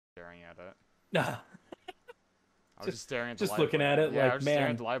at it. Nah. I was just staring at the Just live looking button. at it Yeah, I like, was just staring at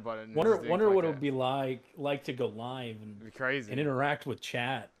man, the live button and it just wonder didn't wonder click what it it. would be like to go live It'd be and crazy. interact with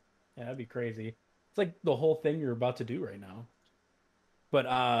chat. Yeah, that'd be crazy. It's like the whole thing you're about to do right now. But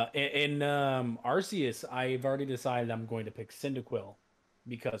in Arceus, I've already decided I'm going to pick Cyndaquil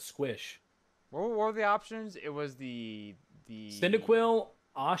because Squish. What were the options? It was the Cyndaquil,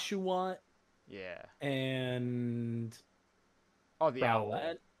 Oshawott, yeah. and Oh, the owl.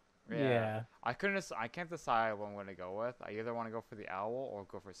 Rowlet. Yeah. Yeah. I can't decide what I'm gonna go with. I either want to go for the owl or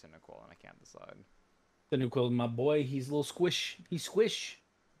go for Cyndaquil, and I can't decide. Cyndaquil, my boy, he's a little squish. He's squish.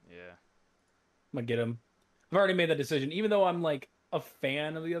 Yeah. I'm gonna get him. I've already made that decision, even though I'm like a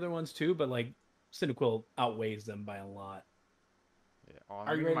fan of the other ones too, but like Cyndaquil outweighs them by a lot. Yeah. Oh,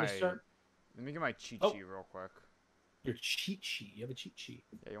 Are you ready to start? let me get my cheat Oh, sheet real quick. your cheat sheet. You have a cheat sheet.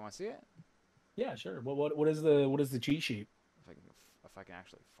 Yeah, you want to see it? Yeah, sure. What is the cheat sheet? If I can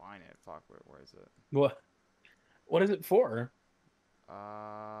actually find it. Fuck, where is it? What is it for?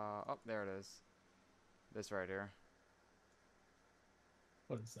 Oh, there it is. This right here.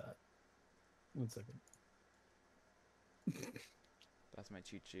 What is that? 1 second. That's my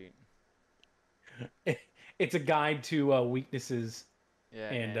cheat sheet. It's a guide to weaknesses Yeah,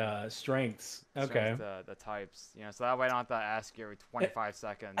 and and strengths. shows Okay. the types. You know, so that way I don't have to ask you every 25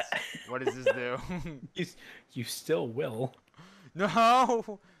 seconds. What does this do? You, you still will.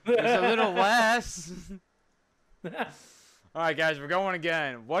 No! There's a little less. Alright, guys, we're going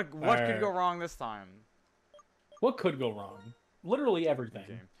again. What could go wrong this time? What could go wrong? Literally everything.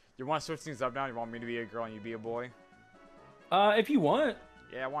 Okay. You want to switch things up now? You want me to be a girl and you be a boy? If you want,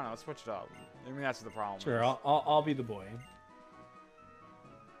 Yeah, why not? Let's switch it up. I mean, that's what the problem sure. is. I'll be the boy.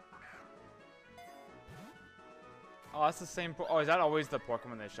 Oh, that's the same. Oh, is that always the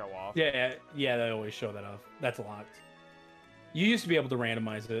Pokemon they show off? Yeah, yeah. They always show that off. That's locked. You used to be able to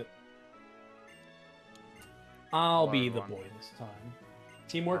randomize it. I'll Hello, be the everyone. boy this time.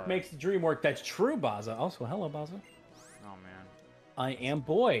 Teamwork Alright. makes the dream work. That's true, Baza. Also, hello, Baza. Oh man, I am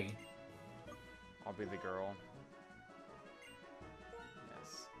boy. I'll be the girl.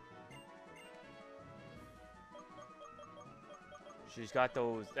 Yes. She's got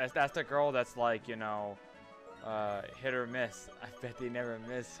those. That's the girl that's like, you know, hit or miss. I bet they never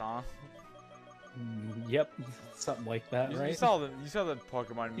miss, huh? Yep, something like that, You right? saw the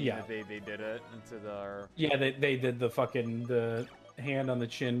Pokemon meme Yeah. that they did it into the. Yeah, they did the fucking the hand on the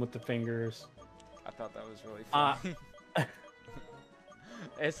chin with the fingers. I thought that was really Uh, funny.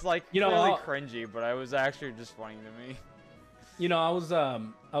 It's like You know, really I'll- cringy, but it was actually just funny to me. You know, I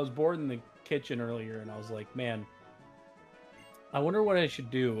was bored in the kitchen earlier, and I was like, man, I wonder what I should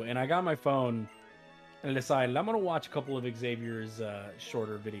do. And I got my phone, and I decided I'm gonna watch a couple of Xavier's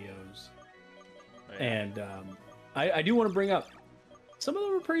shorter videos. Yeah. And I do want to bring up some of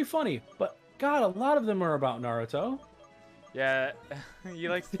them are pretty funny, but God, a lot of them are about Naruto. Yeah, he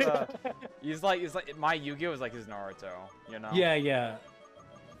likes he's like my Yu-Gi-Oh is like his Naruto, you know? Yeah, yeah.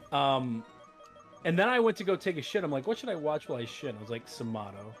 And then I went to go take a shit. I'm like, what should I watch while I shit? I was like,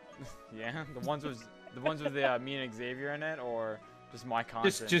 Samato. Yeah, the ones with the me and Xavier in it, or just my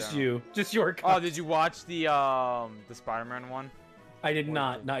content. in Just general? you, just your. Oh, did you watch the Spider-Man one? I did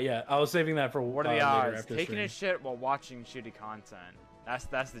not yet. I was saving that for What are the later odds? after Taking stream. a shit while watching shitty content.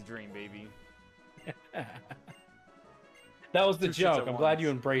 That's the dream, baby. That was the Two shits joke. at I'm glad once. you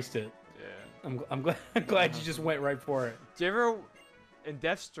embraced it. Yeah. I'm glad you just went right for it. Do you ever, in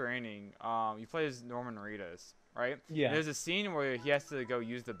Death Stranding, you play as Norman Reedus, right? Yeah. There's a scene where he has to go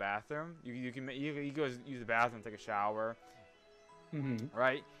use the bathroom. He goes use the bathroom, take a shower,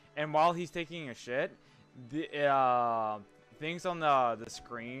 right? And while he's taking a shit, the things on the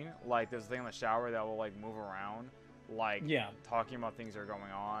screen, like there's a thing in the shower that will like move around, like Yeah. talking about things that are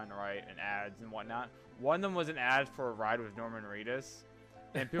going on, right? And ads and whatnot. One of them was an ad for a ride with Norman Reedus.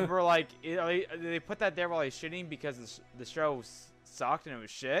 And people were like, they put that there while he's shitting because the show sucked and it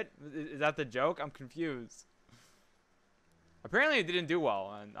was shit? Is that the joke? I'm confused. Apparently it didn't do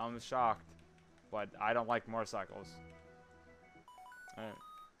well, and I'm shocked. But I don't like motorcycles. Alright,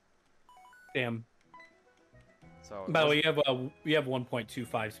 Damn. so By the way, you have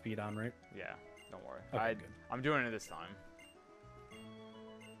 1.25 speed on, right? yeah, don't worry. Okay, good. I'm doing it this time.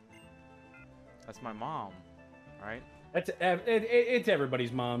 That's my mom, right? It's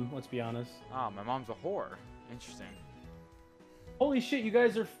everybody's mom. Let's be honest. Ah, my mom's a whore. Interesting. Holy shit! You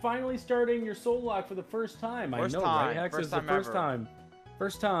guys are finally starting your soul lock for the first time. First I know, time. right? Hex First is the time first ever. time.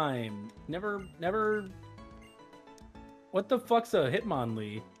 First time. Never. What the fuck's a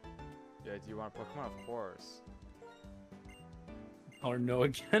Hitmonlee? Yeah, do you want a Pokemon? Of course. Or no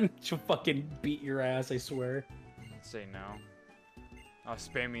again? She'll fucking beat your ass. I swear. Say no. I was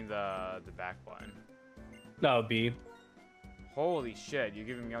spamming the back button. That would be. Holy shit, you're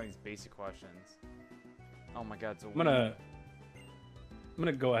giving me all these basic questions. Oh my god, it's a I'm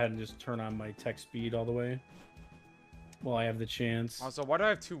gonna go ahead and just turn on my text speed all the way while I have the chance. Also, why do I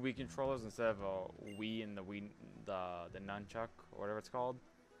have 2 Wii controllers instead of a Wii and the nunchuck or whatever it's called?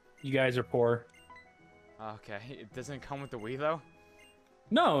 You guys are poor. Okay, it doesn't come with the Wii though.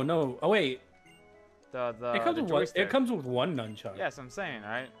 No, no. Oh wait, The comes the with one, joystick. it comes with one nunchuck. Yes, I'm saying,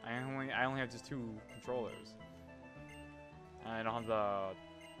 right? I only have just 2 controllers. And I don't have the.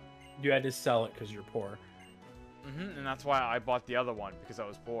 You had to sell it because you're poor. And that's why I bought the other one because I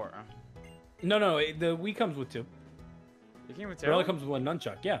was poor. No, no, the Wii comes with 2. It came with It 2. only comes with one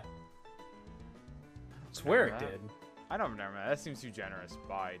nunchuck. Yeah. Swear it Remember that? did. I don't remember that. That seems too generous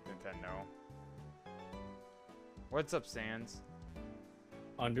by Nintendo. What's up, Sans?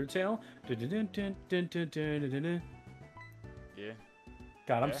 Undertale. Dun-dun-dun-dun-dun-dun-dun-dun. Yeah.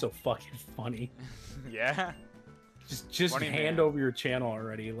 God, I'm Yeah. so fucking funny. Yeah. Just Funny hand man. over your channel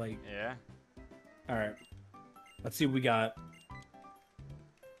already. Like, Yeah. all right. Let's see what we got.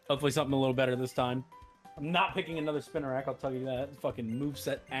 Hopefully something a little better this time. I'm not picking another spinner rack, I'll tell you that. Fucking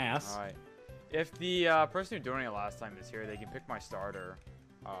moveset ass. All right. If the person who donated last time is here, they can pick my starter.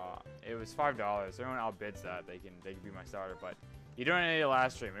 It was $5. If anyone outbids that, they can be my starter. But he donated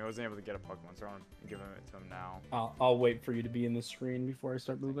last stream, and he wasn't able to get a Pokemon, so I'm giving it to him now. I'll wait for you to be in the screen before I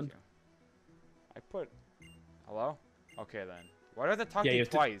start moving. Thank you. I put. Hello? Okay then. Why do I have to talk Yeah, to you you have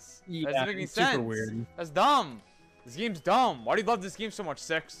to- twice? Yeah, that doesn't make any it's super sense. weird. That's dumb. This game's dumb. Why do you love this game so much,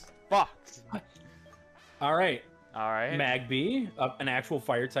 Six? Fuck. All right. All right. Magby, an actual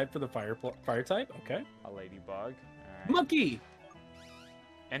fire type for the fire type. Okay. A ladybug. All right. Monkey,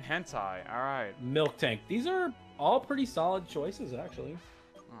 And hentai. All right. milk tank. These are all pretty solid choices, actually.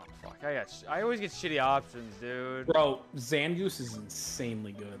 Oh fuck. I always get shitty options, dude. Bro, Zangoose is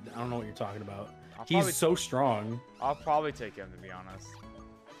insanely good. I don't know what you're talking about. I'll He's probably, so strong. I'll probably take him, to be honest.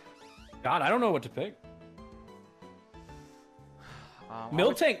 God, I don't know what to pick. I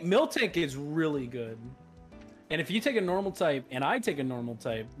Milk would- tank is really good. And if you take a normal type and I take a normal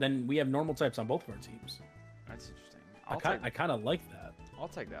type, then we have normal types on both of our teams. That's interesting. I kind of like that. I'll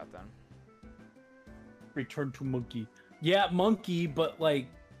take that then. Return to monkey. Yeah, monkey, but like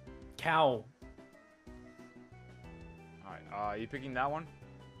cow. All right. You picking that one?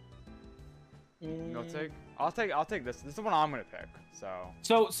 You'll take. I'll take this. This is the one I'm gonna pick.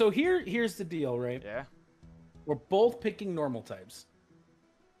 So here's the deal, right? Yeah. We're both picking normal types.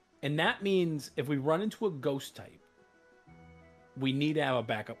 And that means if we run into a ghost type, we need to have a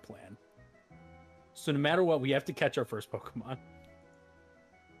backup plan. So no matter what, we have to catch our first Pokemon.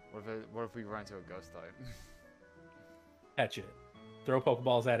 What if we run into a ghost type? Catch it. Throw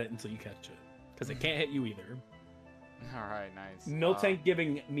Pokeballs at it until you catch it. Because it can't hit you either. All right. Nice. Miltank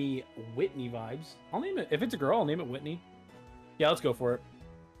giving me Whitney vibes. I'll name it. If it's a girl, I'll name it Whitney. Yeah, let's go for it.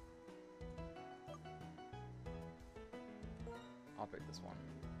 I'll pick this one.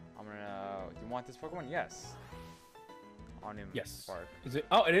 I'm gonna. Do you want this Pokemon? Yes. I'll name Yes. Spark. Is it?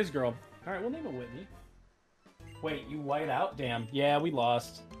 Oh, it is girl. All right, we'll name it Whitney. Wait, you white out? Damn. Yeah, we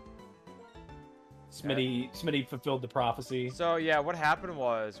lost. Smitty fulfilled the prophecy. So yeah, what happened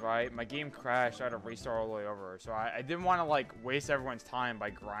was, right, my game crashed. I had to restart all the way over. So I didn't want to like waste everyone's time by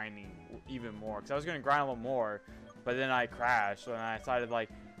grinding even more, because I was gonna grind a little more, but then I crashed. So then I decided like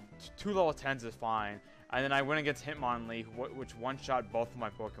 2 level 10s is fine. And then I went against Hitmonlee, which one-shot both of my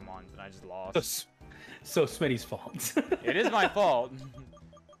Pokemons, and I just lost. So Smitty's fault. It is my fault.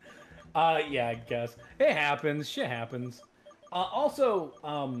 Yeah, I guess it happens. Shit happens. Also,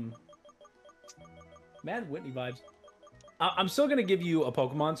 Mad Whitney vibes. I'm still gonna give you a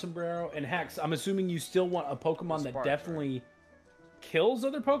Pokemon sombrero, and Hex, I'm assuming you still want a Pokemon that Spark, definitely kills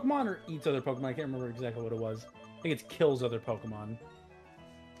other Pokemon or eats other Pokemon. I can't remember exactly what it was. I think it's kills other Pokemon.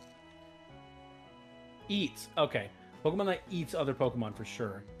 Eats. Okay. Pokemon that eats other Pokemon for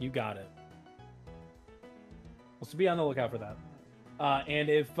sure. You got it. Well, so be on the lookout for that. And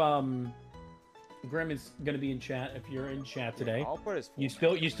if Grim is gonna be in chat, if you're in chat today, I'll put his full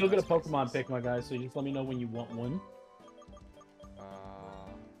you name. still get a That's Pokemon racist. pick, my guy. So you just let me know when you want one.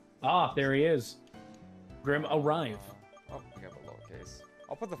 Uh, There he is. Grim arrive. Oh, I got the lowercase.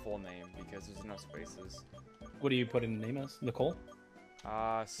 I'll put the full name because there's no spaces. What do you put in the name as? Nicole?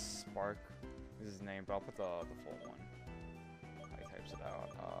 Spark is his name, but I'll put the full one. He types it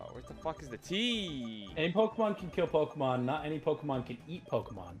out. Where the fuck is the T? Any Pokemon can kill Pokemon. Not any Pokemon can eat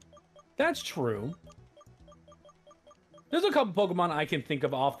Pokemon. That's true. There's a couple Pokemon I can think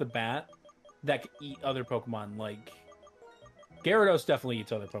of off the bat that can eat other Pokemon. Like Gyarados definitely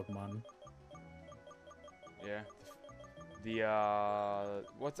eats other Pokemon. Yeah. The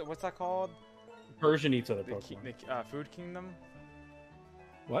what's that called? Persian eats other The, Pokemon. the Food Kingdom.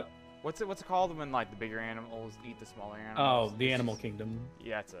 What? What's it called when like the bigger animals eat the smaller Oh, animals? the It's Animal just- Kingdom.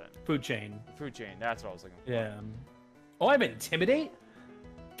 Yeah, that's it. Food chain. Food chain. That's what I was looking for. Yeah. Oh, I have Intimidate?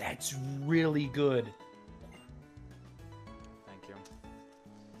 That's really good. Thank you.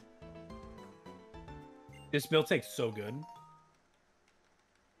 This build takes so good.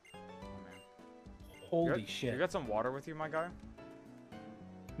 Oh man. Holy shit. You got some water with you, my guy?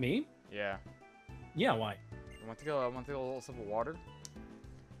 Me? Yeah. Yeah, why? You want to go? I want to get a little sip of water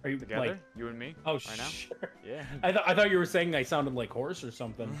Are you together? like... You and me? Oh, right now? sure. Yeah. I thought you were saying I sounded like horse or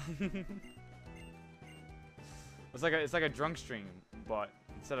something. It's like a drunk stream, but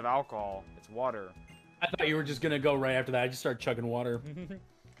instead of alcohol, it's water. I thought you were just gonna go right after that. I just started chugging water.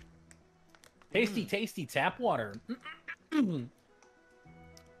 Tasty, tasty tap water. Oh man.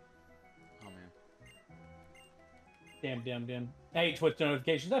 Damn. Hey, Twitch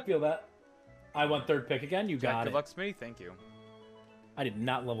notifications. I feel that. I want third pick again. You Jack, got good it. luck, Smitty. Thank you. I did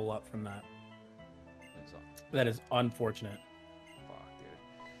not level up from that. That's all. That is unfortunate. Fuck, dude.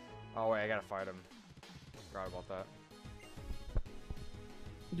 Oh wait, I gotta fight him. Forgot about that.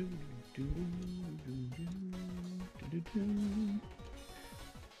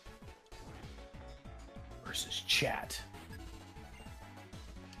 Versus chat.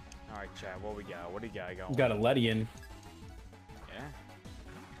 All right, Chad. What we got? What do you got going? We got a Ledian. Yeah.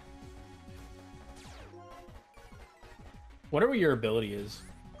 Whatever your ability is.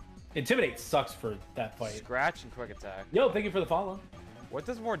 Intimidate sucks for that fight. Scratch and quick attack. Yo, thank you for the follow. What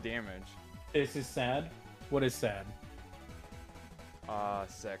does more damage? This is sad. What is sad?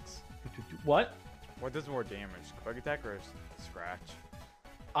 6. What? What does more damage? Quick attack or scratch?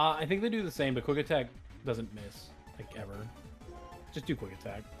 I think they do the same, but quick attack doesn't miss, like, ever. Just do quick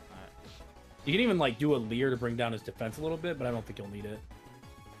attack. Alright. You can even, like, do a Leer to bring down his defense a little bit, but I don't think you'll need it.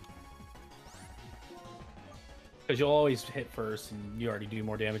 Because you'll always hit first, and you already do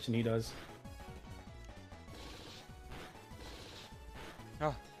more damage than he does.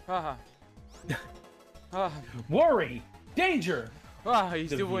 Ah. Ah. Worry! Danger! Ah, The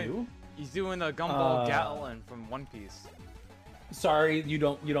view? he's doing the Gumball Gatlin from One Piece. Sorry, you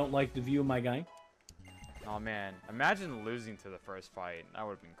don't like the view, my guy? Oh man, imagine losing to the first fight. That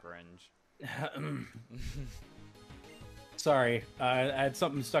would have been cringe. Sorry, I had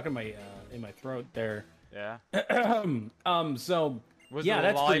something stuck in my throat there. Yeah. So Was yeah, the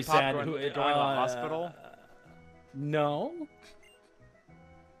that's pretty lollipop sad. Going to the hospital? No.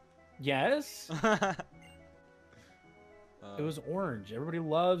 Yes. It was orange. Everybody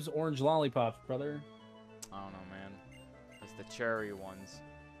loves orange lollipops, brother. I don't know, man. It's the cherry ones.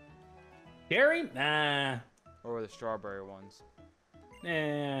 Cherry? Nah. Or the strawberry ones.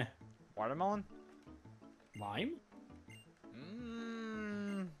 Nah. Watermelon? Lime?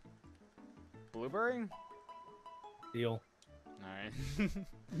 Blueberry? Deal.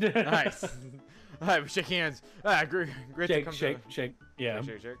 Alright. Nice. Alright, we shake hands. Ah, great to come Shake. Yeah.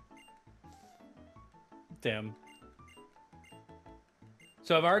 Shake. Damn.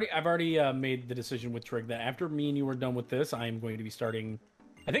 So I've already made the decision with Trig that after me and you are done with this, I am going to be starting.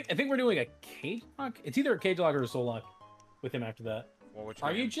 I think we're doing a cage lock. It's either a cage lock or a soul lock with him after that. Well, which Are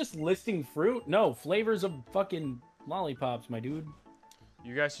one? you just listing fruit? No, flavors of fucking lollipops, my dude.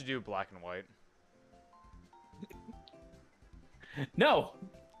 You guys should do black and white. No.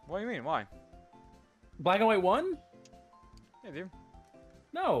 What do you mean? Why? Black and white one? Yeah, dude.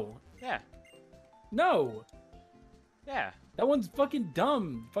 No. Yeah. No. Yeah. That one's fucking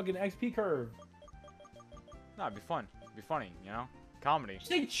dumb. Fucking XP curve. No, it'd be fun. It'd be funny, you know? Comedy. Did you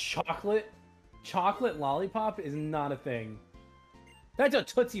say chocolate? Chocolate lollipop is not a thing. That's a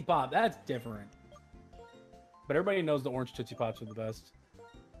Tootsie Pop. That's different. But everybody knows the orange Tootsie Pops are the best.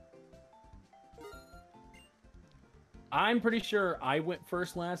 I'm pretty sure I went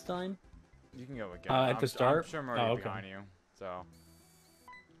first last time. You can go again. At the start? I'm sure I'm already Oh, okay. behind you. So.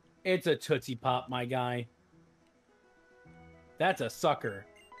 It's a Tootsie Pop, my guy. That's a sucker.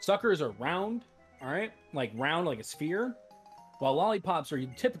 Suckers are round, all right? Like round, like a sphere. While lollipops are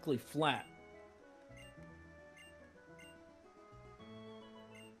typically flat.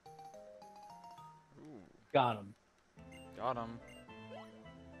 Ooh, Got him. got him.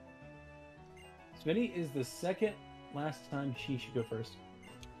 Smitty is the second last time she should go first.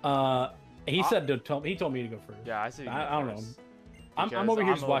 He said to tell he told me to go first. Yeah, I see. I don't know. I'm Because over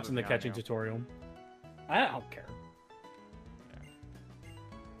here I'm just a little watching the bit behind catching you. tutorial. I don't care.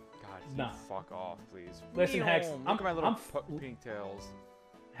 God, Nah. fuck off, please. Listen, Hex, Look I'm- at my little I'm- pink tails.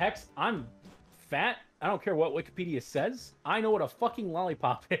 Hex, I'm fat. I don't care what Wikipedia says. I know what a fucking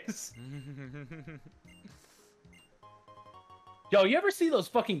lollipop is. Yo, you ever see those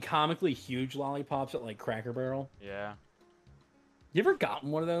fucking comically huge lollipops at like Cracker Barrel? Yeah. You ever gotten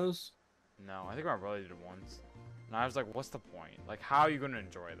one of those? No, I think my brother did once. And I was like, what's the point? Like, how are you gonna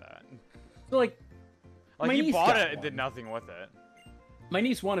enjoy that? So like my He niece bought got it and one. did nothing with it. My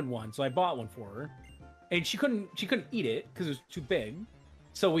niece wanted one, so I bought one for her. And she couldn't eat it because it was too big.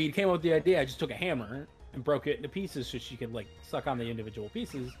 So we came up with the idea. I just took a hammer and broke it into pieces so she could like suck on the individual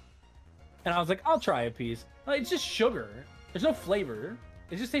pieces. And I was like, I'll try a piece. It's just sugar. There's no flavor.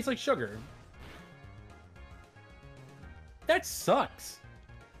 It just tastes like sugar. That sucks.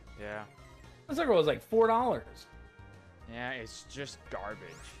 Yeah. That sucker was like $4. Yeah, it's just garbage.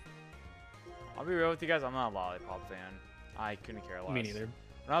 I'll be real with you guys. I'm not a lollipop fan. I couldn't care less. Me neither.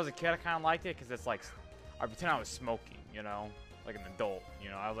 When I was a kid, I kind of liked it because it's like, I pretend I was smoking, you know, like an adult. You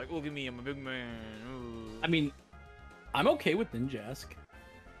know, I was like, look at me, I'm a big man. Ooh. I mean, I'm okay with Ninjask.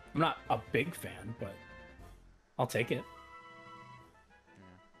 I'm not a big fan, but I'll take it.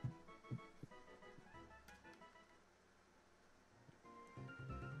 Yeah.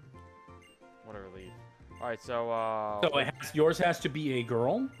 What a relief. All right, so So yours has to be a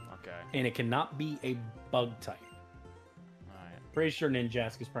girl, okay. and it cannot be a bug type. All right. Pretty sure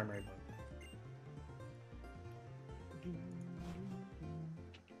Ninjask is primary bug.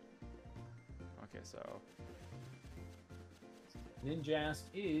 Okay, so Ninjask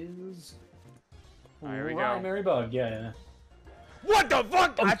is Here we go. primary bug. Yeah. what the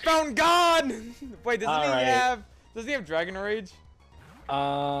fuck? I found God. Wait, All right. Does he have Dragon Rage?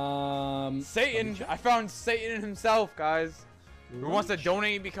 Satan. check. I found Satan himself, guys. Who wants to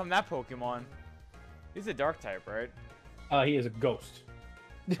donate and become that Pokemon? He's a Dark type, right? He is a ghost.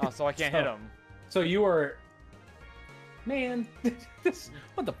 Oh, so I can't hit him. So you are, man.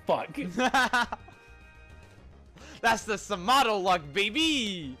 What the fuck? That's the Samato luck,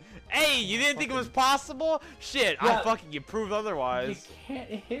 baby. Hey, you didn't think it was possible? Shit, Yeah. I fucking you proved You otherwise. can't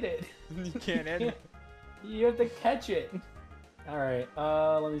hit it. You can't hit it. You have to catch it. All right.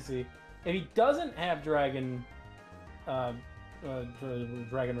 Let me see. If he doesn't have Dragon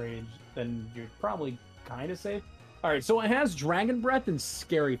Rage, then you're probably kind of safe. All right. So it has Dragon Breath and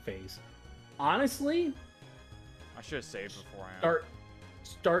Scary Face. Honestly, I should have saved beforehand.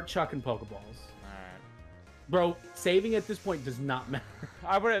 start chucking Pokeballs, Alright. bro. Saving at this point does not matter.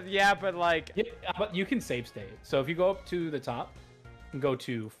 I would have, yeah, but like, Yeah, but you can save state. So if you go up to the top and go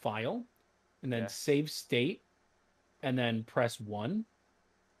to File, and then Yeah. Save State, and then press 1,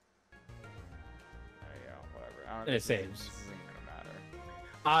 there you go, whatever. I don't, and it saves. This isn't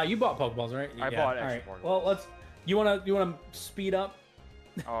gonna matter. You bought Pokeballs, right? I bought all extra right. Pokeballs. Well, let's. You wanna speed up?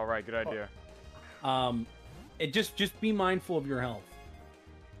 All right, good idea. It just be mindful of your health.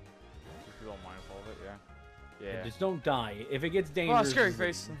 Just be a little mindful of it, yeah. Yeah. Just don't die. If it gets Oh, dangerous. scary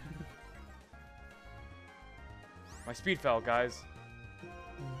face. My speed fell, guys.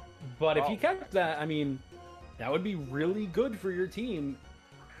 But if Oh. you kept that, I mean, that would be really good for your team,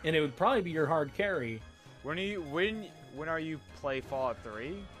 and it would probably be your hard carry. When are you play Fallout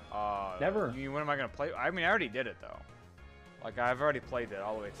 3? Never. You mean when am I gonna play? I mean, I already did it though. Like I've already played it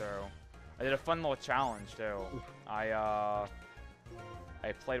all the way through. I did a fun little challenge too. I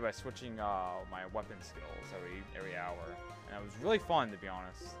played by switching my weapon skills every hour, and it was really fun to be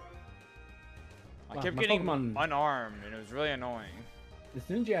honest. I Wow, kept my getting Pokemon- unarmed, and it was really annoying. This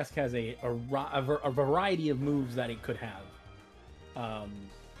Ninjask has a variety of moves that it could have.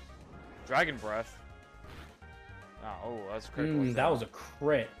 Dragon Breath. Oh, that's critical. That was a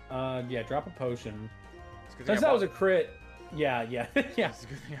crit. Yeah, drop a potion. It's a good thing Since I that was a bought- crit, yeah. It's a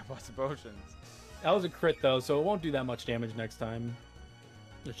good thing I bought some potions. That was a crit though, so it won't do that much damage next time.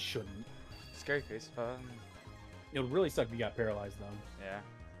 It shouldn't. Scary face. It would really suck if you got paralyzed though. Yeah.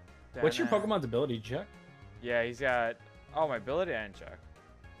 What's your Pokemon's ability check? Yeah, he's got. Oh, my ability and check.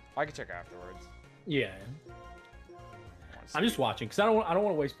 I can check afterwards. Yeah. I'm just watching because I don't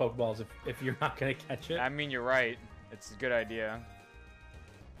want to waste Pokeballs if you're not gonna catch it. I mean, you're right. It's a good idea.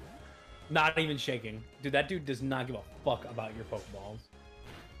 Not even shaking, dude. That dude does not give a fuck about your Pokeballs.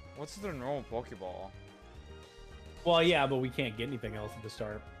 What's the normal Pokeball? Well, yeah, but we can't get anything else at the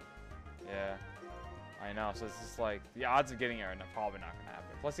start. Yeah, I know. So it's just like the odds of getting it are probably not gonna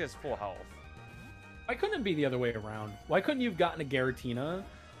happen. Plus, he has full health. Why couldn't it be the other way around? Why couldn't you have gotten a Garatina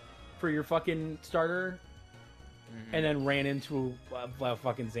for your fucking starter and then ran into a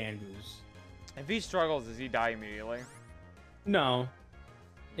fucking Zangoose? If he struggles, does he die immediately? No.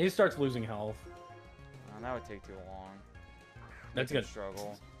 He starts losing health. That would take too long. That's He can good.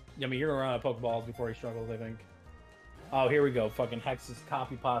 struggle. I mean, you're gonna run out of Pokeballs before he struggles, I think. Oh, here we go. Fucking Hex's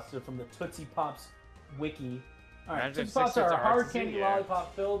copy pasta from the Tootsie Pops wiki. Alright, Imagine Tootsie if Pops 6 are a hits are hard hard to see, candy yeah.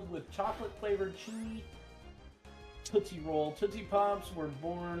 lollipop filled with chocolate flavored chewy Tootsie Roll. Tootsie Pops were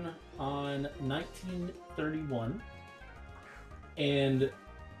born on 1931 and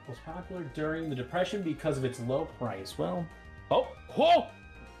was popular during the Depression because of its low price. Well, oh, whoa!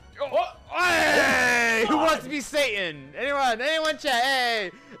 Oh, hey! Who wants to be Satan? Anyone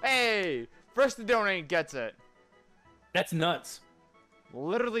chat? Hey! First to donate gets it. That's nuts.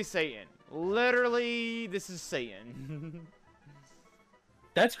 Literally Satan. Literally, this is Satan.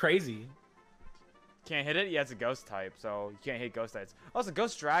 That's crazy. Can't hit it? Yeah, it's a ghost type, so you can't hit ghost types. Oh, it's a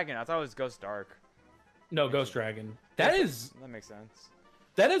ghost dragon. I thought it was ghost dark. No, Ghost Dragon. That makes sense.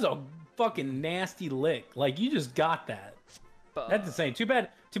 That is a fucking nasty lick. Like, you just got that. That's insane. Too bad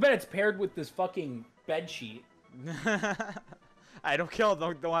it's paired with this fucking bed sheet. I don't kill.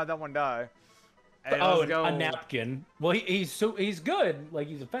 Don't have that one die. Hey, oh, a napkin. Well, he's good. Like,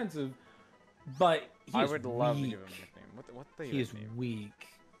 he's offensive, but I would love to give him a nickname. What the he is weak.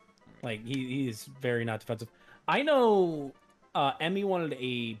 Like, he is very not defensive. I know Emmy wanted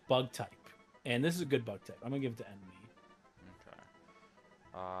a bug type, and this is a good bug type. I'm gonna give it to Emmy.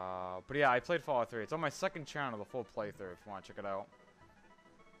 But yeah, I played Fallout 3. It's on my second channel, the full playthrough, if you want to check it out.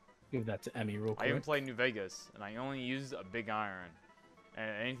 Give that to Emmy real quick. I even played New Vegas, and I only used a big iron. And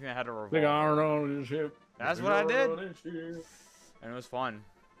anything that had a revolver. Big iron on his hip. That's what I did. And it was fun.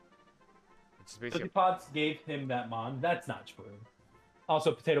 It's basically... Pots gave him that mod. That's not true.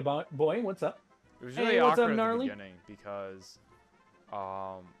 Also, Potato Boy, what's up? It was really awkward at the beginning, because...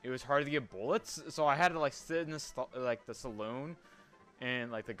 it was hard to get bullets, so I had to like sit in the saloon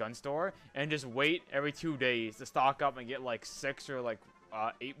and like the gun store and just wait every 2 days to stock up and get like 6 or like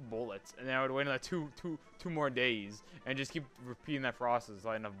 8 bullets, and then I would wait another two more days and just keep repeating that process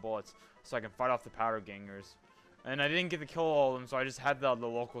until I had enough bullets so I can fight off the powder gangers. And I didn't get to kill all of them, so I just had the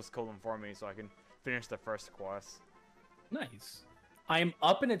locals kill them for me so I can finish the first quest. Nice. I am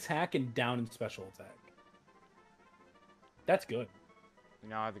up in attack and down in special attack. That's good. You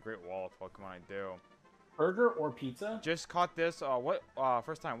know, I have the Great Wall of Pokemon. I do. Burger or pizza? Just caught this.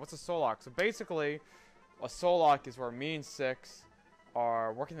 First time. What's a Solok? So basically, a Solok is where me and Six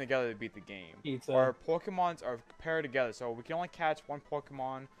are working together to beat the game. Pizza. Our Pokemons are paired together, so we can only catch one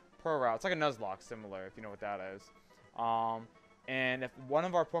Pokemon per route. It's like a Nuzlocke, similar, if you know what that is. And if one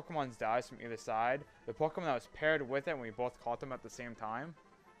of our Pokemons dies from either side, the Pokemon that was paired with it, and we both caught them at the same time,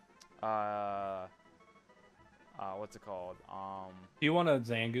 what's it called? Do you want a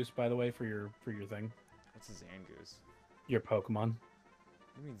Zangoose, by the way, for your thing? What's a Zangoose? Your Pokemon.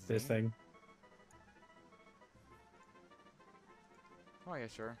 You mean this thing? Oh yeah,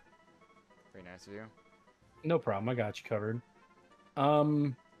 sure. Very nice of you. No problem. I got you covered.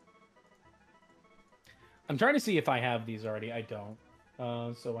 I'm trying to see if I have these already. I don't.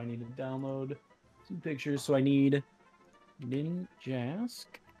 So I need to download some pictures. So I need Ninjask.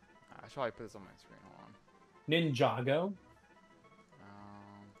 I should probably put this on my screen. Hold on. Ninjago.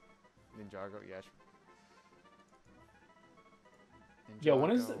 Ninjago, yes. Ninjago. Yo,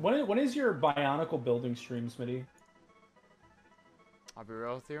 when is your Bionicle building stream, Smitty? I'll be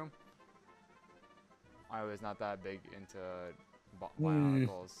real with you. I was not that big into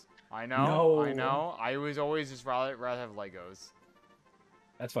Bionicles. I know. No. I know. I was always just rather have Legos.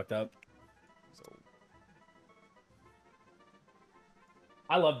 That's fucked up. So.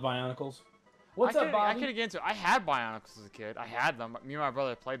 I love Bionicles. What's up, Bobby? I could get into it. I had Bionicles as a kid. I had them. Me and my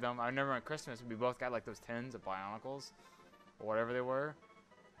brother played them. I remember on Christmas, we both got like those tins of Bionicles. Or whatever they were.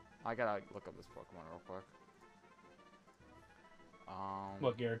 I gotta look up this Pokemon real quick.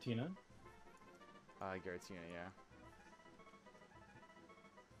 What, Giratina? Giratina, yeah.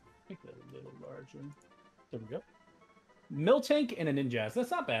 Make that a little larger. There we go. Miltank and a Ninjask. That's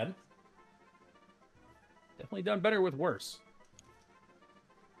not bad. Definitely done better with worse.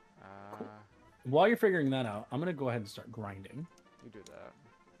 Cool. While you're figuring that out, I'm gonna go ahead and start grinding. You do that.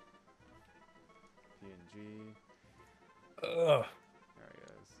 PNG. Ugh. There he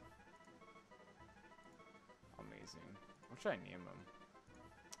is. Amazing. What should I name him?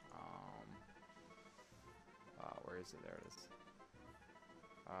 Where is it? There it is.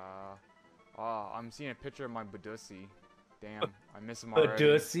 I'm seeing a picture of my Badussi. Damn, I miss him already.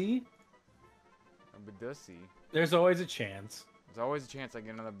 Badussi? A Badussi. There's always a chance. There's always a chance I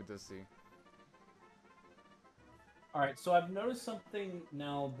get another Badussi. Alright, so I've noticed something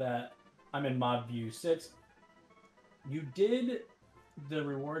now that I'm in mod view 6. You did the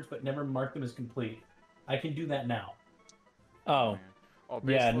rewards but never marked them as complete. I can do that now. Oh. Oh,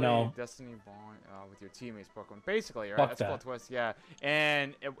 basically, yeah, no. Destiny Bond with your teammates' Pokemon. Basically, right? Fuck That's that. called Twist, yeah.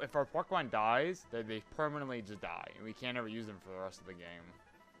 And if our Pokemon dies, they permanently just die, and we can't ever use them for the rest of the game.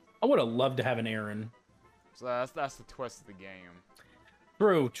 I would have loved to have an Aaron. So that's the twist of the game.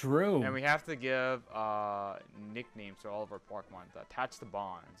 True, true. And we have to give nicknames to all of our Pokemon to attach the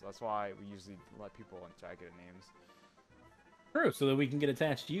bonds. That's why we usually let people try to get names. True, so that we can get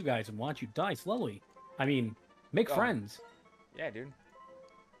attached to you guys and watch you die slowly. I mean, make friends. Yeah, dude.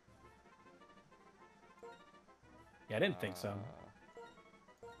 Yeah, I didn't think so.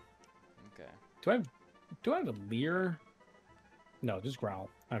 Okay. Do I have a leer? No, just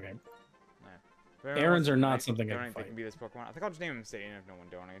growl. Okay. Nah. Errands are not something I can can They fight. can be this Pokemon. I think I'll just name him Satan if no one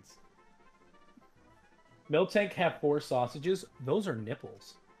donates. Miltank have 4 sausages. Those are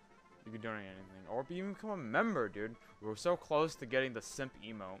nipples. You can donate anything. Or even become a member, dude. We're so close to getting the simp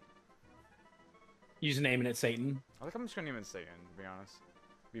emote. You just naming it Satan. I think I'm just gonna name it Satan, to be honest.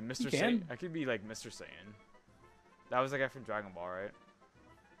 Be Mr. You Satan. can. I could be like Mr. Satan. That was the guy from Dragon Ball, right?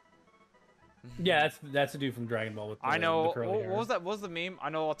 Yeah, that's the dude from Dragon Ball with the, I know. the curly hair. What was that? What was the meme? I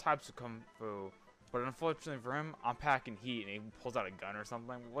know all types of kung fu, but unfortunately for him, I'm packing heat, and he pulls out a gun or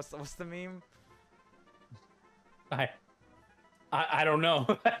something. What's the meme? I don't know.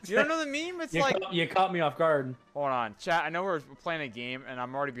 You don't know the meme? It's like you caught me off guard. hold on, chat. I know we're playing a game, and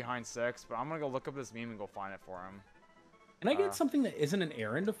I'm already behind 6, but I'm gonna go look up this meme and go find it for him. Can I get something that isn't an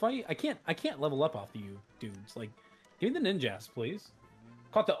errand to fight? I can't level up off you dudes. Like, give me the ninjas, please.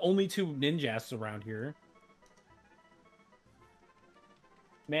 Caught the only 2 ninjas around here.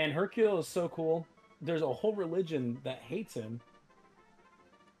 Man, Hercule is so cool. There's a whole religion that hates him.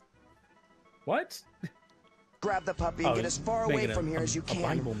 What? Grab the puppy and get as far away from here as you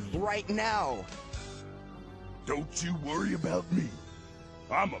can right now. Don't you worry about me.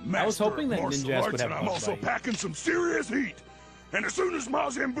 I'm a master I was hoping that of martial ninjas arts, would have and I'm buff also bite. packing some serious heat. And as soon as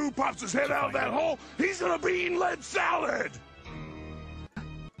Mazin Buu pops his head out of that hole, he's gonna be eating lead salad.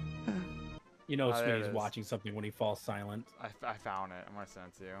 You know, there it Smitty's is. watching something when he falls silent. I found it. I'm gonna send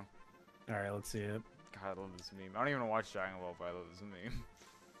it to you. All right, let's see it. God, I love this meme. I don't even watch Dragon Ball, but I love this meme.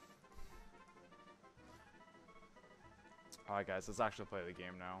 Alright, guys, let's actually play the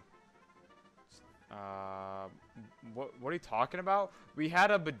game now. What are you talking about? We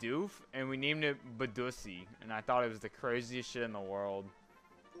had a Bidoof, and we named it Bidussy, and I thought it was the craziest shit in the world.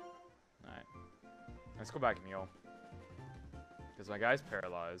 Alright. Let's go back and heal. Because my guy's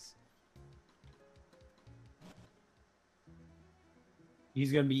paralyzed.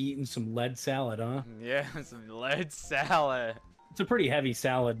 He's gonna be eating some lead salad, huh? Yeah, some lead salad. It's a pretty heavy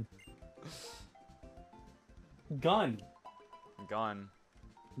salad. Gun. Gun.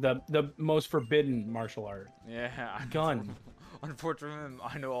 The most forbidden martial art. Yeah. Gun. Unfortunately,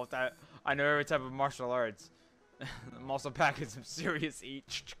 I know all that. I know every type of martial arts. I'm also packing some serious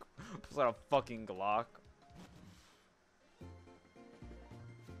heat. Pulls out a fucking Glock.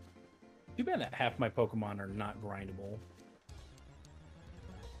 Too bad that half my Pokemon are not grindable.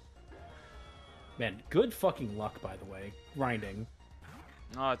 Man, good fucking luck, by the way. Grinding.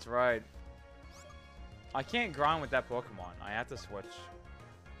 Oh, that's right. I can't grind with that Pokemon. I have to switch.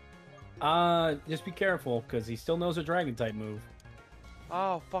 Just be careful, because he still knows a dragon type move.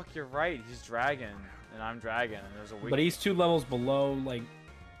 Oh, fuck, you're right. He's Dragon, and I'm Dragon, and there's a weak... But he's 2 levels below, like,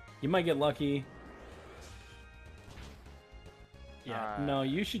 you might get lucky. Yeah, no,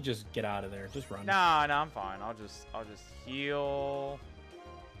 you should just get out of there. Just run. Nah, I'm fine. I'll just heal.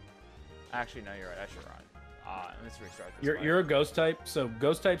 Actually, no, you're right. I should run. Let's restart this. You're a ghost type, so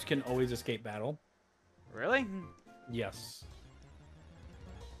ghost types can always escape battle. Really? Yes.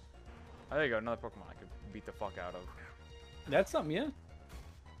 Oh, there you go. Another Pokemon I could beat the fuck out of. That's something, yeah.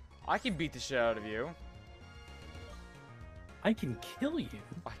 I can beat the shit out of you. I can kill you.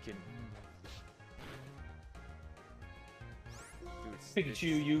 I can. Dude,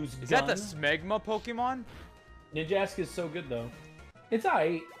 Pikachu use Is gun. that the Smegma Pokemon? Ninjask is so good, though. It's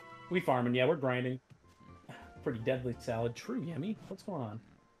alright. We farming, yeah, we're grinding. Pretty deadly salad. True, Yemi. What's going on?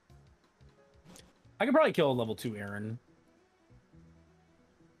 I could probably kill a level 2 Aaron.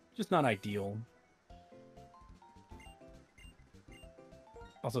 Just not ideal.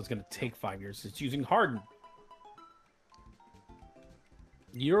 Also, it's going to take 5 years. It's using Harden.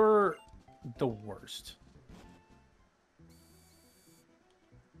 You're the worst.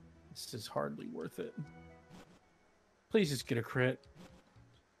 This is hardly worth it. Please just get a crit.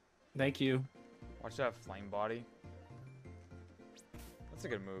 Thank you. Watch that Flame Body. That's a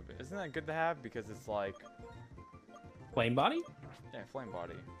good move. Isn't that good to have? Because it's like... Flame Body? Yeah, Flame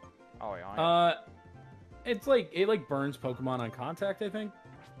Body. Oh, wait, on It's like, it burns Pokemon on contact, I think.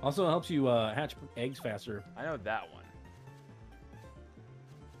 Also, it helps you hatch eggs faster. I know that one.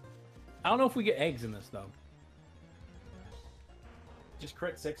 I don't know if we get eggs in this, though. Just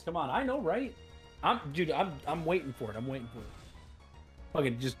crit 6. Come on. I know, right? I'm waiting for it. I'm waiting for it.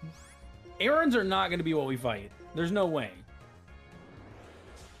 Okay, just... Errands are not going to be what we fight. There's no way.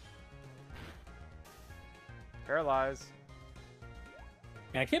 Paralyzed.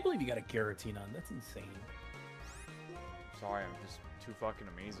 Man, I can't believe you got a Giratina. That's insane. Sorry, I'm just too fucking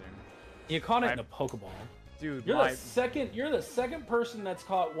amazing. You caught it in a Pokeball. Dude, You're the second person that's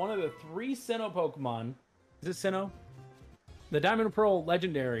caught one of the 3 Sinnoh Pokemon. Is it Sinnoh? The Diamond and Pearl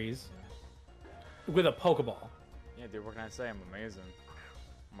legendaries with a Pokeball. Yeah, dude, what can I say? I'm amazing.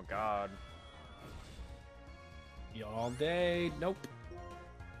 Oh my god. Yawn all day. Nope.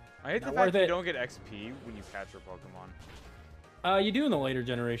 I hate the Not fact worth that you it. don't get XP when you catch your Pokemon. You do in the later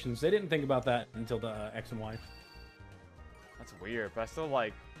generations. They didn't think about that until the X and Y. That's weird, but I still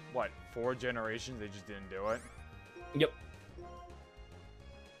like, what, 4 generations they just didn't do it? Yep.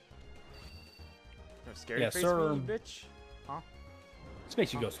 No scary Yeah, face sir. me, you bitch? Huh? This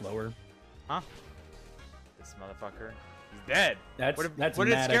makes you go slower. Huh? This motherfucker. He's dead. That's what did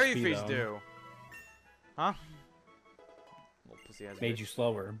mad Scary XP, Face though. do? Huh? Little pussy ass Made bitch. you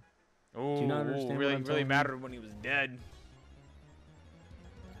slower. Ooh, Do you not understand what really, I'm really telling you? mattered when he was dead.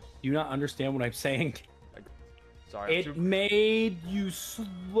 Do you not understand what I'm saying? Sorry, It made you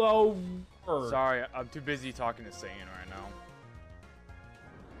slower. Sorry, I'm too busy talking to Saiyan right now.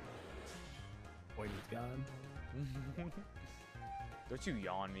 Boy needs God. Don't you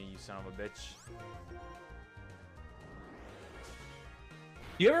yawn me, you son of a bitch.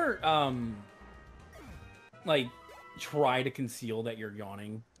 You ever like try to conceal that you're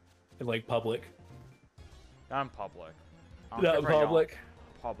yawning in like public? Not in public. I don't Not care in if I yawn. public.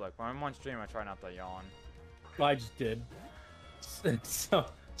 Public. When I'm on stream, I try not to yawn. Well, I just did. So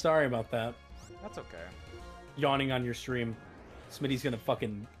sorry about that. That's okay. Yawning on your stream. Smitty's gonna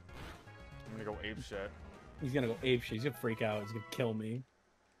fucking. I'm gonna go ape shit. He's gonna go ape shit. He's gonna freak out. He's gonna kill me.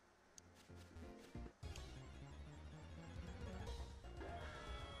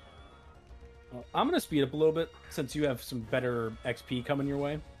 Well, I'm gonna speed up a little bit since you have some better XP coming your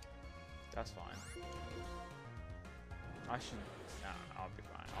way. That's fine. I should. No, I'll be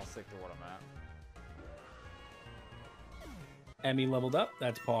fine. I'll stick to what I'm at. Emmy leveled up.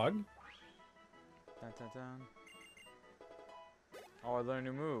 That's Pog. Dun, dun, dun. Oh, I learned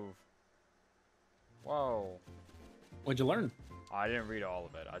a new move. Whoa. What'd you learn? I didn't read all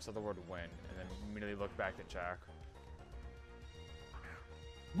of it. I saw the word win, and then immediately looked back to check.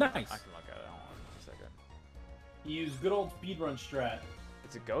 Nice. I can look at it. Hold on a second. Use good old speedrun strat.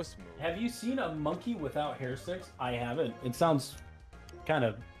 It's a ghost move. Have you seen a monkey without hair sticks? I haven't. It sounds kind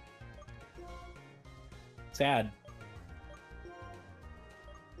of sad.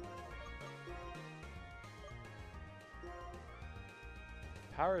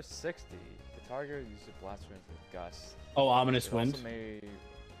 Power is 60. The target uses a blast wind with gust. Oh, ominous It wind. also may...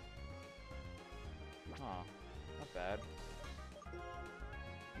 Huh. Not bad.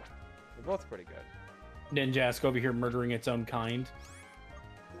 They're both pretty good. Ninjask over here murdering its own kind.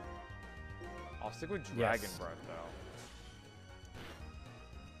 I'll stick with Dragon Yes. Breath, though.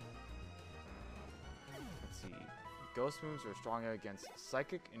 Let's see. Ghost moves are stronger against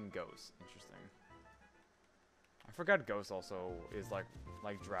Psychic and Ghost. Interesting. I forgot Ghost also is like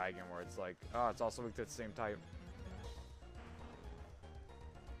Dragon, where it's like, oh, it's also weak to the same type.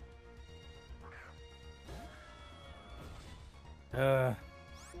 Dun,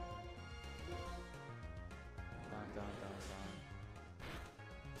 dun, dun, dun.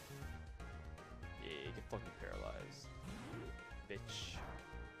 Yeah, you get fucking paralyzed. Bitch.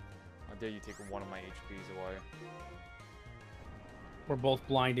 How dare you take one of my HPs away? We're both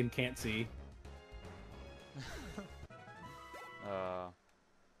blind and can't see.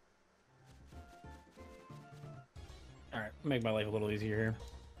 Alright, make my life a little easier here.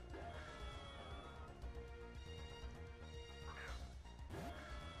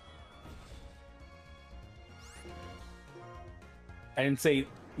 I didn't say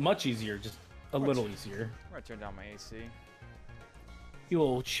much easier, just a little easier. I'm gonna turn down my AC. You a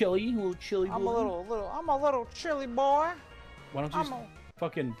little chilly boy. I'm a little chilly boy. Why don't you just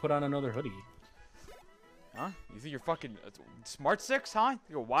fucking put on another hoodie? Huh? You think you're fucking smart six, huh?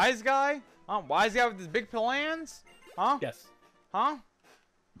 You're a wise guy? Huh? Wise guy with his big plans? Huh? Yes. Huh?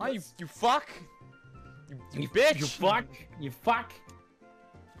 Huh? Yes. You fuck? You bitch? You fuck. You fuck.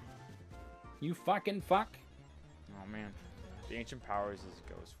 You fucking fuck. Oh man. The ancient powers is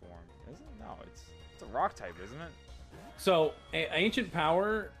ghost form. Isn't it? No, it's a rock type, isn't it? So, ancient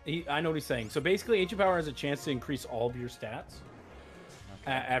power, I know what he's saying. So basically, ancient power has a chance to increase all of your stats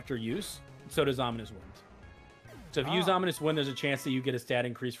after use. So does ominous wind. So if you use ominous wind, there's a chance that you get a stat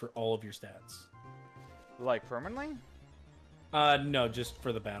increase for all of your stats. Like permanently? No, just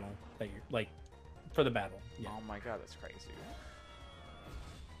for the battle. That you're like, for the battle. Yeah. Oh my god, that's crazy.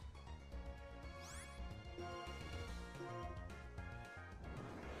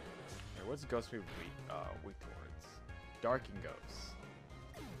 What's Ghost move weak towards? Dark and Ghost.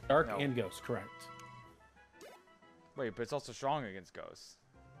 Dark No. and Ghost, correct. Wait, but it's also strong against Ghosts.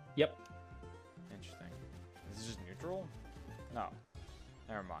 Yep. Interesting. Is this just neutral? No.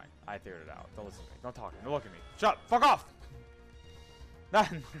 Never mind. I figured it out. Don't listen to me. Don't talk to me. Don't look at me. Shut up. Fuck off!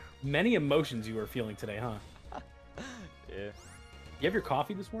 Many emotions you were feeling today, huh? Yeah, You have your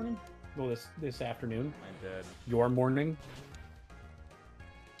coffee this morning? Well, this afternoon? I did. Your morning?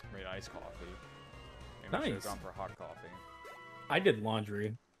 Made iced coffee. Maybe I should have Nice. gone for hot coffee. I did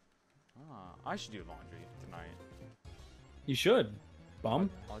laundry. Ah, I should do laundry tonight. You should. Bum.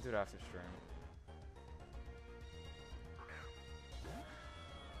 I'll do it after stream.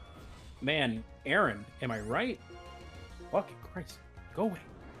 Man, Aaron, am I right? Fucking Christ. Go away.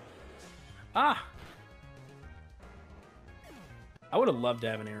 Ah! I would have loved to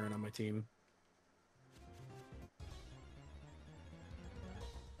have an Aaron on my team.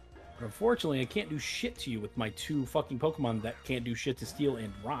 But unfortunately, I can't do shit to you with my 2 fucking Pokemon that can't do shit to Steel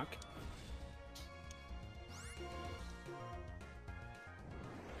and Rock.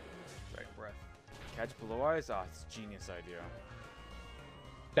 Right breath. Catch Blue Eyes? Ah, it's a genius idea.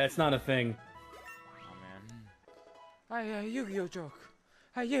 That's not a thing. Oh man. Hey, Yu-Gi-Oh joke.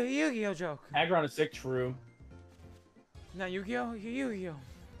 Hey, Yu-Gi-Oh joke. Aggron is sick, true. Not Yu-Gi-Oh, Yu-Gi-Oh.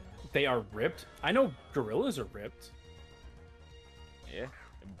 They are ripped. I know gorillas are ripped. Yeah,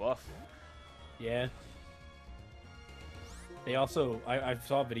 and buff. Yeah. They also, I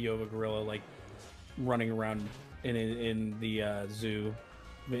saw a video of a gorilla like running around in the zoo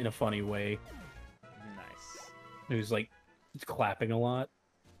in a funny way. Nice. He was like clapping a lot.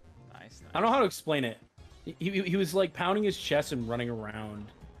 Nice. I don't know how to explain it. He was like pounding his chest and running around,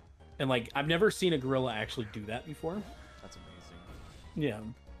 and like I've never seen a gorilla actually do that before. That's amazing. Yeah,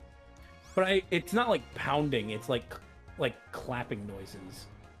 but it's not like pounding. It's like clapping noises.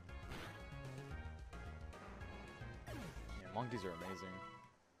 Yeah, monkeys are amazing.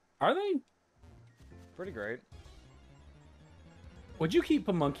 Are they? Pretty great. Would you keep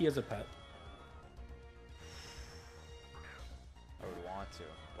a monkey as a pet? I would want to,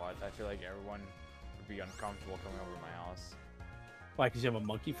 but I feel like everyone would be uncomfortable coming over to my house. Why? Because you have a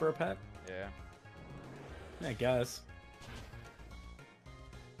monkey for a pet? Yeah. I guess.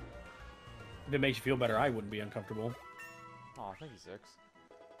 If it makes you feel better, I wouldn't be uncomfortable. Oh, thank you, 6.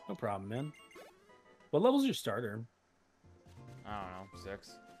 No problem, man. What level's your starter? I don't know,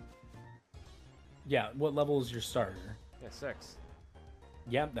 6. Yeah, what level is your starter? Yeah, 6.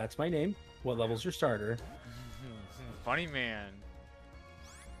 Yeah, that's my name. What level's your starter? Funny man.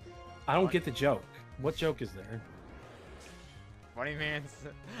 I don't get the joke. What joke is there? Funny man.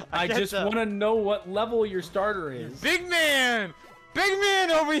 I just want to know what level your starter is. Big man! Big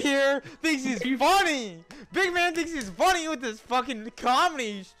man over here thinks he's funny! Big man thinks he's funny with this fucking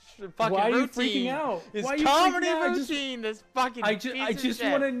comedy fucking Why are you routine. freaking out? His Why are you comedy freaking out? routine, this fucking I piece just of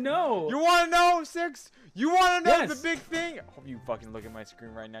shit. want to know. You want to know, 6? You want to know the Yes. big thing? I hope you fucking look at my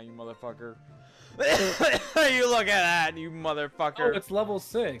screen right now, you motherfucker. You look at that, you motherfucker. Oh, it's level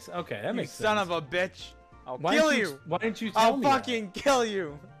 6. Okay, that you makes sense. son of a bitch. I'll Why kill didn't you. Why didn't you tell I'll me fucking kill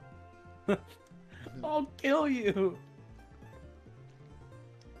you. that? I'll kill you.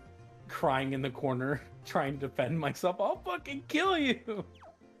 Crying in the corner, trying to defend myself. I'll fucking kill you.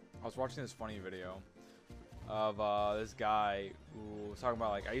 I was watching this funny video of this guy who was talking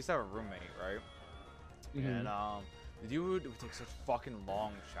about, like, I used to have a roommate, right? Mhm. And the dude would take such fucking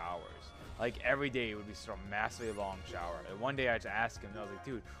long showers. Like every day it would be such a massively long shower. And one day I just asked him, I was like,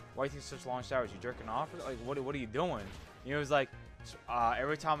 dude, why do you take such long showers? You jerking off? Like, what are you doing? And he was like,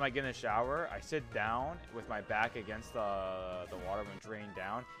 every time I get in the shower, I sit down with my back against the water when drain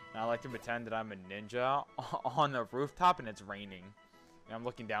down, and I like to pretend that I'm a ninja on the rooftop and it's raining, and I'm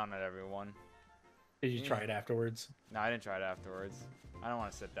looking down at everyone. Did you try it afterwards? No, I didn't try it afterwards. I don't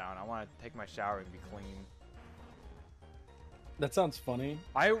want to sit down. I want to take my shower and be clean. That sounds funny.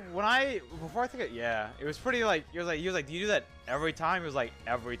 Before I think it, yeah, it was pretty like, he was like, do you do that every time? He was like,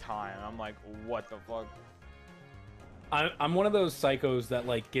 every time. I'm like, what the fuck? I'm one of those psychos that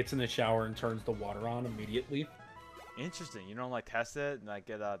like gets in the shower and turns the water on immediately. Interesting. You don't like test it and like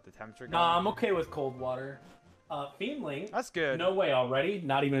get the temperature going? Nah, I'm okay with cold water. Fiendling. That's good. No way already.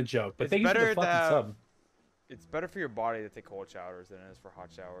 Not even a joke. But It's thank you for the better fucking to- sub. It's better for your body to take cold showers than it is for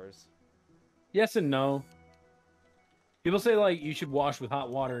hot showers. Yes and no. People say like you should wash with hot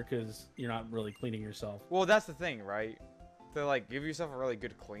water because you're not really cleaning yourself. Well, that's the thing, right? To like give yourself a really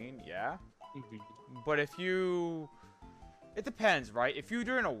good clean, yeah. But if you, it depends, right? If you're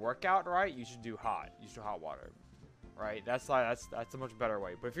doing a workout, right, you should do hot. You should do hot water, right? That's a much better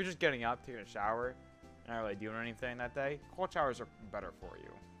way. But if you're just getting up, taking a shower, and not really doing anything that day, cold showers are better for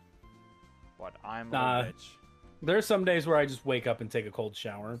you. But I'm a Nah. little bitch. There are some days where I just wake up and take a cold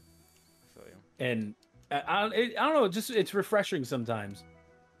shower. I feel you. And I don't know, just it's refreshing sometimes.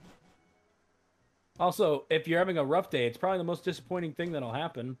 Also, if you're having a rough day, it's probably the most disappointing thing that'll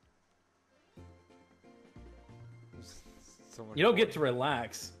happen. So much You don't get joy. to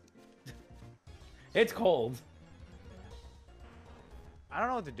relax. It's cold. I don't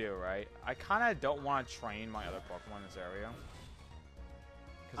know what to do, right? I kind of don't want to train my other Pokemon in this area.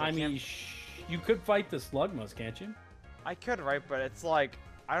 'Cause I mean, you could fight the Slugmas, can't you? I could, right? But it's like,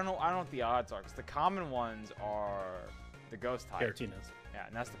 I don't know what the odds are. Because the common ones are the ghost type. Garatinas. Yeah,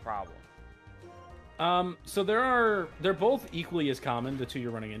 and that's the problem. So they're both equally as common, the two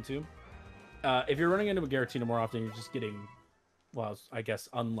you're running into. If you're running into a Garatina more often, you're just getting, well, I guess,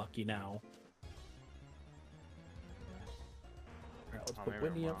 unlucky now. All right, let's put maybe I'm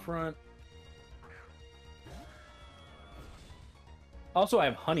Whitney up wrong. front. Also, I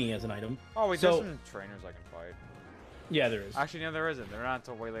have honey as an item. Oh, wait, So- there's some trainers I can fight. Yeah, there is. Actually, no, there isn't. They're not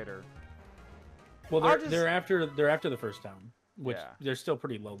until way later. Well, I'll they're after the first town, which Yeah. they're still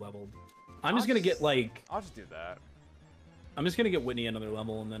pretty low leveled. I'll I'm just gonna just- get like I'll just do that. I'm just gonna get Whitney another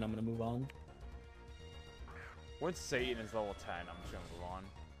level, and then I'm gonna move on. Once Satan is level 10, I'm just gonna move on.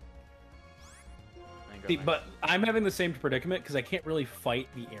 And go See, next. but I'm having the same predicament because I can't really fight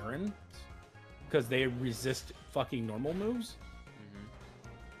the Erins because they resist fucking normal moves,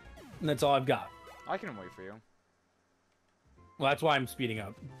 and that's all I've got. I can wait for you. Well, that's why I'm speeding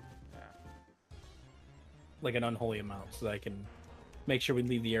up Yeah. like an unholy amount so that I can make sure we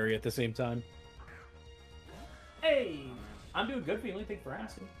leave the area at the same time. Hey, I'm doing good, Feeling. Thanks for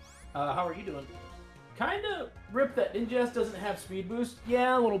asking. How are you doing? Kind of ripped that Ninjas doesn't have speed boost.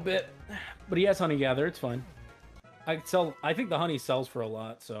 Yeah, a little bit, but he has honey gather. It's fine. I think the honey sells for a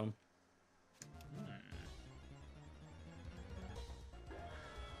lot, so.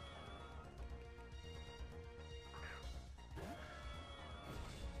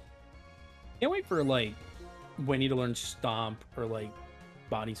 Can't wait for like Winnie to learn Stomp or like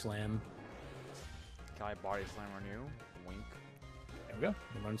Body Slam. Can I body slam on you? Wink. There we go.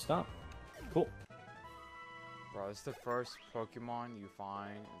 We learn Stomp. Cool. Bro, this is the first Pokemon you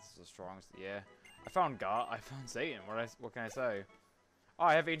find. It's the strongest. Yeah. I found God. I found Satan. What can I say? Oh,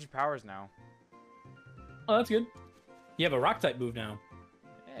 I have Ancient Powers now. Oh, that's good. You have a rock type move now.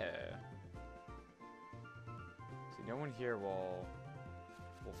 Yeah. See, no one here will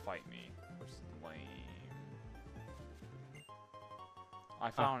fight me, which is lame.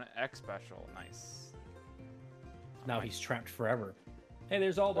 I found X special. Nice. Now he's trapped forever. Hey,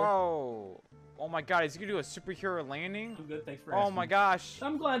 there's Alder. Whoa! Oh my God! Is he gonna do a superhero landing? I'm good. Thanks for Oh asking. my gosh!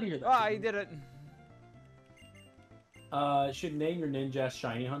 I'm glad to hear that. Ah, he did it. Should name your ninja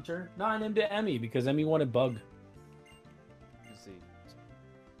Shiny Hunter? No, I named it Emmy because Emmy wanted Bug. Let's see.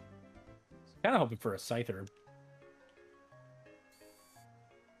 Kind of hoping for a Scyther.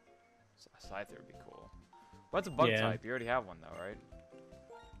 Scyther would be cool. What's a bug Yeah. type? You already have one though, right?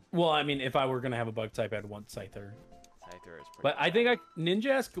 Well, I mean, if I were gonna have a Bug type, I'd want Scyther. Scyther is pretty. But I think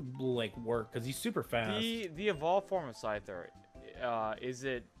Ninja's could like work because he's super fast. The evolved form of Scyther, is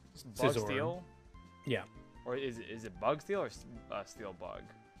it Bug Scizor. Steel? Yeah, Or is it Bug Steel or Steel Bug?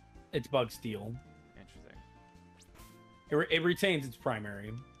 it's Bug Steel. Interesting. It retains its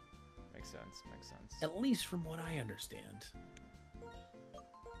primary, Makes sense. Makes sense. at least from what I understand.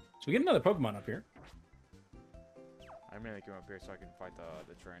 So we get another Pokemon up here. I'm gonna come up here so I can fight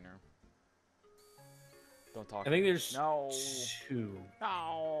the trainer. Don't talk. I think there's No. 2.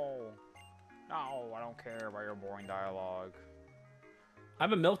 No. No, I don't care about your boring dialogue. I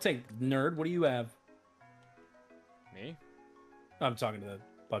have a Milk Tank nerd. What do you have? Me? I'm talking to the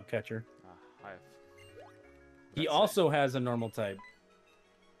Bug Catcher. I have. He That's it. also has a normal type.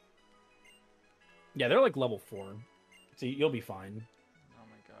 Yeah, they're like level 4. So you'll be fine. Oh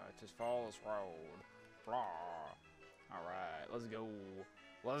my God! Just follow this road. Blah. All right, let's go.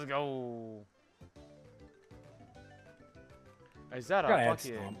 Let's go. Is that a Gotta add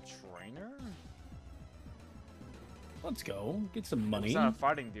fucking Stomp. trainer? Let's go. Get some money. It's not a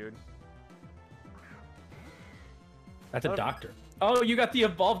fighting dude. That's a What- doctor. Oh, you got the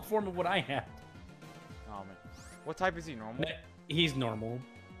evolved form of what I had. Oh man. What type is he? Normal? He's normal.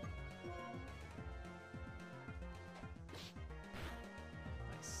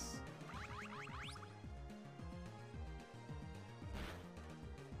 Nice.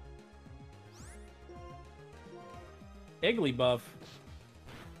 Igglybuff.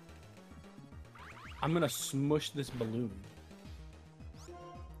 I'm gonna smush this balloon.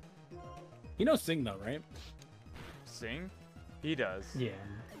 You know Sing though, right? Sing? He does. Yeah,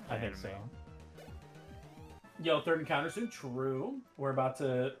 I think Anime. so. Yo, third encounter soon. True. We're about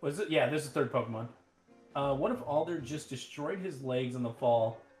to. Was it? Yeah, this is third Pokemon. What if Alder just destroyed his legs in the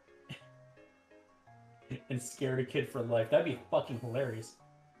fall and scared a kid for life? That'd be fucking hilarious.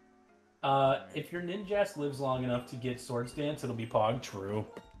 If your Ninjask lives long enough to get Swords Dance, it'll be Pog. True.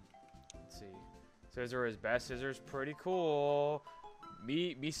 Let's see. Scissor is best. Scissor's pretty cool.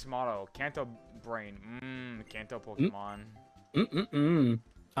 Me Smarto. Kanto Brain. Kanto Pokemon.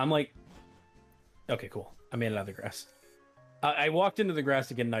 I'm like... Okay, cool. I made it out of the grass. I walked into the grass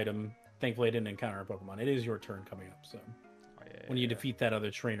to get an item. Thankfully, I didn't encounter a Pokemon. It is your turn coming up, so... Oh, yeah, when you defeat that other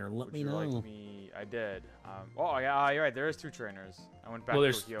trainer, let me know. Like I did. Oh, yeah, you're right. There is 2 trainers. I went back to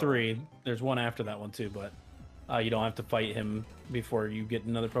there's Tokyo. 3. There's one after that one, too, but you don't have to fight him before you get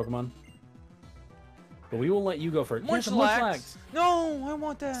another Pokemon. But we will let you go first. Munchlax! No, I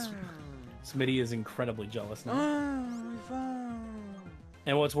want that! Smitty is incredibly jealous now. Oh,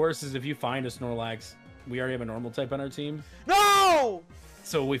 and what's worse is if you find a Snorlax, we already have a normal type on our team. No!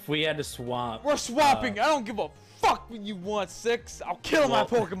 So if we had to swap... We're swapping! I don't give a fuck when you want 6. I'll kill my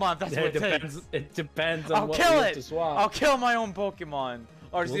Pokemon if that's what it takes. It depends on I'll what kill we it! have to swap. I'll kill my own Pokemon.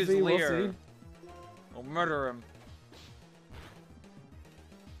 Or just use We'll Leer. see. I'll murder him.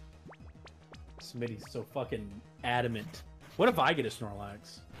 Smitty's so fucking adamant. What if I get a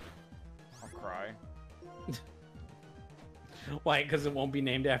Snorlax? I'll cry. Why? Because it won't be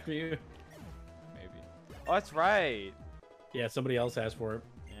named after you? Maybe. Oh, that's right. Yeah, somebody else asked for it.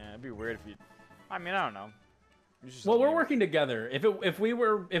 Yeah, it'd be weird if you... I mean, I don't know. Well, we're working together. If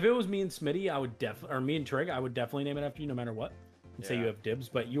it was me and Smitty, I would or me and Trig, I would definitely name it after you no matter what. And say you have dibs,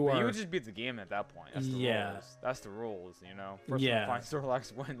 but you are... You would just beat the game at that point. That's the rules. That's the rules, you know? First one to find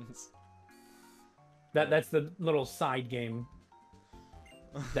Snorlax wins. That's the little side game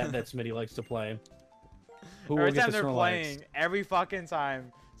that Smitty likes to play. Every time they're playing, every fucking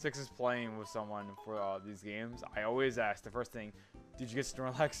time Six is playing with someone for these games, I always ask the first thing, did you get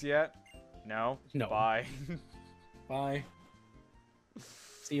Snorlax yet? No? No. Bye. Bye.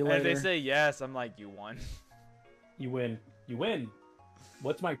 See you later. And if they say yes, I'm like, you won. You win. You win.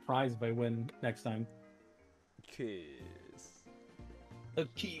 What's my prize if I win next time? Kiss. A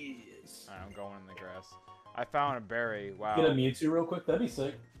kiss. Alright, I'm going in the grass. I found a berry. Wow. Get a Mewtwo real quick. That'd be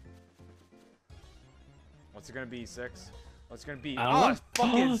sick. What's it gonna be, 6? What's it gonna be? I don't know. It's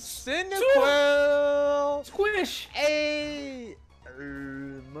fucking Cyndaquil! Squish! Hey!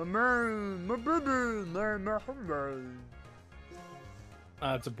 My man, my baby, my husband.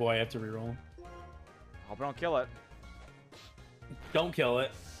 It's a boy. I have to reroll. Hope I don't kill it. Don't kill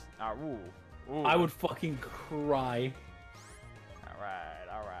it. Ooh. I would fucking cry. Alright.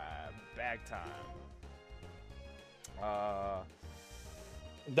 Bag time.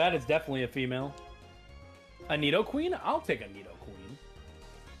 That is definitely a female. A Nidoqueen? I'll take a Nidoqueen.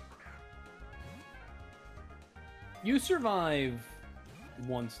 You survive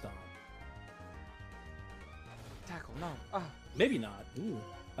one stomp. Tackle, no. Maybe not. Ooh.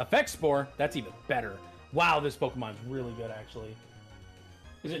 Effect Spore? That's even better. Wow, this Pokemon's really good, actually.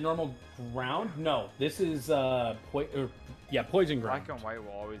 Is it normal ground? No. This is, Poison Ground. Black and White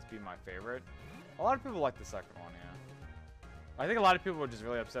will always be my favorite. A lot of people like the second one, yeah. I think a lot of people were just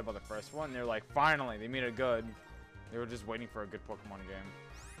really upset about the first one. They're like, finally, they made it good. They were just waiting for a good Pokemon game.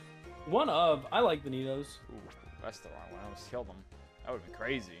 I like the Nidos. Ooh, that's the wrong one. I almost killed them. That would have been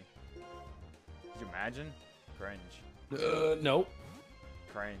crazy. Could you imagine? Cringe. Nope.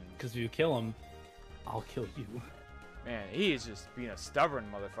 Cringe. Because if you kill him, I'll kill you. Man, he is just being a stubborn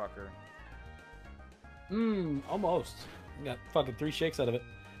motherfucker. Almost. Got fucking 3 shakes out of it.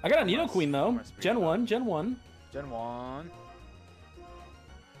 I got a Nidoqueen, though. Gen 1. Gen 1.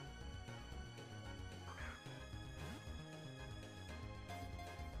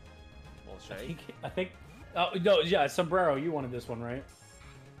 I think. Oh no, yeah, Sombrero. You wanted this one, right?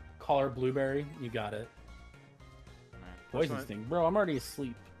 Collar Blueberry. You got it. Poison Sting, bro. I'm already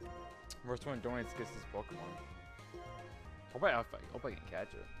asleep. First one donates gets this Pokemon. Hope I can catch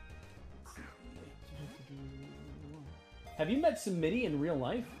it. Have you met Smitty in real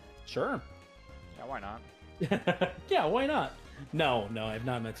life? Sure. Yeah, why not? Yeah, why not? No, I've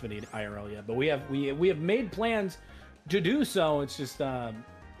not met Smitty in IRL yet, but we have made plans to do so. It's just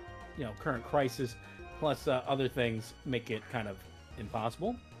current crisis plus other things make it kind of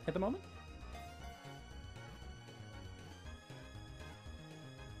impossible at the moment.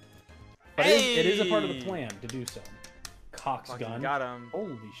 But it is a part of the plan to do so. Cox gun. Got him.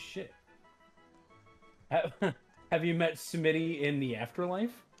 Holy shit. Have you met Smitty in the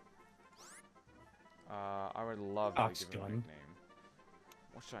afterlife? I would love to give him a nickname.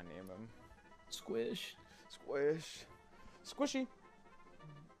 What should I name him? Squish. Squishy.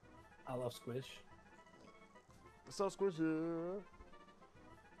 I love Squish. So squishy.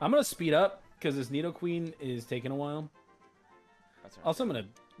 I'm gonna speed up because this Nidoqueen is taking a while. That's right. Also, I'm gonna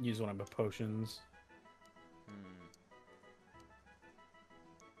use one of my potions.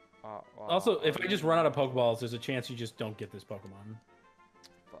 Also, if I just run out of Pokeballs, there's a chance you just don't get this Pokemon.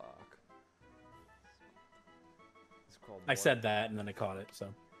 Fuck. It's called I said that, and then I caught it, so...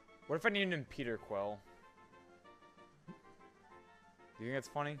 What if I named him Peter Quill? Do you think that's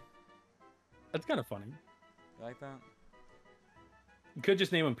funny? That's kind of funny. You like that? You could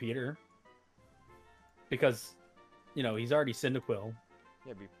just name him Peter. Because, you know, he's already Cyndaquil.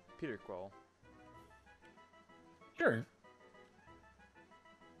 Yeah, be Peter Quill. Sure.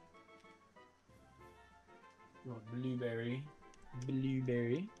 Oh, blueberry.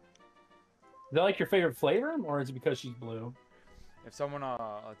 Blueberry. Is that like your favorite flavor, or is it because she's blue? If someone,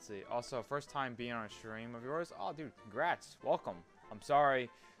 let's see. Also, first time being on a stream of yours. Oh, dude, congrats. Welcome. I'm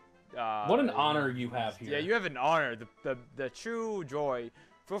sorry. What an honor you have here. Yeah, you have an honor. The true joy.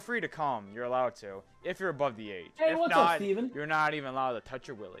 Feel free to come. You're allowed to. If you're above the age. Hey, if what's not, up, Steven? You're not even allowed to touch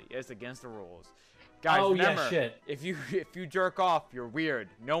your willy. It's against the rules. Guys, oh, remember, yeah, shit. if you jerk off, you're weird.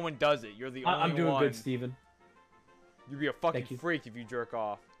 No one does it. You're the only one. I'm doing good, Steven. You'd be a fucking freak if you jerk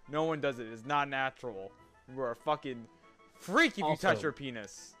off. No one does it. It's not natural. You are a fucking freak if you touch your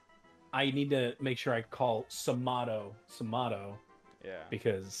penis. I need to make sure I call Samato. Yeah.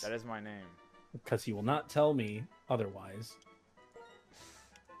 Because that is my name. Because he will not tell me otherwise.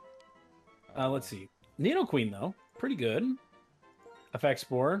 Let's see. Nidoqueen, though. Pretty good. Effect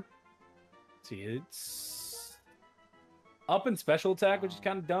Spore. Let's see, it's up in special attack, which is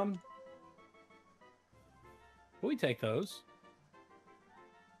kind of dumb. But we take those.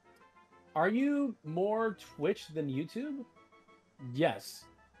 Are you more Twitch than YouTube? Yes.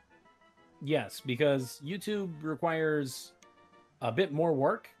 Yes, because YouTube requires a bit more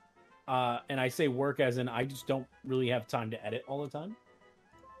work. And I say work as in I just don't really have time to edit all the time.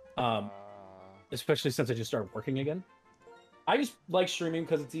 Especially since I just started working again. I just like streaming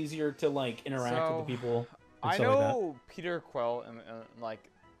because it's easier to like interact with the people. I know Peter Quill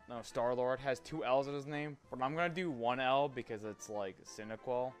and Star Lord has 2 L's in his name, but I'm gonna do 1 L because it's like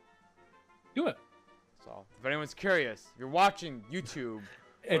Cyndaquil. Do it. So if anyone's curious, if you're watching YouTube.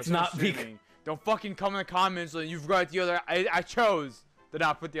 It's not streaming. Don't fucking come in the comments and you've got the other. I chose to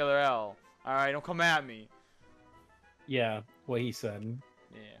not put the other L. All right, don't come at me. Yeah, what he said.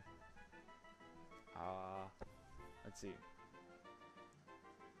 Yeah. Let's see.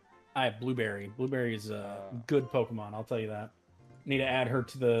 I have Blueberry. Blueberry is a good Pokemon. I'll tell you that. Need to add her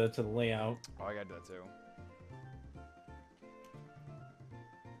to the layout. Oh, I gotta do that too.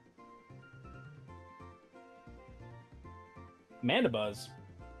 Mandibuzz.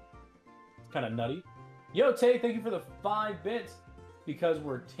 Kind of nutty. Yo, Tay, thank you for the 5 bits. Because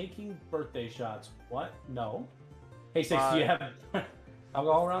we're taking birthday shots. What? No. Hey, Six, do you have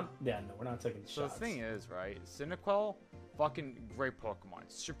alcohol around? Yeah, no, we're not taking shots. So the thing is, right? Cyndaquil, fucking great Pokemon.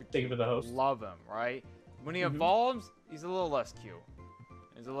 Super cute. Thank you for the host. Love him, right? When he evolves, he's a little less cute.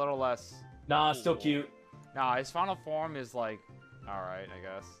 He's a little less... Nah, still cute. Nah, his final form is like... Alright, I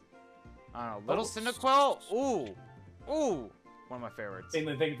guess. I don't know. Little Cyndaquil? Ooh. Ooh. One of my favorites. Thank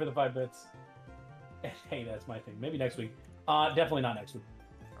you for the 5 bits. Hey, that's my thing. Maybe next week. Definitely not next week.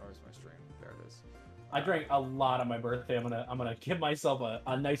 Where's my stream? There it is. I drank a lot on my birthday. I'm gonna give myself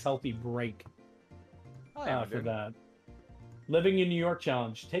a nice healthy break for that. Living in New York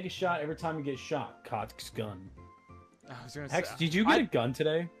challenge. Take a shot every time you get shot. Cox gun. I was gonna Hex, say, did you get a gun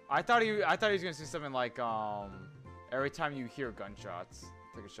today? I thought he was gonna say something like every time you hear gunshots,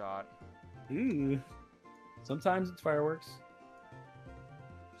 take a shot. Ooh. Sometimes it's fireworks.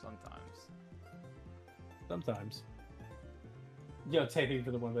 Sometimes. Yo, thank you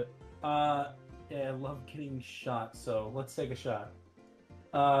for the 1 bit. Yeah, I love getting shot, so let's take a shot.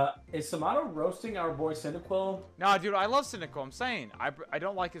 Is Samato roasting our boy Cyndaquil? No, dude, I love Cyndaquil. I'm saying I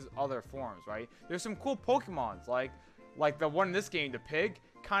don't like his other forms, right? There's some cool Pokemons, like the one in this game, the pig,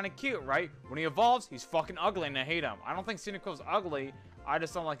 kind of cute, right? When he evolves, he's fucking ugly, and I hate him. I don't think Cyndaquil's ugly. I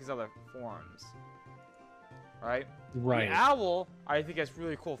just don't like his other forms, right? Right. The owl, I think has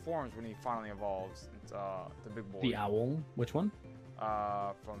really cool forms when he finally evolves. It's the big boy. The owl? Which one?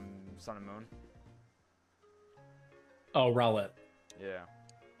 From Sun and Moon. Oh, Rowlet. Yeah.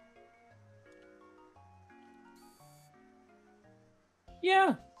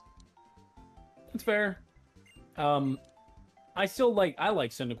 Yeah. That's fair. I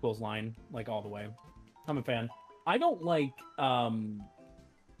like Cyndaquil's line, like, all the way. I'm a fan. I don't like, fucking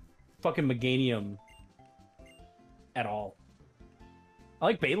Meganium at all. I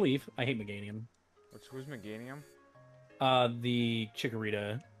like Bayleaf. I hate Meganium. Who's Meganium? The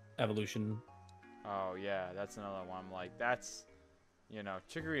Chikorita evolution. Oh, yeah, that's another one. I'm like, that's you know,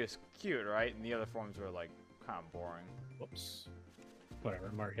 Chicory is cute, right? And the other forms were like kind of boring. Whoops. Whatever.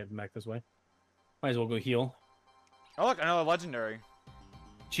 I'm already heading back this way. Might as well go heal. Oh look, another legendary.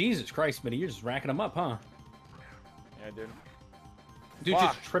 Jesus Christ, Smitty, you're just racking them up, huh? Yeah, dude. Dude's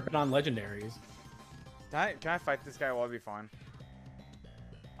Fuck. just tripping on legendaries. Can I fight this guy? Will I be fine?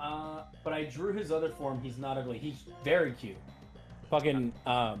 But I drew his other form. He's not ugly. He's very cute. Fucking,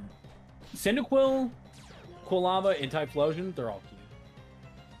 Cyndaquil, Quilava, and Typhlosion, they're all cute.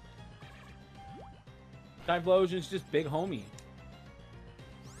 Typhlosion's just big homie.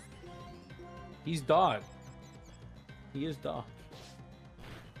 He's dog. He is dog.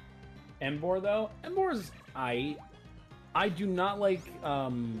 Emboar, though? Emboar's I do not like,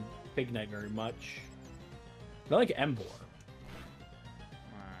 Big Knight very much. I like Emboar.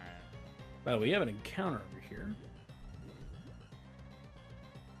 Well, we have an encounter over here.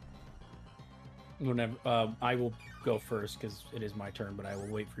 Whenever, I will go first because it is my turn, but I will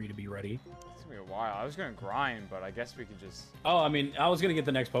wait for you to be ready. It's gonna be a while. I was gonna grind, but I guess we could just. Oh, I mean, I was gonna get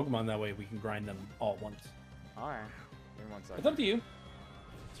the next Pokemon that way we can grind them all at once. Alright. Give me 1 second. It's up to you.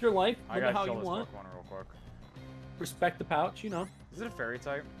 It's your life. I Live it gotta how kill you this want. Pokemon real quick. Respect the pouch, you know. Is it a fairy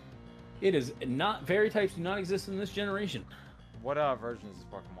type? It is not. Fairy types do not exist in this generation. What version is this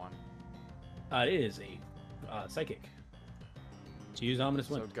Pokemon? It is a psychic. So use Ominous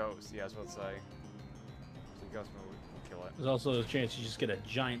So Wind. Ghost. Yeah, I was about to say. So Ghost move will kill it. There's also a chance you just get a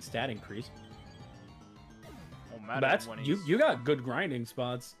giant stat increase. Oh, man, That's when you. he's- You got good grinding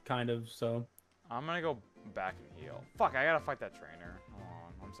spots, kind of. So I'm gonna go back and heal. Fuck, I gotta fight that trainer. Hold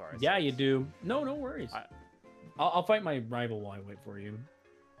on. I'm sorry. yeah, you sis. do. No, no worries. I'll fight my rival while I wait for you.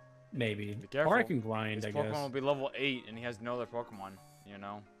 Maybe. Be careful. Or I can grind. His I Pokemon guess. will be level 8 and he has no other Pokemon, you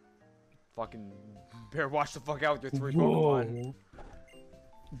know? Fucking better watch the fuck out with your 3 Pokemon. Whoa.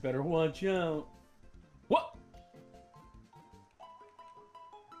 Better watch out. What?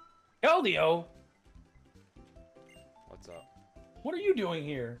 Eldio, What's up? what are you doing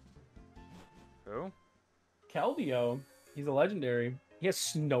here? Who? Keldeo, he's a legendary. He has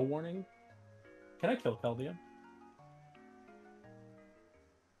snow warning. Can I kill Keldeo?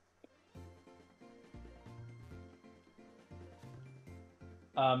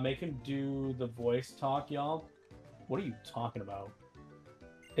 Make him do the voice talk, y'all. What are you talking about?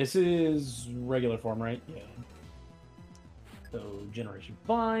 This is regular form, right? Yeah. So, Generation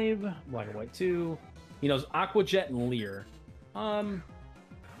 5, Black and White 2. He knows Aqua Jet and Leer. Throw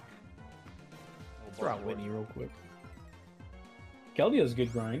out Whitney real quick. Keldeo's a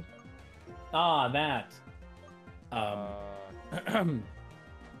good grind. Ah, that.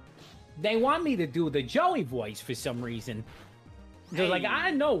 They want me to do the Joey voice for some reason. They're like,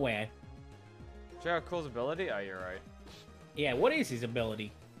 out of nowhere. Check out Cool's ability? Oh, you're right. Yeah, what is his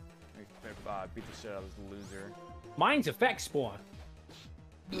ability? Beat the shit out of this loser. Mine's Effect Spore.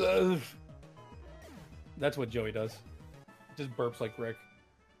 That's what Joey does. Just burps like Rick.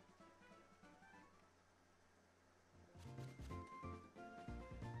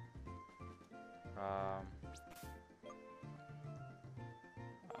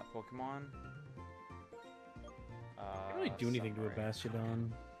 Pokemon. Can't really do anything to a Summary. Bastiodon.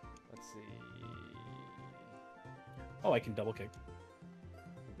 Let's see. Oh, I can double kick.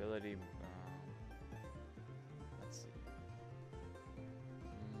 Ability. Let's see.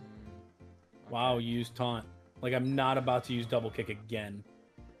 Wow, Okay. you used taunt. Like I'm not about to use double kick again.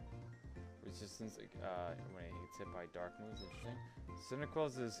 Resistance when he gets hit by dark moves. Interesting.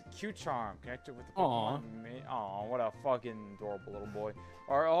 Cyndaquil's is Q-Charm connected with the Aw. Pokemon. Aw, what a fucking adorable little boy.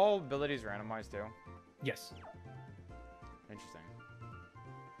 Are all abilities randomized too? Yes. Interesting.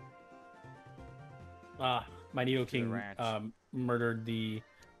 My Neo To the King ranch. murdered the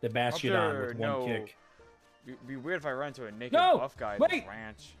Bastiodon there, with one no. kick. Be weird if I run into a naked No! buff guy at Wait! this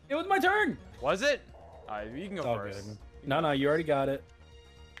ranch. It was my turn. Was it? You can go It's all first. good. No, you already got it.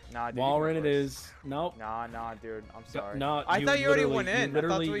 Nah, dude, you can Walrein go it first. is. Nope. Nah, dude. I'm sorry. No, I thought you already literally- went in. You literally, I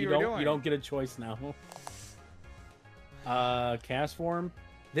thought that's what you were don't. doing. You don't get a choice now. Cast form.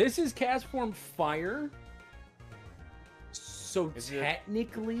 This is cast form fire. So Is it-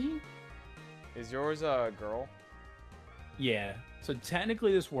 technically, Is yours a girl? yeah. So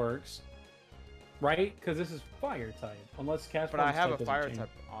technically, this works, right? Because this is fire type. Unless cast But form's I have type a doesn't fire change. type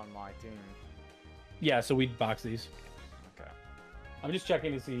on my team. Yeah. So we'd box these. Okay. I'm just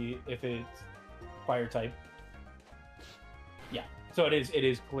checking to see if it's fire type. Yeah. So it is. It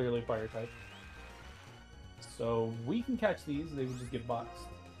is clearly fire type. So we can catch these. They would just get boxed.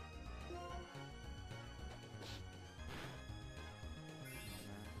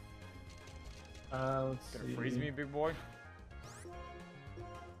 Let's Gonna see. freeze me, big boy?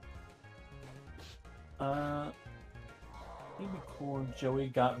 It'd be cool if Joey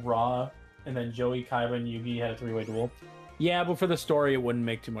got Raw, and then Joey, Kaiba, and Yugi had a 3-way duel. Yeah, but for the story, it wouldn't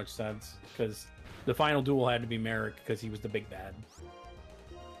make too much sense, because the final duel had to be Merrick, because he was the big bad.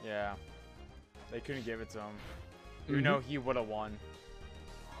 Yeah. They couldn't give it to him. You know he would have won.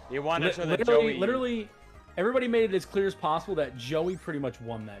 They wanted to show that Joey... Literally, everybody made it as clear as possible that Joey pretty much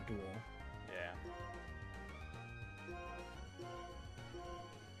won that duel. Yeah.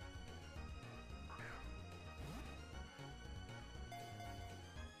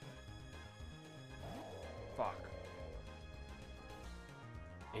 Fuck.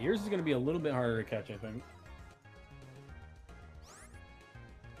 Yeah, yours is going to be a little bit harder to catch, I think.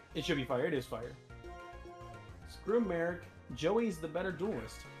 It should be fire. It is fire. Screw Merrick. Joey's the better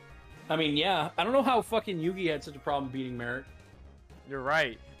duelist. I mean, yeah. I don't know how fucking Yugi had such a problem beating Merrick. You're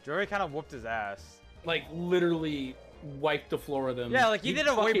right. Joey kind of whooped his ass. Like, literally wiped the floor with him. Yeah, like, he did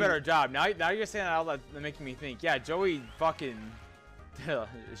a way better job. Now you're saying that out loud, making me think. Yeah, Joey fucking... well,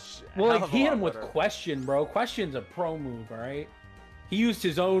 like, he hit him with Question, bro. Question's a pro move, alright? He used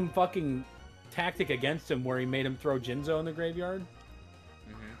his own fucking tactic against him where he made him throw Jinzo in the graveyard.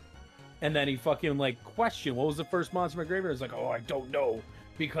 And then he fucking, like, Question, what was the first monster in my graveyard? It's like, oh, I don't know.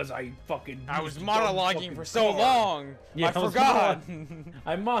 Because I was monologuing for so long. Yeah, I forgot.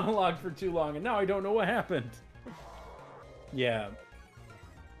 I monologued for too long, and now I don't know what happened. Yeah.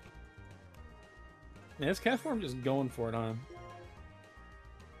 Yeah, this Castform just going for it, huh?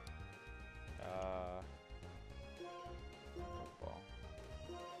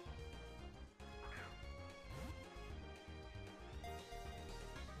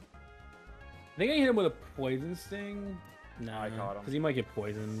 I think I hit him with a Poison Sting. No, I caught him. Because he might get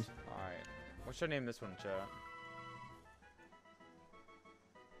poisoned. Alright. What should I name this one, chat?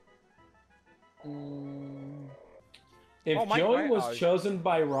 If Joey was chosen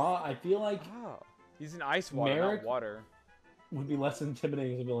by Raw, I feel like he's an ice water, Merrick not water. Would be less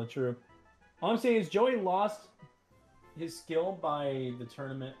intimidating as a villain, true. All I'm saying is Joey lost his skill by the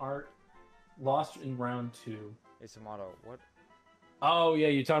tournament arc. Lost in round 2. It's a motto. What? Oh, yeah,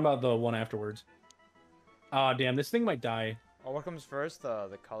 you're talking about the one afterwards. Oh, damn, this thing might die. Oh, what comes first?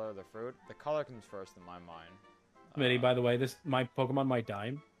 The color of the fruit? The color comes first in my mind. Smitty, by the way, my Pokemon might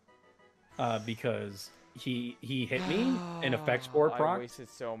die. Because he hit me in Effect Spore proc. I wasted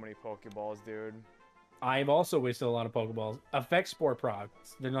so many Pokeballs, dude. I've also wasted a lot of Pokeballs. Effect Spore proc.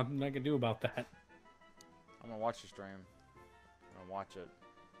 There's nothing I can do about that. I'm gonna watch the stream. I'm gonna watch it.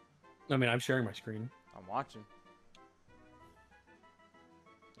 I mean, I'm sharing my screen. I'm watching.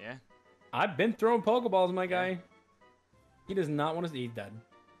 Yeah. I've been throwing Pokeballs, my guy. He does not want to eat dead.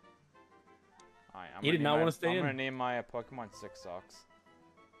 Alright, he did not want to stay in. I'm gonna name my Pokemon Six Socks.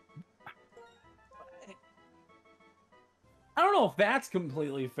 I don't know if that's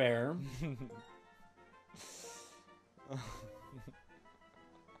completely fair.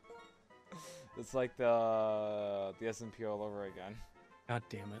 It's like the SMP all over again. God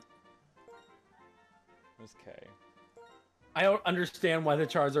damn it. Who's K? I don't understand why the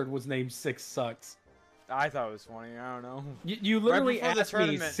Charizard was named Six Sucks. I thought it was funny. I don't know. You literally asked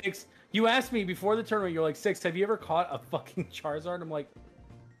me Six. You asked me before the tournament. You're like, Six, have you ever caught a fucking Charizard? I'm like,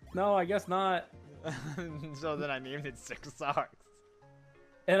 no, I guess not. So then I named it Six Socks.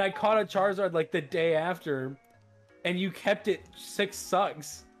 And I caught a Charizard like the day after, and you kept it Six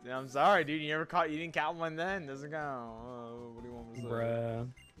Sucks. Yeah, I'm sorry, dude. You didn't count one then. Doesn't count. What do you want me to say?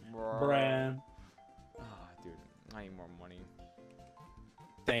 Bruh. Dude, I need more money.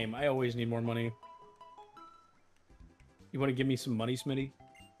 Same. I always need more money. You want to give me some money, Smitty?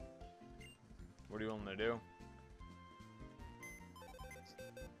 What are you willing to do?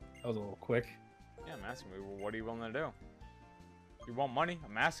 That was a little quick. Yeah, I'm asking you. What are you willing to do? You want money?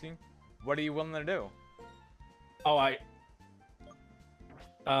 I'm asking. What are you willing to do? Oh, I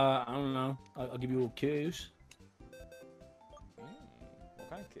don't know. I'll give you a little kiss. What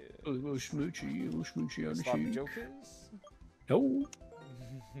kind of kiss? A little smoochy on the Sloppy cheek. Joe kiss? No.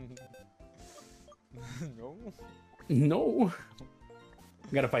 No. No.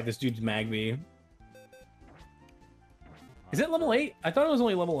 I gotta fight this dude's Magby. Is it level 8? I thought it was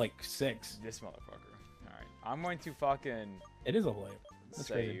only level like 6. This motherfucker. Alright. I'm going to fucking It is level 8. That's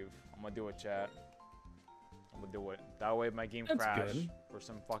save. crazy. I'm gonna do it, chat. I'm gonna do it. That way my game That's crash good. for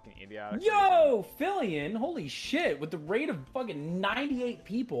some fucking idiotic Yo, Fillion! Holy shit! With the rate of fucking 98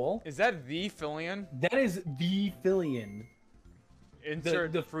 people. Is that the Fillion? That is the Fillion.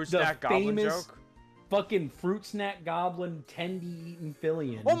 Insert the fruit snack goblin joke. Fucking fruit snack goblin 10D eating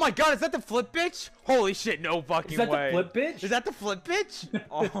Fillion. Oh my god, is that the flip bitch? Holy shit, no fucking way. Is that the flip bitch? Is that the flip bitch?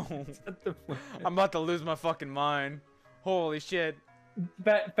 Oh. Is that the flip bitch? I'm about to lose my fucking mind. Holy shit.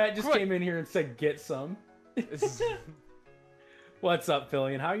 Fat just came in here and said, get some. What's up,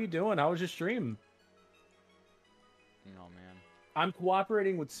 Philly? And how you doing? How was your stream? Oh man. I'm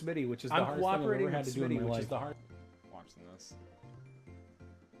cooperating with Smitty, which is the hardest thing I've ever had to do in my life. Watching this.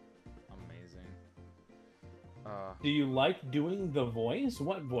 Amazing. Do you like doing the voice?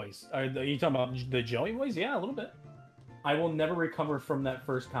 What voice? Are you talking about the Joey voice? Yeah, a little bit. I will never recover from that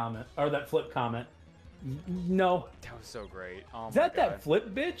first comment or that flip comment. No. That was so great. Oh Is my that God. that flip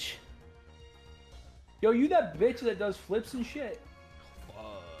bitch? Yo, you that bitch that does flips and shit.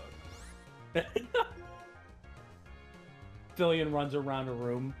 Fuck. Fillion runs around a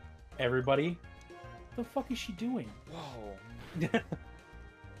room. Everybody, what the fuck is she doing? Whoa. Oh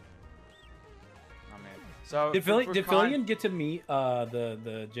man. So Did Fillion get to meet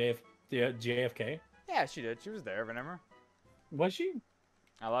the JFK? Yeah, she did. She was there, remember? Was she?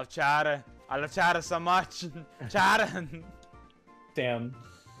 I love Chada. I love Chada so much. Chada. Damn.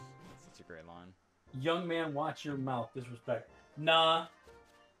 Such a great line. Young man, watch your mouth. Disrespect. Nah.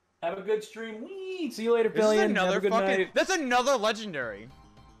 Have a good stream. Whee! See you later, This is Fillion. another Have a good fucking. night. That's another legendary.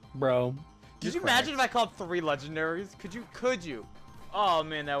 Bro. Could you imagine if I called 3 legendaries? Could you? Oh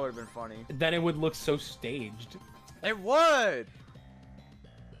man, that would have been funny. Then it would look so staged. It would.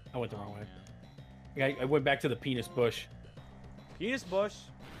 I went the wrong way. Man. I went back to the penis bush. Penis bush.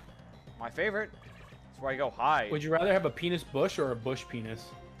 My favorite. That's where I go high. Would you rather have a penis bush or a bush penis?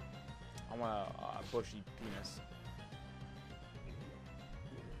 I want a bushy penis.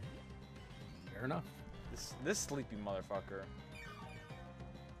 Fair enough. This sleepy motherfucker.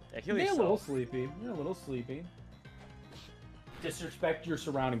 Yeah, They're a little sleepy. They're a little sleepy. Disrespect your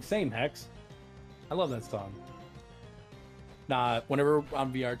surroundings. Same, Hex. I love that song. Nah, whenever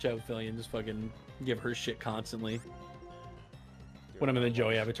I'm VR chat with Fillion, just fucking give her shit constantly. When I'm in the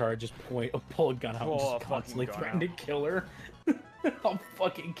Joey avatar, just pull a gun out and Pull a just constantly fucking threaten to gun kill her. I'll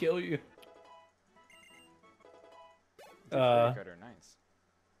fucking kill you. Nice.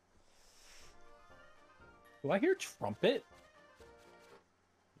 Do I hear trumpet?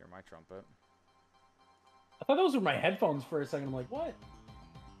 You're my trumpet. I thought those were my headphones for a second. I'm like, what?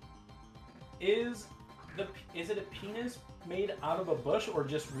 Is it a penis made out of a bush or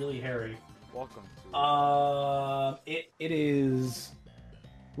just really hairy? Welcome to it is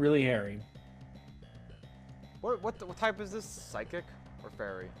really hairy. What type is this? Psychic or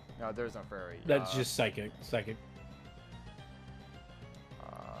fairy? No, there's no fairy. That's just psychic.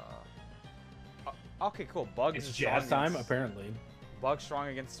 Okay, cool. Bug It's is jazz strong time, against- apparently. Bug's strong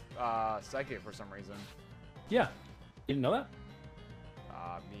against psychic for some reason. Yeah. You didn't know that?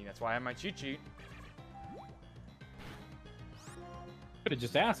 I mean, that's why I have my cheat sheet. Could have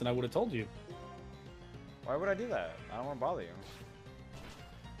just asked and I would have told you. Why would I do that? I don't want to bother you.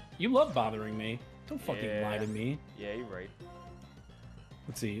 You love bothering me. Don't fucking Yeah. lie to me. Yeah, you're right.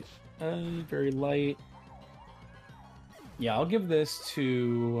 Let's see. Very light. Yeah, I'll give this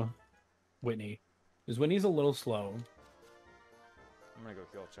to Whitney. Because Whitney's a little slow. I'm gonna go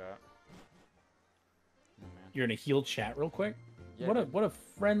kill chat. Oh, man. You're gonna heal chat real quick? Yeah, What a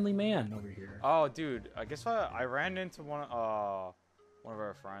friendly man over here. Oh, dude, I guess I ran into one of our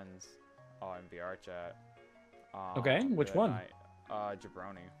friends. Oh, in VR chat. Okay, which the one? night.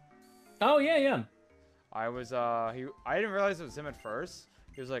 Jabroni. Oh yeah. I didn't realize it was him at first.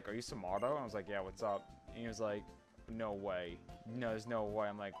 He was like, "Are you Samato?" And I was like, "Yeah, what's up?" And he was like, "No way. No, there's no way."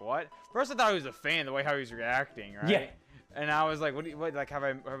 I'm like, "What?" First I thought he was a fan, the way how he was reacting, right? Yeah. And I was like, "What? Like, have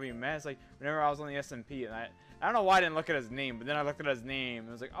we met?" It's like whenever I was on the SMP, and I don't know why I didn't look at his name, but then I looked at his name and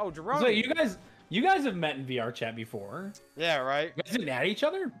I was like, "Oh, Jabroni." So you guys have met in VR chat before. Yeah, right. You guys didn't add each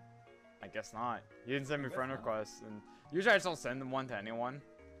other? I guess not. You didn't send me friend requests, and usually I just don't send them one to anyone,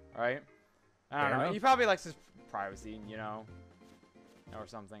 right? I don't Fair know. enough. He probably likes his privacy, you know, or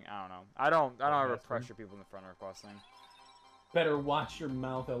something. I don't know. I don't ever that's fine. pressure people in the friend request thing. Better watch your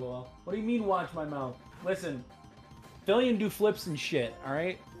mouth, lol. What do you mean watch my mouth? Listen, Fillion do flips and shit,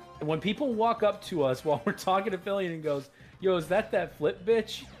 alright? And when people walk up to us while we're talking to Fillion and goes, "Yo, is that flip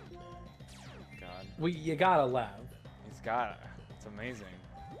bitch?" God, You gotta laugh. he's got it. It's amazing.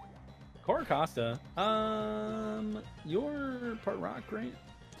 Cora Costa, you're part rock, right?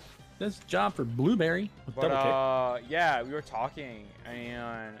 That's a job for Blueberry. with But double kick. yeah, we were talking,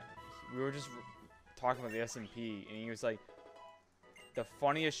 and we were just talking about the SMP, and he was like, the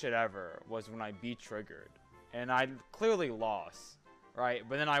funniest shit ever was when I beat Triggered, and I clearly lost, right?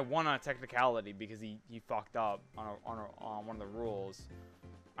 But then I won on a technicality because he fucked up on one of the rules,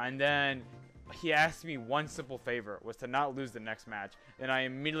 and then he asked me one simple favor, was to not lose the next match, and I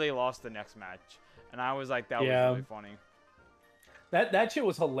immediately lost the next match, and I was like, that was really funny. That shit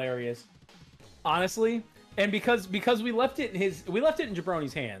was hilarious, honestly. And because we left it in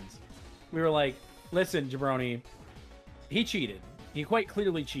Jabroni's hands, we were like, "Listen, Jabroni, he cheated. He quite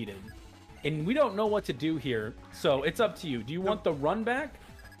clearly cheated. And we don't know what to do here, so it's up to you. Do you want the run back?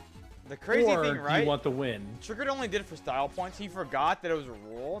 The crazy or thing, right? do you want the win? Triggered only did it for style points. He forgot that it was a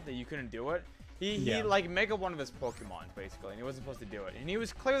rule that you couldn't do it. He like mega one of his Pokemon basically, and he wasn't supposed to do it. And he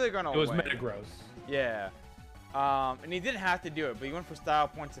was clearly gonna win. It was Metagross. Yeah. And he didn't have to do it, but he went for style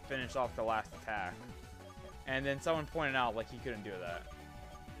points to finish off the last attack. And then someone pointed out like he couldn't do that.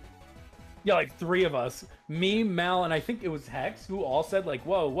 Yeah, like 3 of us. Me, Mal, and I think it was Hex who all said like,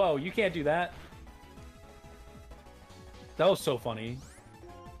 whoa, whoa, you can't do that. That was so funny.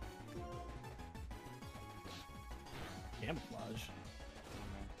 Camouflage.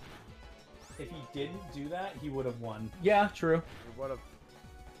 If he didn't do that, he would have won. Yeah, true. He would have.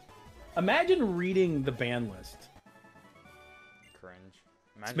 Imagine reading the ban list. Cringe.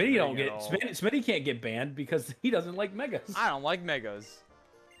 Smitty can't get banned because he doesn't like megas. I don't like megas.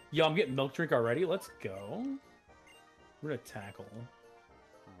 Yo, I'm getting milk drink already. Let's go. We're gonna tackle.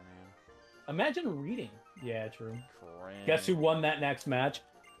 Oh man. Imagine reading. Yeah, true. Cringe. Guess who won that next match?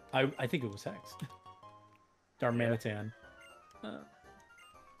 I think it was Hex. Darmanitan. Oh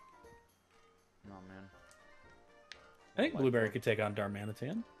man. I think Blueberry could take on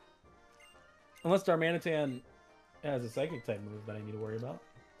Darmanitan. Unless Darmanitan has a psychic type move that I need to worry about.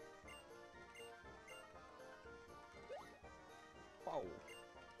 Whoa.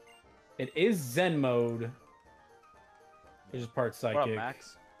 It is Zen mode. Which is part psychic. What up,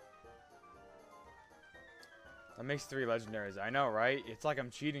 Max? That makes 3 legendaries. I know, right? It's like I'm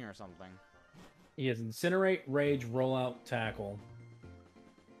cheating or something. He has Incinerate, Rage, Rollout, Tackle.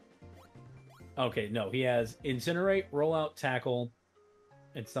 Okay, no. He has Incinerate, Rollout, Tackle,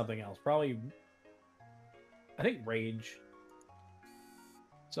 and something else. Probably, I think Rage.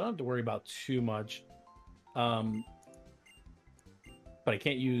 So I don't have to worry about too much. But I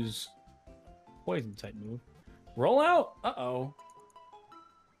can't use Poison type move. Rollout? Uh-oh.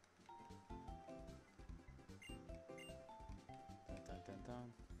 Dun, dun, dun.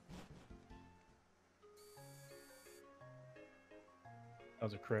 That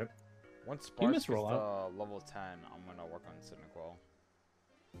was a crit. Once You Sparks missed gets to rollout. level 10, I'm gonna work on Cyndaquil.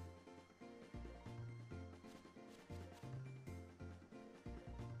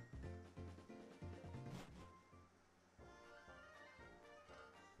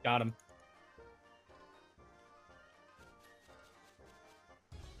 Got him.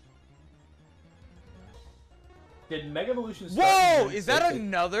 Did Mega Evolution start? Whoa! Is that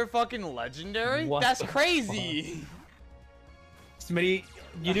another fucking legendary? What That's the crazy! Smitty,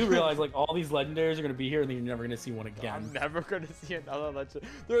 you do realize like all these legendaries are gonna be here and then you're never gonna see one again. I'm never gonna see another legend.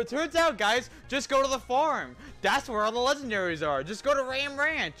 It turns out, guys, just go to the farm. That's where all the legendaries are. Just go to Ram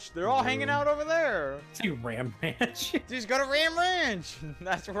Ranch. They're all hanging out over there. See Ram Ranch. Just go to Ram Ranch.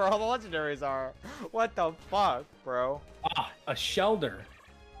 That's where all the legendaries are. What the fuck, bro? Ah, a Shelder.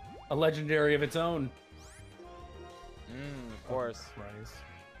 A legendary of its own. Of course. Oh, Christ.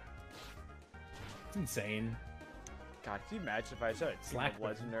 It's insane. God, can you imagine if I said a team of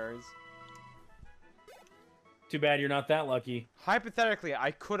legendaries? Too bad you're not that lucky. Hypothetically,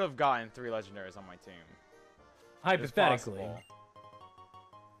 I could have gotten 3 legendaries on my team. Hypothetically.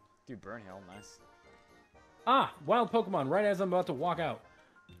 Dude, Burnhill, nice. Ah, wild Pokemon right as I'm about to walk out.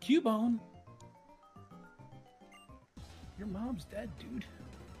 Cubone. Your mom's dead, dude.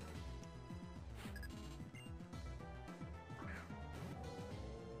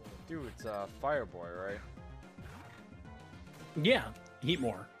 Dude, it's Fireboy, right? Yeah,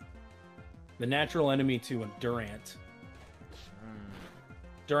 Heatmore. The natural enemy to Durant.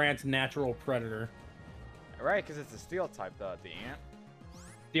 Durant's natural predator. Right, because it's a steel type, the ant.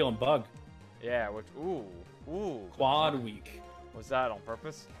 Steel and Bug. Yeah, which, ooh. Quad weak. Was that on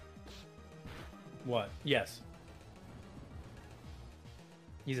purpose? What? Yes.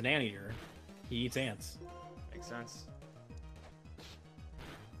 He's an anteater. He eats ants. Makes sense.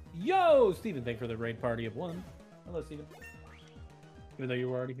 Yo, Steven, thanks for the raid party of 1. Hello, Steven. Even though you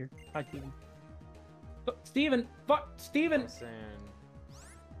were already here. Hi, Steven. Oh, Steven! Fuck! Steven! I'm saying...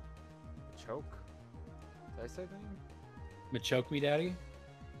 Machoke? Did I say that name? Machoke me, daddy?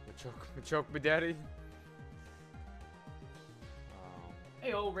 Machoke me, daddy?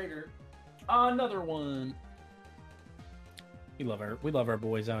 Hey, old Raider. Another one. We love our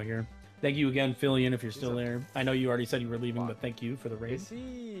boys out here. Thank you again, Fillion, if you're still there. I know you already said you were leaving, but thank you for the raid. Is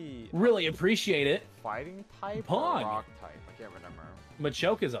he really appreciate it. fighting type Pog. or rock type? I can't remember.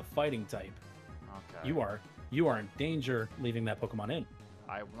 Machoke is a fighting type. Okay. You are in danger leaving that Pokemon in.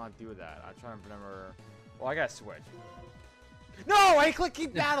 I will not do that. I'm trying to remember. Well, I gotta switch. No, I click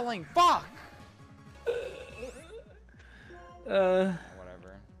keep battling. Fuck.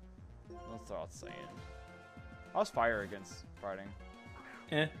 Whatever. That's all I'm saying. How's fire against fighting?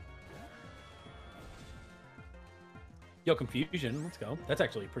 Eh. Yo, confusion. Let's go. That's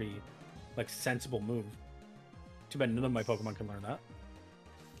actually a pretty, like, sensible move. Too bad none of my Pokemon can learn that.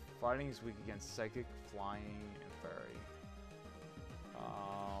 Fighting is weak against psychic, flying, and fairy.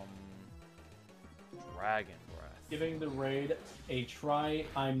 Dragon breath. Giving the raid a try.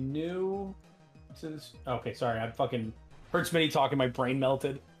 I'm new since. Okay, sorry. I fucking heard Smitty talking. My brain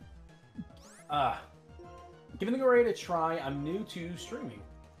melted. Giving the raid a try. I'm new to streaming.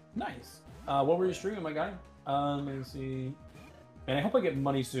 Nice. What were you streaming, my guy? Let me see. And I hope I get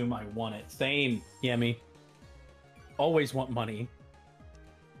money soon. I want it. Same, Yemi. Always want money.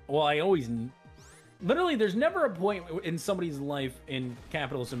 Well, I always... Literally, there's never a point in somebody's life in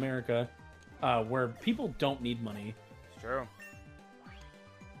capitalist America where people don't need money. It's true.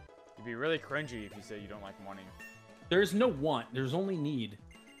 You'd be really cringy if you say you don't like money. There's no want. There's only need.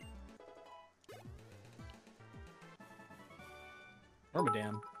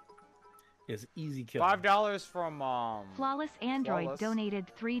 Armadam is easy kill. $5 from Flawless Android Flawless. donated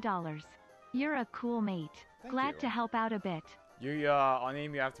 $3. You're a cool mate. Thank Glad you. to help out a bit. You I'll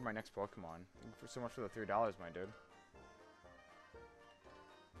name you after my next Pokemon. Thank you so much for the $3, my dude.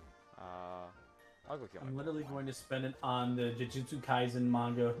 I'll go kill I'm my literally Pokemon. going to spend it on the Jujutsu Kaisen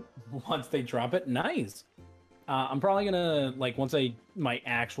manga once they drop it. Nice. I'm probably gonna once my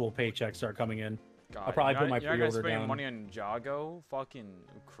actual paychecks start coming in. God, I'll probably put my you're not gonna pre-order spend down. money on Jago? Fucking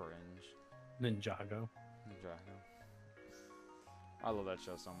cringe. Ninjago. Jago. I love that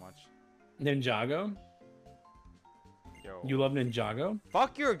show so much. Ninjago? Yo. You love Ninjago?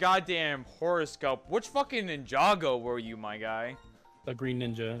 Fuck your goddamn horoscope. Which fucking Ninjago were you, my guy? The Green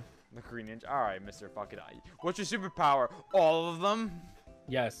Ninja. The Green Ninja. Alright, Mr. Fucking What's your superpower? All of them?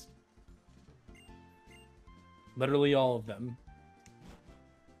 Yes. Literally all of them.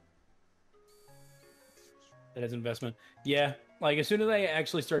 That is investment. Yeah, as soon as I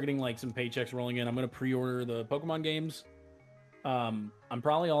actually start getting some paychecks rolling in, I'm gonna pre-order the Pokemon games. I'm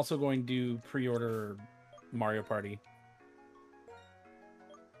probably also going to pre-order Mario Party.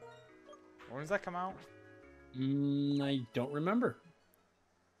 When does that come out? I don't remember.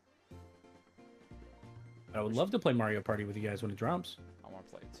 I would love to play Mario Party with you guys when it drops. I want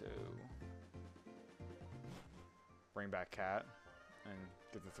to play too. Bring back Cat and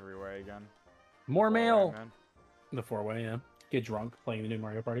get the three-way again. More Four-way, mail. man. The four-way, yeah. Get drunk playing the new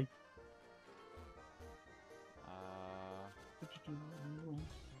Mario Party.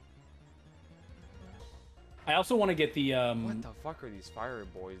 I also want to get the What the fuck are these fire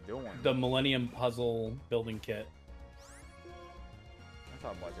boys doing? the Millennium Puzzle building kit. I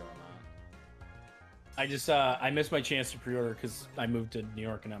thought about doing that. I just I missed my chance to pre-order because I moved to New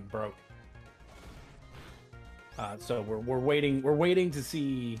York and I'm broke. So we're waiting to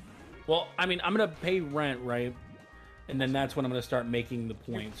see. Well, I mean, I'm gonna pay rent, right? And then that's when I'm gonna start making the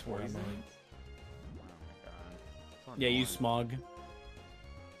points where I'm poisoned? like, Oh my god. So yeah, you annoying. smog.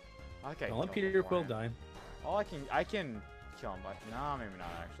 Okay. Don't let Peter Quill die. Oh, I can kill him, but nah, maybe not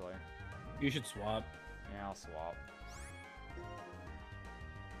actually. You should swap. Yeah, I'll swap.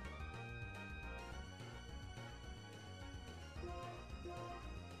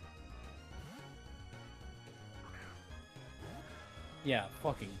 Yeah,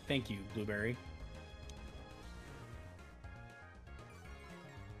 fucking thank you, Blueberry.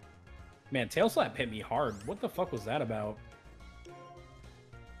 Man, Tail Slap hit me hard. What the fuck was that about?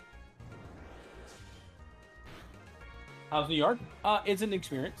 How's New York? It's an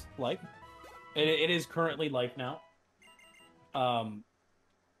experience. Life. It is currently life now. I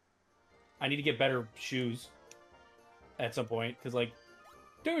need to get better shoes at some point because, don't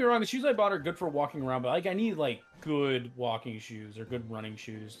get me wrong, the shoes I bought are good for walking around, but I need good walking shoes or good running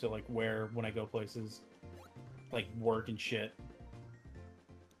shoes to wear when I go places, work and shit.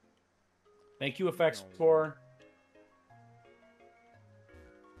 Thank you, FX for.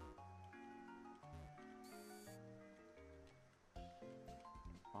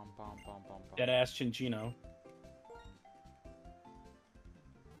 Dead ass Chinchino.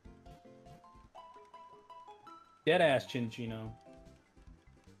 Dead ass Chinchino.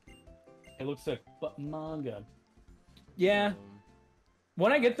 It looks like manga. Yeah.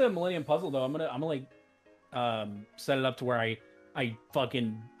 When I get the Millennium Puzzle though, I'm gonna set it up to where I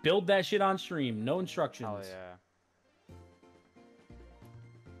fucking build that shit on stream. No instructions. Oh yeah.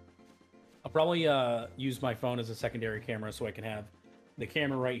 I'll probably use my phone as a secondary camera so I can have the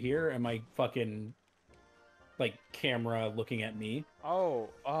camera right here and my fucking camera looking at me. Oh,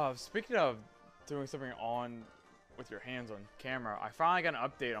 speaking of doing something on with your hands on camera, I finally got an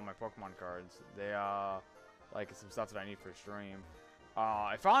update on my Pokemon cards. They some stuff that I need for stream.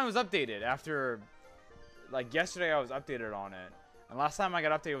 It finally was updated after like yesterday I was updated on it, and last time I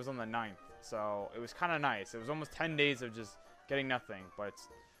got updated was on the 9th, so it was kind of nice. It was almost 10 days of just getting nothing, but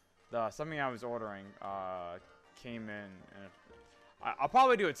something I was ordering came in, and I'll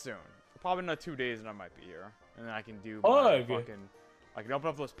probably do it soon. Probably another 2 days, and I might be here, and then I can do my fucking. I can open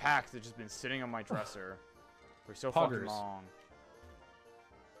up those packs that just been sitting on my dresser for so fucking long.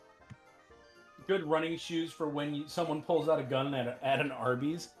 Good running shoes for when someone pulls out a gun at an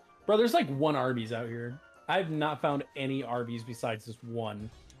Arby's. Bro, there's like one Arby's out here. I've not found any Arby's besides this one.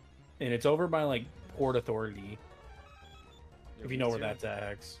 And it's over by like Port Authority. If you know where that's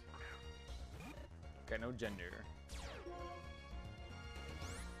at. Okay, no gender.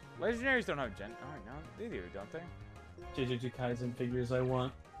 Legendaries don't have gender. Oh, no, they do, don't they? Jujutsu Kaisen figures I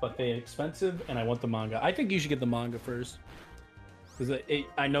want, but they're expensive, and I want the manga. I think you should get the manga first. Because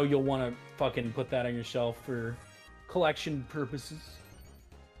I know you'll want to fucking put that on your shelf for collection purposes.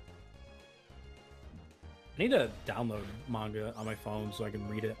 I need to download manga on my phone so I can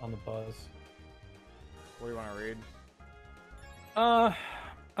read it on the bus. What do you want to read? I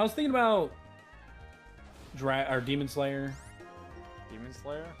was thinking about Demon Slayer. Demon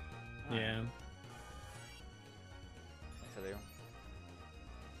Slayer? Oh. Yeah. I feel you.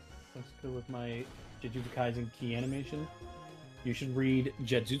 Let's go with my Jujutsu Kaisen key animation. You should read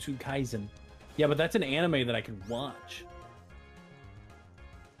Jujutsu Kaisen. Yeah, but that's an anime that I can watch.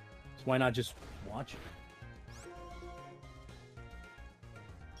 So why not just watch it?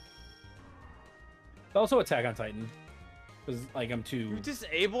 Also Attack on Titan. Because, like, I'm too... You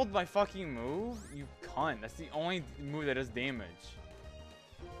disabled my fucking move? You cunt. That's the only move that does damage.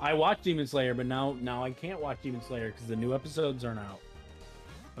 I watched Demon Slayer, but now I can't watch Demon Slayer because the new episodes aren't out.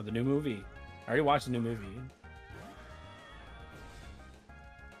 Or the new movie. I already watched the new movie.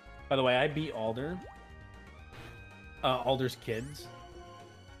 By the way, I beat Alder. Alder's kids.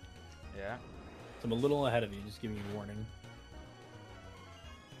 Yeah? So I'm a little ahead of you, just giving you a warning.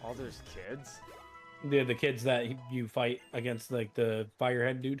 Alder's kids? The kids that you fight against, like, the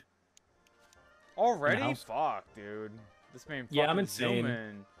firehead dude. Already? Fuck, dude. This man fucking I'm insane.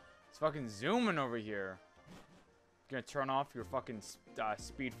 zooming. It's fucking zooming over here. Gonna turn off your fucking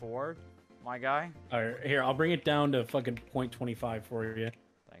speed forward, my guy? Alright, here, I'll bring it down to fucking 0.25 for you.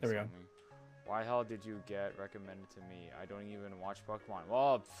 Thanks, there we go. Why the hell did you get recommended to me? I don't even watch Pokemon.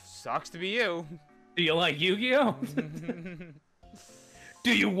 Well, sucks to be you. Do you like Yu-Gi-Oh?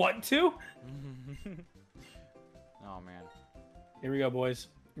 Do you want to? Oh, man. Here we go, boys.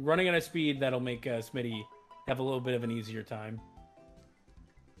 Running at a speed that'll make Smitty have a little bit of an easier time.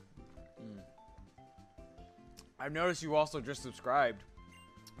 I've noticed you also just subscribed.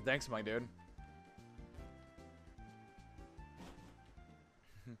 Thanks, my dude.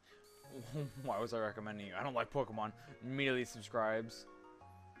 Why was I recommending you? I don't like Pokemon. Immediately subscribes.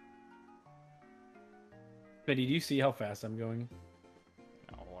 Smitty, do you see how fast I'm going?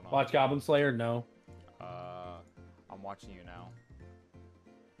 No, hold on. Watch Goblin Slayer? No. I'm watching you now.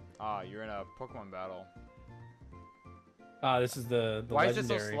 Ah, you're in a Pokemon battle. This is the Why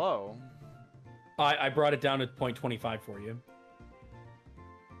legendary. is it so slow? I brought it down to 0.25 for you.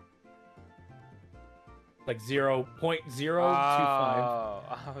 Like 0.025. Oh,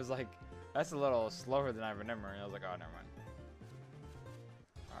 I was like, that's a little slower than I remember. And I was like, oh, never mind.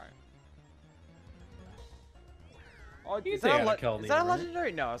 Alright. Oh, is that a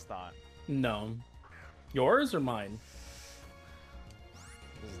legendary? No, it's not. No. Yours or mine?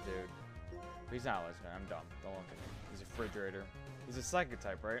 This is dude. He's not a legendary. I'm dumb. Don't look at him. He's a refrigerator. He's a psychic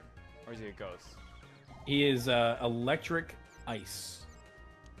type, right? Or is he a ghost? He is electric ice.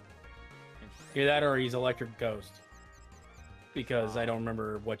 Either that or he's electric ghost. Because I don't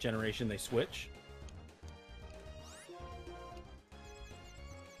remember what generation they switch.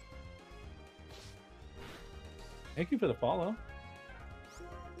 Thank you for the follow.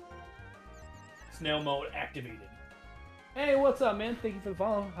 Snail mode activated. Hey, what's up, man? Thank you for the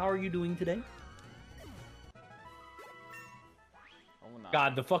follow. How are you doing today? Oh, no.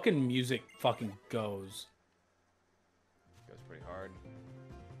 God, the fucking music fucking goes. Goes pretty hard.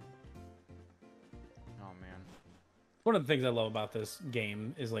 Oh, man. One of the things I love about this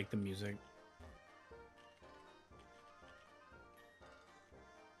game is, like, the music.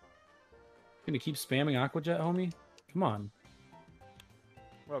 Gonna keep spamming Aquajet, homie? Come on.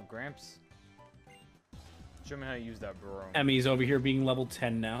 What up, Gramps? Show me how to use that broom. Emmy's over here being level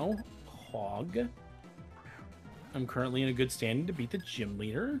 10 now. Hog. I'm currently in a good standing to beat the gym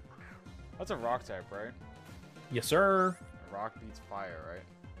leader. That's a rock type, right? Yes, sir. Rock beats fire, right?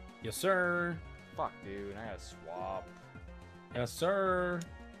 Yes, sir. Fuck, dude. I gotta swap. Yes, sir.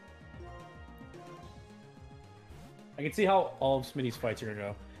 I can see how all of Smitty's fights are gonna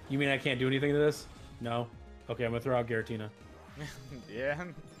go. You mean I can't do anything to this? No. Okay, I'm gonna throw out Giratina. Yeah.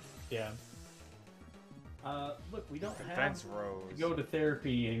 Yeah. Look, we don't Defense have Rose. to go to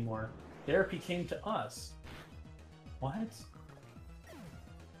therapy anymore. Therapy came to us. What?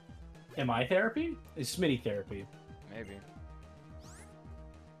 Am I therapy? Is Smitty therapy? Maybe.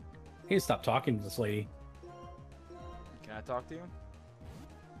 He needs to stop talking to this lady. Can I talk to you?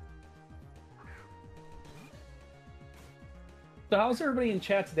 So how's everybody in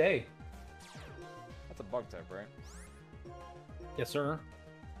chat today? That's a bug type, right? Yes, sir. Hmm.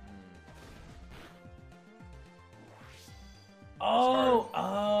 Oh,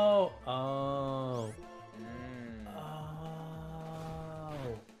 oh, oh, Mm. oh.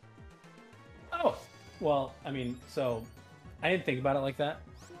 Oh. Well, I mean, so I didn't think about it like that.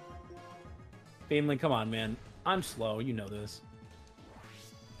 Family, come on, man. I'm slow. You know this.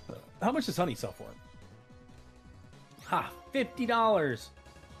 How much does honey sell for? Ha! $50.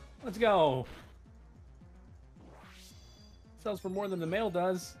 Let's go. Sells for more than the mail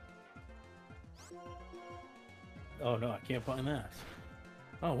does. Oh no, I can't find that.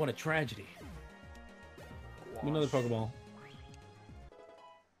 Oh, what a tragedy. Give me another Pokeball.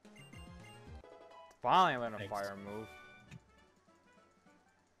 Finally learned a Thanks. fire move.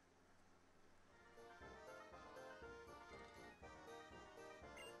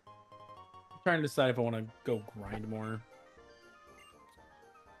 I'm trying to decide if I want to go grind more.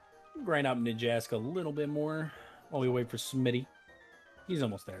 Grind out Nijask a little bit more while we wait for Smitty. He's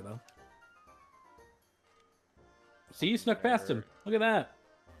almost there though. See, you snuck past him. Look at that.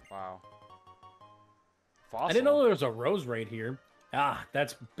 Wow. Fossil. I didn't know there was a rose right here. Ah,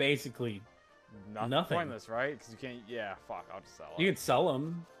 that's basically nothing. Pointless, right? Because you can't. Yeah, fuck. I'll just sell it. You can sell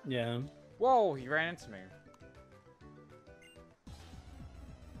them. Yeah. Whoa, he ran into me.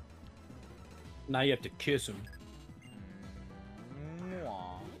 Now you have to kiss him.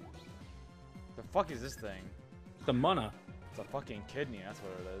 Mwah. The fuck is this thing? The Mana. It's a fucking kidney. That's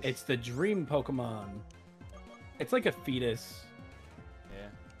what it is. It's the dream Pokemon. It's like a fetus.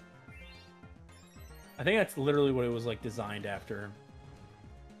 Yeah. I think that's literally what it was like designed after.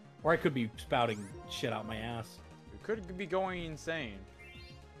 Or I could be spouting shit out my ass. You could be going insane.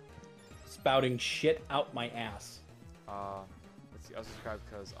 Spouting shit out my ass. Let's see. I'll subscribe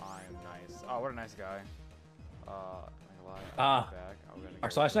because I'm nice. Oh, what a nice guy. Ah. Back. I'm gonna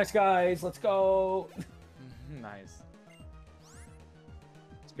R/ next guys, let's go. Nice.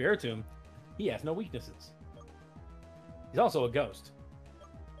 Spiritomb. He has no weaknesses. He's also a ghost.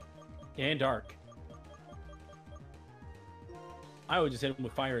 And dark. I would just hit him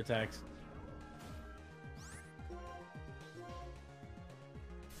with fire attacks.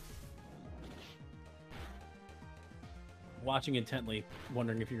 Watching intently,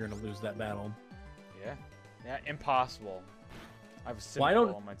 wondering if you're going to lose that battle. Yeah. Yeah. Impossible. I have a Well, I Cynical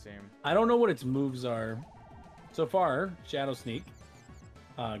don't- on my team. I don't know what its moves are. So far, Shadow Sneak,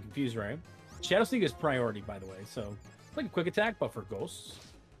 Confuse Ray. Shadow Sneak is priority, by the way, so it's like a quick attack, but for ghosts.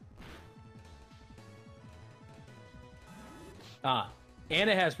 Ah, and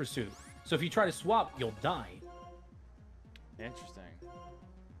it has Pursuit. So if you try to swap, you'll die. Interesting.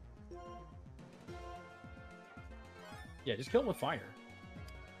 Yeah, just kill him with fire.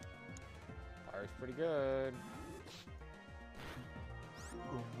 Fire's pretty good.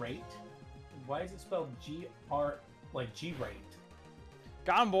 Great. Why is it spelled G-R, like G-rate?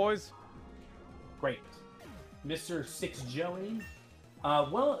 Got him, boys. Great. Mr. Six Joey.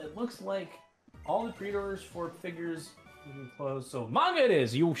 Well, it looks like all the pre-orders for figures will be closed. So manga it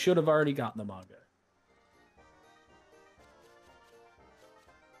is. You should have already gotten the manga.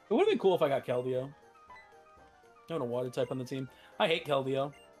 It would have been cool if I got Keldeo. I want a water type on the team. I hate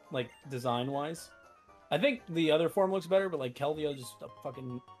Keldeo, like design-wise. I think the other form looks better, but like Keldeo just a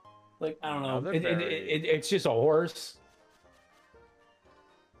fucking, like, I don't know. they're It's just a horse.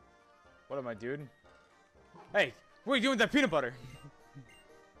 What am I, dude? Hey, what are you doing with that peanut butter?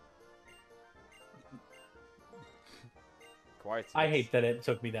 Quiet. I hate that it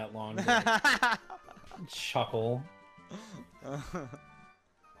took me that long to chuckle.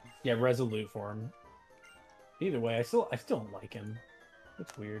 Yeah, resolute form. Either way, I still don't like him.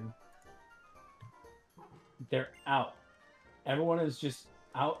 It's weird. They're out. Everyone is just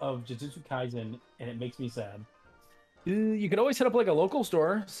out of Jujutsu Kaisen, and it makes me sad. You could always hit up like a local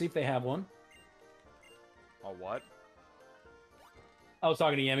store, see if they have one. A what? I was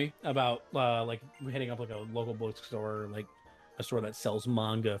talking to Yemi about like hitting up like a local bookstore, like a store that sells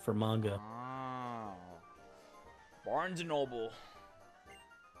manga for manga. Oh. Barnes and Noble.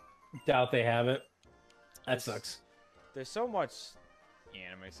 Doubt they have it. That sucks. There's so much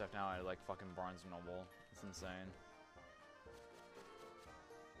anime stuff now. I like fucking Barnes and Noble. It's insane.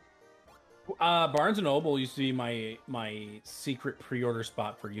 Barnes and Noble used to be my secret pre-order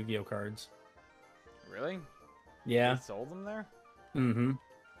spot for Yu-Gi-Oh cards. Really? Yeah. They sold them there? Mm-hmm.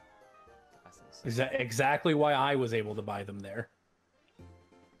 That's insane. Is that exactly why I was able to buy them there?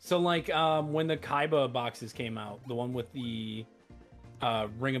 So like when the Kaiba boxes came out, the one with the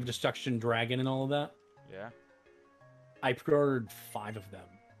Ring of Destruction dragon and all of that, Yeah. I pre-ordered 5 of them,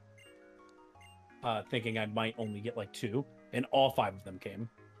 thinking I might only get like 2, and all 5 of them came.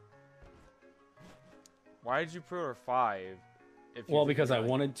 Why did you pre-order 5? If you Well, think because you I really-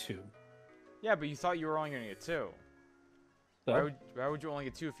 wanted 2. Yeah, but you thought you were only gonna get 2. So Why would you only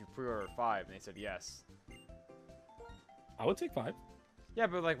get 2 if you pre-ordered 5? And they said yes. I would take 5. Yeah,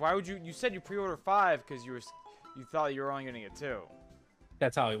 but like, why would you? You said you pre-ordered 5 because you thought you were only gonna get 2.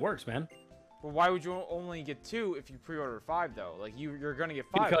 That's how it works, man. But why would you only get 2 if you pre-ordered 5 though? Like you're gonna get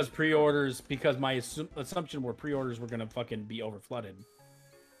 5 Because pre-orders, because my assumption were pre-orders were gonna fucking be over flooded,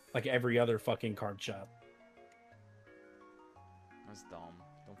 like every other fucking card shop. That's dumb.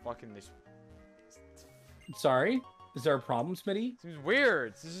 Don't fucking. Sorry, is there a problem, Smitty? Seems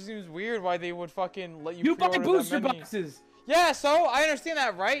weird. This just seems weird. Why they would fucking let you? You buy pre-order that booster many. boxes. Yeah, so I understand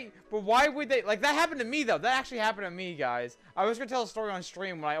that, right? But why would they? Like that happened to me though. That actually happened to me, guys. I was gonna tell a story on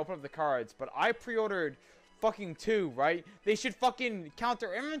stream when I opened up the cards, but I pre-ordered fucking 2, right? They should fucking count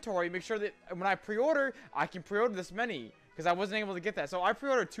their inventory, make sure that when I pre-order, I can pre-order this many, because I wasn't able to get that. So I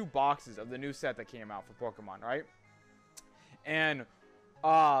pre-ordered 2 boxes of the new set that came out for Pokemon, right? And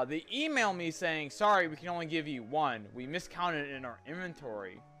they emailed me saying, sorry, we can only give you 1. We miscounted it in our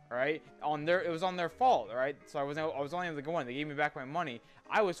inventory, right? It was on their fault, right? So I was only able to go in. They gave me back my money.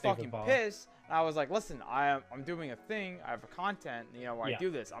 I was fucking pissed. And I was like, listen, I'm doing a thing. I have a content, where I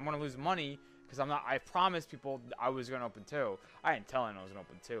do this. I'm gonna lose money because I promised people I was gonna open 2. I didn't tell them I was gonna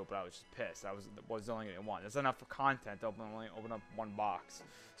open 2, but I was just pissed. I was only gonna get 1. That's enough for content to only open up 1 box.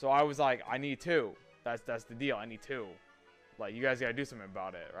 So I was like, I need 2. That's the deal. I need 2. Like, you guys gotta do something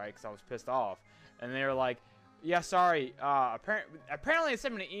about it, right? Because I was pissed off. And they were like, yeah, sorry. Apparently they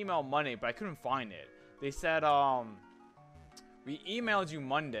sent me an email Monday, but I couldn't find it. They said, we emailed you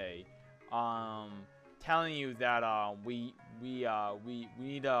Monday, telling you that we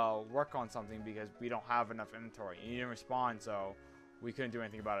need to work on something because we don't have enough inventory. And you didn't respond, so we couldn't do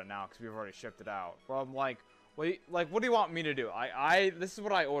anything about it now because we've already shipped it out. Well, I'm like, wait, like, what do you want me to do? This is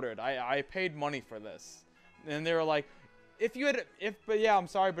what I ordered. I paid money for this. And they were like, but yeah, I'm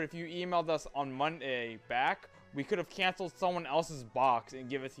sorry, but if you emailed us on Monday back, we could have canceled someone else's box and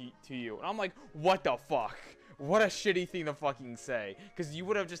give it to you. And I'm like, what the fuck? What a shitty thing to fucking say. Because you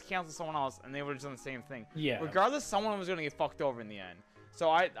would have just canceled someone else and they would have done the same thing. Yeah. Regardless, someone was going to get fucked over in the end.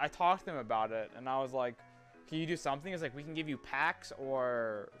 So I talked to them about it and I was like, can you do something? It's like, we can give you packs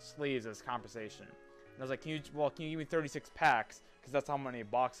or sleeves as compensation. And I was like, can you give me 36 packs? Because that's how many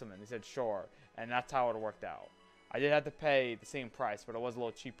box them in. They said, sure. And that's how it worked out. I did have to pay the same price, but it was a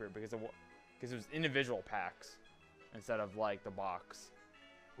little cheaper because it was individual packs instead of like the box.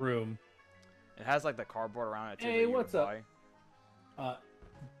 Room. It has like the cardboard around it too. Hey, what's up? So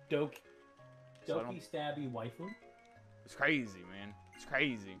Doki Stabby Waifu? It's crazy, man. It's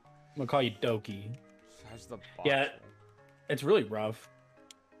crazy. I'm gonna call you Doki. Has the box Yeah. full. It's really rough.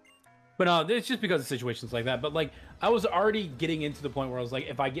 But no, it's just because of situations like that. But like, I was already getting into the point where I was like,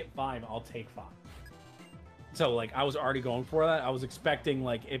 if I get 5, I'll take 5. So like, I was already going for that. I was expecting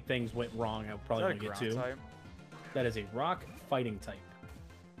like, if things went wrong, I would probably only get 2. Type? That is a rock fighting type.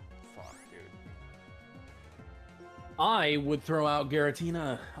 Fuck, dude. I would throw out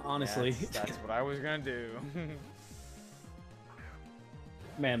Giratina, honestly. That's what I was gonna do.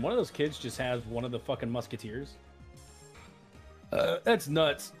 Man, one of those kids just has one of the fucking musketeers. That's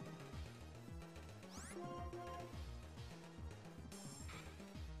nuts.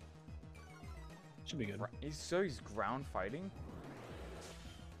 Should be good. He's ground fighting?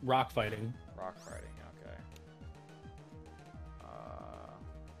 Rock fighting. Rock fighting, okay.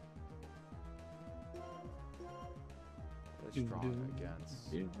 What's strong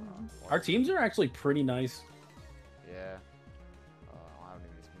against? Our teams are actually pretty nice. Yeah. I don't have any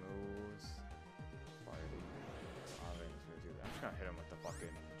of these moves. Fighting. I don't think he's gonna do that. I'm just gonna hit him with the fucking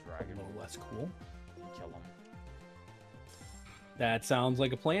A dragon little move less cool. and kill him. That sounds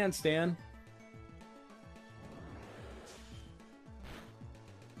like a plan, Stan.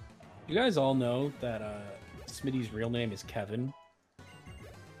 You guys all know that Smitty's real name is Kevin.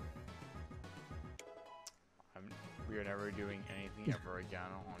 We are never doing anything ever again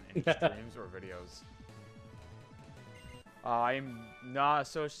on any streams or videos. I'm not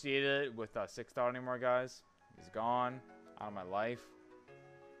associated with Six Star anymore, guys. He's gone out of my life.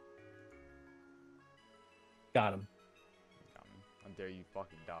 Got him. dare you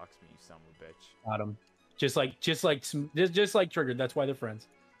fucking dox me, you son of a bitch. Got him. Just like Triggered. That's why they're friends.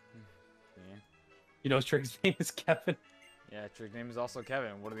 Yeah. You know his Trigger's name is Kevin. Yeah, Trig's name is also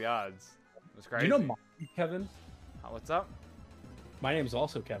Kevin. What are the odds? It's Do crazy. you know my name's Kevin? What's up? My name's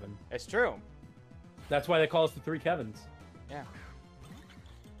also Kevin. It's true. That's why they call us the Three Kevins. Yeah.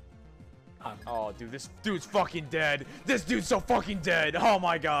 Oh, dude, this dude's fucking dead. This dude's so fucking dead. Oh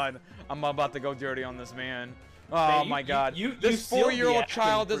my god. I'm about to go dirty on this man. Oh Man, my god. you This sealed the 4-year-old action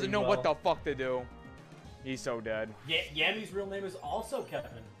child doesn't pretty know what well. the fuck to do. He's so dead. Yeah, Yami's real name is also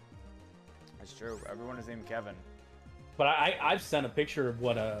Kevin. That's true. Everyone is named Kevin. But I've sent a picture of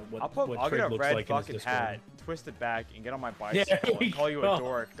what I'll what get Trig a looks red like in his fucking Discord. hat, twist it back, and get on my Yeah, bicycle we and call you go. a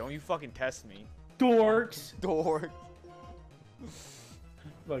dork. Don't you fucking test me. Dorks. Dork.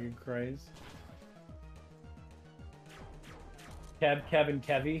 Fucking Christ. Kevin,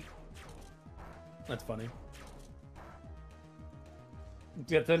 Kevy. That's funny.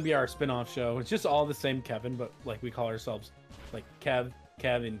 That's gonna be our spin-off show. It's just all the same Kevin, but like we call ourselves like Kev,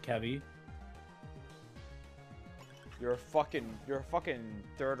 and Kevy. You're a fucking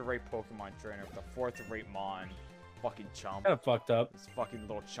third-rate Pokemon trainer with a fourth-rate Mon. Fucking chump. Kind of fucked up. This fucking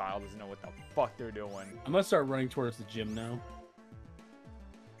little child doesn't know what the fuck they're doing. I'm gonna start running towards the gym now.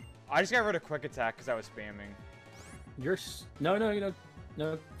 I just got rid of Quick Attack because I was spamming.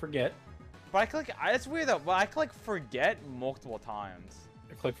 No, forget. But I click. That's weird though. But I click forget multiple times.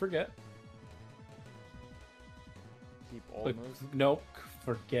 Click forget. Keep old Click, moves. nope,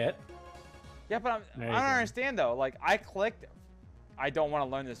 forget. Yeah, but I There you don't go. understand though. Like I clicked. I don't want to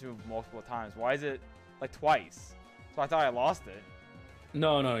learn this move multiple times. Why is it like twice? So I thought I lost it.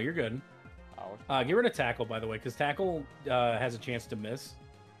 No, you're good. Oh. Get rid of tackle, by the way, because tackle has a chance to miss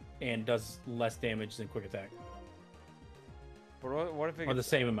and does less damage than quick attack, But what if it or the gets-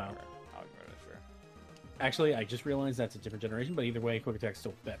 same amount. Okay, I'll get rid of it, sure. Actually, I just realized that's a different generation, but either way, quick attack's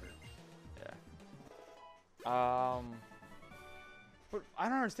still better. Yeah. But I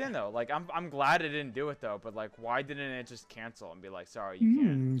don't understand though. Like I'm glad it didn't do it though. But like, why didn't it just cancel and be like, sorry, you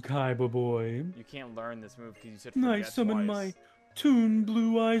can't. Kaiba boy. You can't learn this move because you said forget I summon twice. my Toon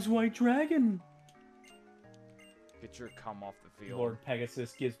Blue Eyes White Dragon. Get your cum off the field. Lord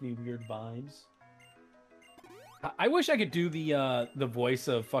Pegasus gives me weird vibes. I wish I could do the voice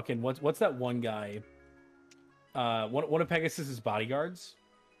of fucking what's that one guy? One of Pegasus's bodyguards.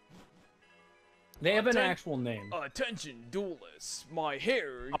 They have an actual name. Attention, duelists! My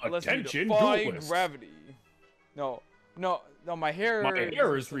hair lets me Attention, defy duelists. gravity. No, my hair. My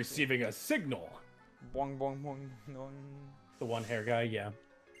hair is receiving a signal. Boing, boing, boing, boing. The one hair guy, yeah.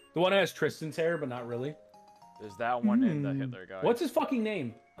 The one that has Tristan's hair, but not really. There's that one in the Hitler guy. What's his fucking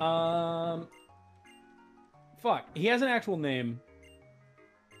name? Fuck. He has an actual name.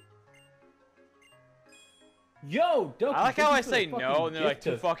 Yo, Doki, I like thank how you I for the say fucking no, and they're like gift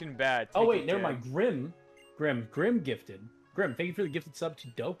too of- fucking bad. Oh Take wait, it, never kid. mind. Grim gifted. Grim, thank you for the gifted sub to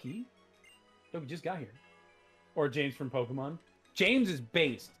Doki. Doki just got here. Or James from Pokemon. James is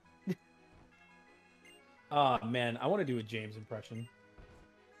based. Ah, man, I want to do a James impression.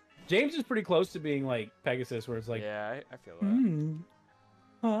 James is pretty close to being like Pegasus, where it's like, Yeah, I feel that.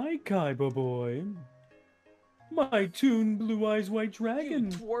 Hi, Kaiba boy. My Toon Blue Eyes White You Dragon.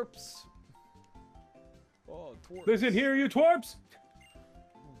 twerps. Oh, twerps. Listen here, you twerps.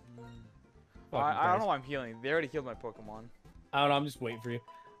 I don't know why I'm healing. They already healed my Pokemon. I don't know. I'm just waiting for you.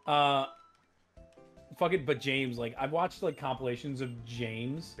 Fucking, but James, like, I've watched like compilations of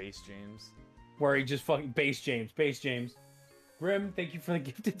James Base James. where he just fucking base James. Grim, thank you for the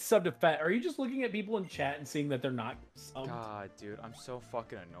gifted sub to Fat. Are you just looking at people in chat and seeing that they're not subbed? God, dude, I'm so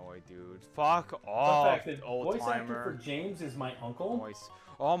fucking annoyed, dude. Fuck Fun off, fact, the old voice actor for timer. James is my uncle. Voice.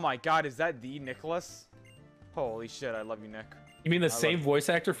 Oh my God, is that the Nicholas? Holy shit, I love you, Nick. You mean the I same love- voice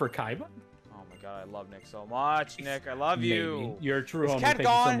actor for Kaiba? Oh my God, I love Nick so much. Nick, I love you. Maybe. You're a true Is homie. Kat Thank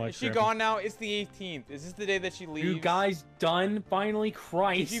gone? you so much. Is she Grim. gone now? It's the 18th. Is this the day that she leaves? You guys done finally?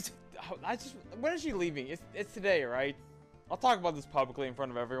 Did you- Christ. when is she leaving? It's today, right? I'll talk about this publicly in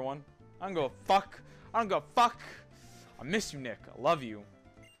front of everyone. I don't go fuck. I don't go fuck. I miss you, Nick. I love you.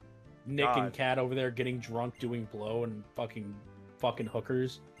 Nick God. and Kat over there getting drunk, doing blow, and fucking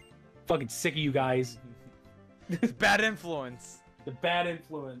hookers. Fucking sick of you guys. It's bad influence. The bad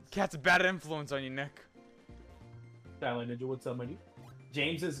influence. Cat's a bad influence on you, Nick. Silent Ninja, what's up, my dude?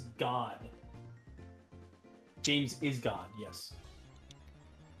 James is God. James is God, yes.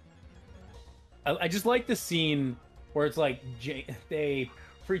 I just like the scene where it's like, they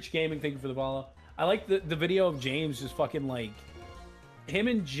preach gaming, thank you for the follow. I like the video of James just fucking like, him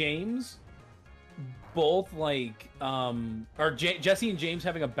and James both like, Jesse and James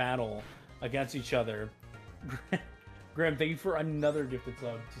having a battle against each other. Graham, thank you for another gifted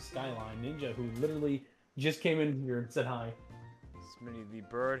sub to Skyline Ninja, who literally just came in here and said hi. Smitty, the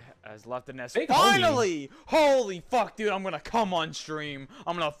bird has left the nest. Big Finally! Holy fuck, dude! I'm gonna come on stream.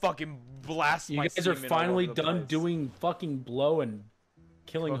 I'm gonna fucking blast You my guys are semen all finally over the done place. doing fucking blow and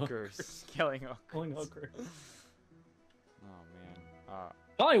killing hookers. Killing hookers. Killing hookers. Oh man.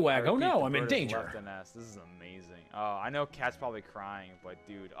 Bullywag, oh repeat, no, the I'm in bird has danger. left the nest. This is amazing. Oh, I know Cat's probably crying, but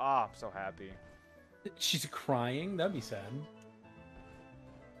dude, I'm so happy. She's crying? That'd be sad.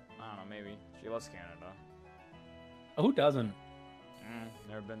 I don't know, maybe. She loves Canada. Oh, who doesn't?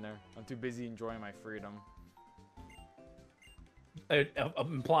 Never been there. I'm too busy enjoying my freedom.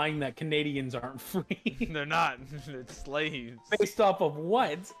 Implying that Canadians aren't free. They're not. They're slaves. Based off of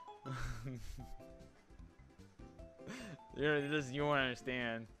what? You won't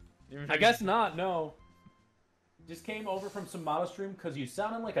understand. I guess not, no. Just came over from some Moto stream because you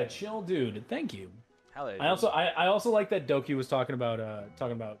sounded like a chill dude. Thank you. Hell yeah, I also like that Doki was talking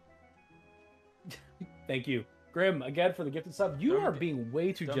about Thank you. Grim, again for the gifted sub. You are being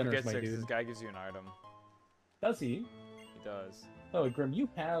way too generous, my dude. This guy gives you an item. Does he? He does. Oh, Grim, you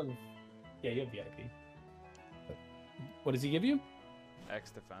have... Yeah, you have VIP. What does he give you?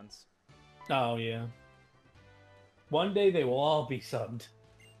 X defense. Oh, yeah. One day they will all be subbed.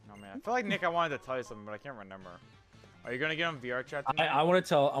 Oh, man. I feel like, Nick, I wanted to tell you something, but I can't remember. Are you going to get on VR chat tonight? I want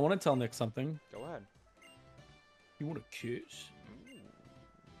to tell Nick something. Go ahead. You want to kiss?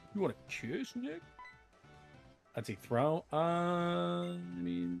 You want to kiss, Nick? Let's see, throw. I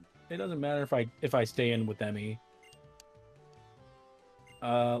mean, it doesn't matter if I stay in with Emmy.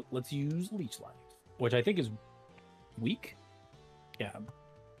 Let's use Leech Life, which I think is weak. Yeah,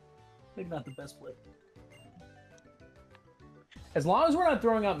 maybe not the best play. As long as we're not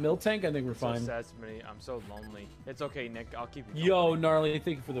throwing out Miltank, I think we're fine. So sad to me. I'm so lonely. It's okay, Nick. I'll keep you. Yo, company. Gnarly,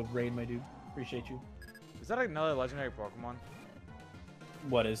 thank you for the raid, my dude. Appreciate you. Is that another legendary Pokemon?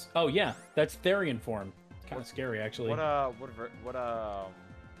 What is? Oh yeah, that's Therian form. Kind of scary, actually. What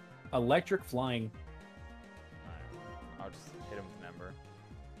Electric flying. I'll just hit him with an ember.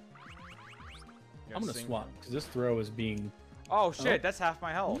 I'm gonna swap because this throw is being. Oh shit! That's half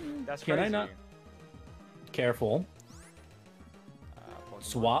my health. That's Can crazy. I not? Careful.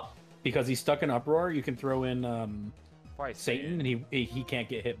 Swap because he's stuck in uproar. You can throw in Satan, and he can't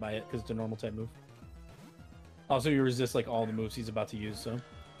get hit by it because it's a normal type move. Also, you resist like all the moves he's about to use. So.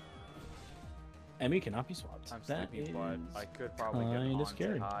 Emmy cannot be swapped. I'm sleepy, but I could probably get on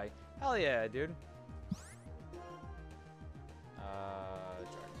scary. high. Hell yeah, dude.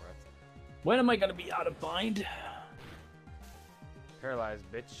 Dragon Breath. When am I gonna be out of bind? Paralyzed,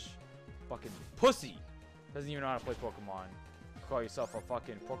 bitch. Fucking pussy. Doesn't even know how to play Pokemon. Call yourself a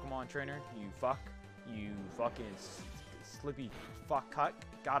fucking Pokemon trainer? You fuck. You fucking slippy fuck cut.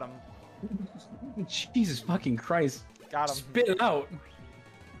 Got him. Jesus fucking Christ. Got him. Spit it out.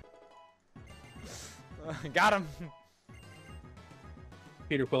 Got him.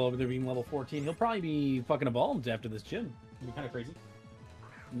 Peter Quill over there being level 14. He'll probably be fucking evolved after this gym. It'd be kind of crazy.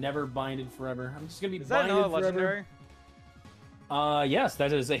 Never binded forever. I'm just gonna be Is that binded another forever. legendary? Yes,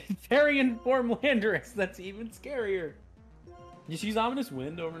 that is a Therian form Landorus. That's even scarier. Just use Ominous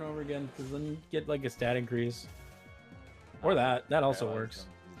Wind over and over again, because then you get like a stat increase. Or that. That also works.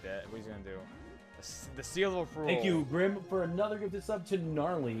 He's dead. What he's gonna do? The Seal of Rule. Thank you, Grim, for another gifted sub to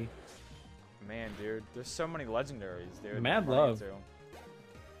Gnarly. Man, dude, there's so many legendaries, dude. Mad love.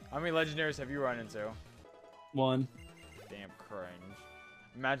 How many legendaries have you run into? 1. Damn cringe.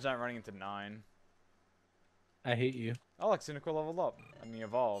 Imagine not running into 9. I hate you. Oh, look, Cynical leveled up. I mean,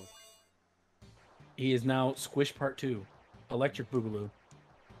 evolved. He is now Squish Part 2. Electric Boogaloo.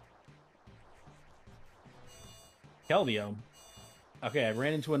 Keldeo. Okay, I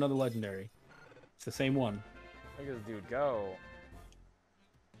ran into another legendary. It's the same one. Look at this dude go.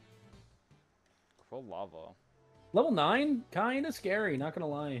 Full lava. Level 9? Kinda scary, not gonna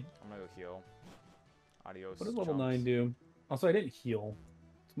lie. I'm gonna go heal. Adios. What does level chumps. 9 do? Also, I didn't heal.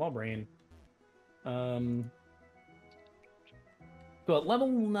 Small brain. So at level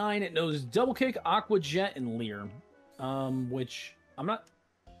 9, it knows Double Kick, Aqua Jet, and Leer. Which I'm not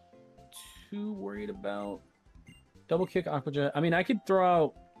too worried about. Double Kick, Aqua Jet. I mean, I could throw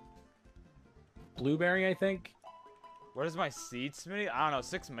out Blueberry, I think. What is my seed, Smitty? I don't know.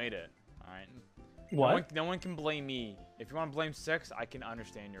 6 made it. Alright. What? No one can blame me. If you want to blame 6, I can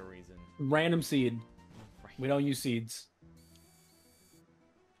understand your reason. Random seed. We don't use seeds.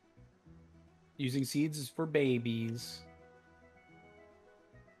 Using seeds is for babies.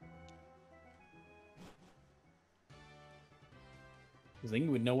 Because then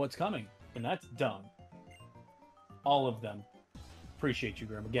you would know what's coming. And that's dumb. All of them. Appreciate you,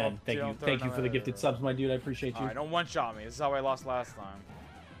 Grim. Again, Oh, don't throw thank you for the another- gifted subs, my dude. I appreciate you. Alright, don't one-shot me. This is how I lost last time.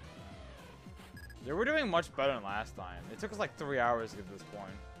 Yeah, we're doing much better than last time. It took us like 3 hours to get to this point.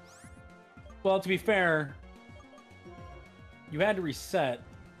 Well, to be fair, you had to reset.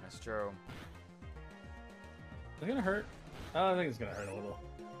 That's true. Is it gonna hurt? I think it's gonna hurt a little.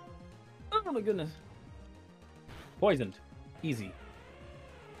 Oh my goodness. Poisoned. Easy.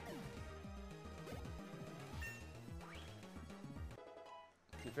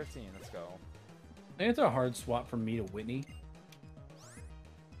 T15, let's go. I think it's a hard swap from me to Whitney.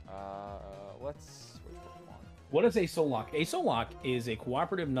 Which Pokemon? What is a Solok? A Solok is a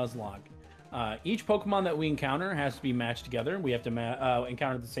cooperative Nuzlocke. Each Pokemon that we encounter has to be matched together. We have to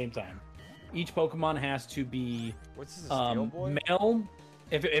encounter at the same time. Each Pokemon has to be What's this, a Steel Boy? male.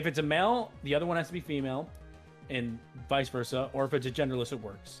 If it's a male, the other one has to be female, and vice versa. Or if it's a genderless, it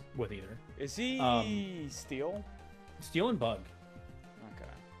works with either. Is he Steel? Steel and Bug. Okay.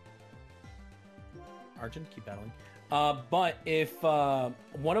 Argent, keep battling. But if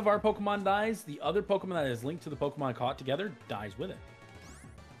one of our Pokemon dies, the other Pokemon that is linked to the Pokemon caught together dies with it.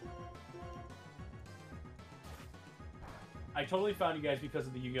 I totally found you guys because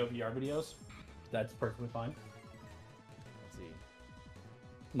of the Yu-Gi-Oh! VR videos. That's perfectly fine. Let's see.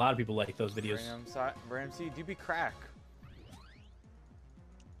 A lot of people like those videos. Random C, DB crack.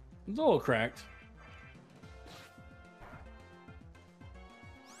 It's a little cracked.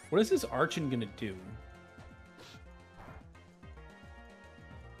 What is this Archon gonna do?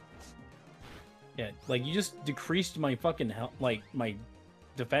 Yeah, like you just decreased my fucking health, like my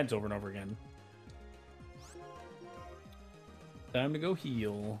defense over and over again. Time to go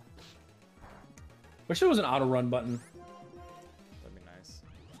heal. Wish there was an auto run button. That'd be nice.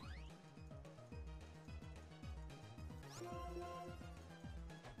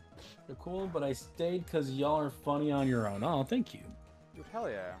 They're cool, but I stayed because y'all are funny on your own. Oh, thank you. Dude, hell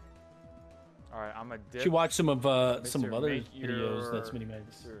yeah. Alright, I'm a dip. Should watch some of other Make videos. That's mini megs.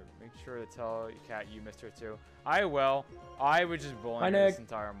 Mister, make ssure to tell Kat you missed her too. I will. I would just bully Hi, her Nick. this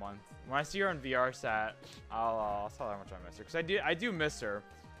entire month. When I see her on VR sat, I'll tell her how much I miss her. Cause I do miss her.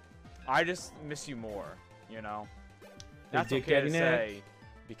 I just miss you more. You know. That's Dick okay to Daddy Nick. say,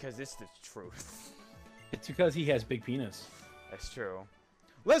 because it's the truth. It's because he has big penis. That's true.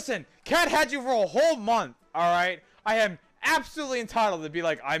 Listen, Kat had you for a whole month. All right. I am absolutely entitled to be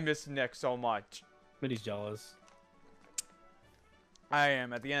like, I miss Nick so much. But he's jealous. I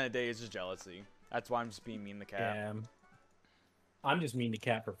am. At the end of the day, it's just jealousy. That's why I'm just being mean to Kat. Yeah. I'm just mean to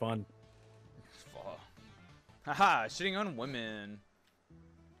Cat for fun. Fuck. Haha, shitting on women.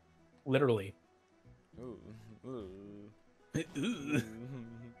 Literally. Ooh. Ooh. Ooh.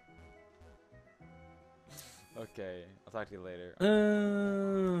 Okay, I'll talk to you later.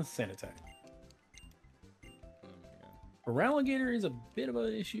 Sanitite. Alligator is a bit of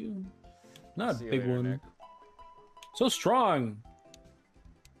an issue. Not a See you big later, one. Nick. So strong.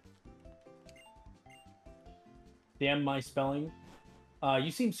 Damn my spelling.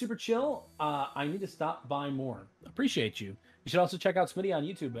 You seem super chill. I need to stop by more. Appreciate you. You should also check out Smitty on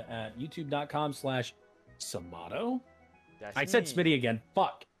YouTube at youtube.com/Samato. That's I said me. Smitty again.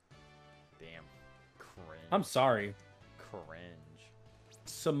 Fuck. Damn. Cringe. I'm sorry. Cringe.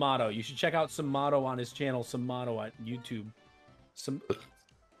 Samato. You should check out Samato on his channel, Samato at YouTube.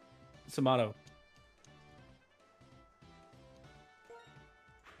 Samato.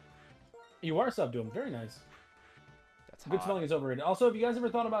 You are sub to him. Very nice. That's Good hot. smelling is overrated. Also, have you guys ever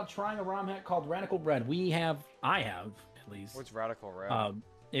thought about trying a ROM hack called Radical Red? I have, at least. What's Radical Red?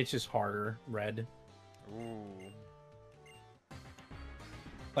 It's just harder red. Ooh.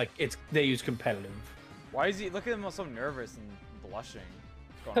 Like they use competitive. Why is he? Look at him all so nervous and blushing.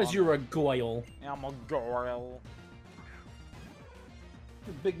 Because you're a goyle. I'm a girl.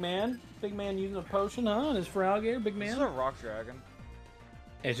 Big man using a potion, huh? And it's for alligator, big This man. is a rock dragon.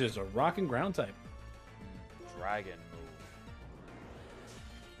 It's just a rock and ground type. Dragon move.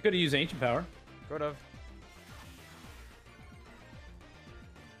 Could have used ancient power. Could have.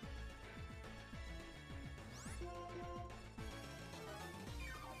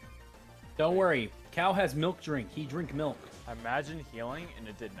 Don't worry. Cow has milk drink. He drink milk. Imagine healing and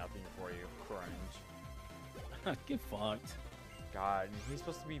it did nothing for you. Cringe. Get fucked. God, he's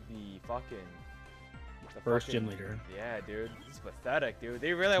supposed to be the fucking... First gym leader. Yeah, dude. He's pathetic, dude.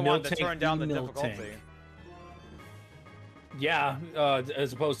 They really Milk wanted to tank, turn down the milk difficulty. tank. Yeah,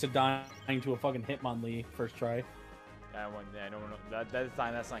 as opposed to dying to a fucking Hitmonlee first try. That's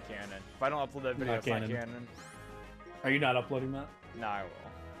not canon. If I don't upload that video, Not it's not canon. canon. Are you not uploading that? Nah, I will.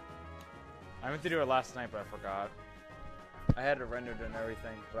 I meant to do it last night, but I forgot. I had it rendered and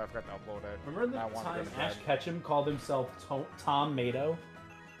everything, but I forgot to upload it. Remember I the wanted to time go to Ash bed. Ketchum called himself Tom Mado?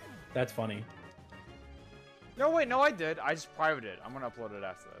 That's funny. No, wait, no, I did. I just privated it. I'm gonna upload it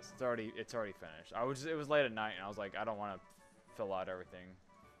after this. It's already finished. It was late at night, and I was like, I don't want to fill out everything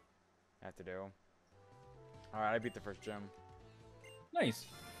I have to do. All right, I beat the first gym. Nice.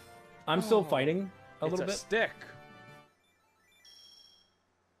 I'm still fighting a It's little a bit. stick.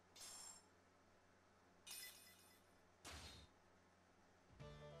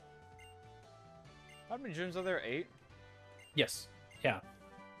 How many gyms are there? 8? Yes. Yeah.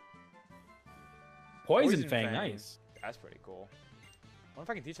 Poison Poison Fang, Fang. nice. That's pretty cool. I wonder if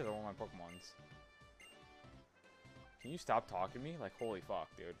I can teach other one of my Pokemons. Can you stop talking to me? Like, holy fuck,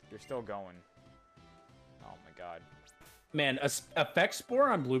 dude. You're still going. Oh my god. Man, Effect Spore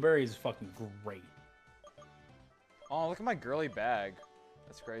on Blueberry is fucking great. Oh, look at my girly bag.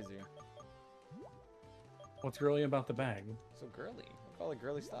 That's crazy. What's girly about the bag? So girly. Look at all the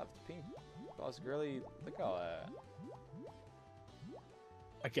girly stuff. It's pink. Look at all this girly. Look at all that.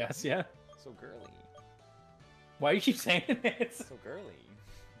 I guess, yeah. So girly. Why do you keep saying it? So girly.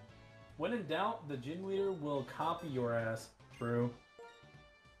 When in doubt, the gym leader will copy your ass. True.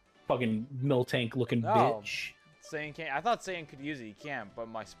 Fucking Miltank looking No. bitch. Saiyan can't. I thought Saiyan could use it. He can't, but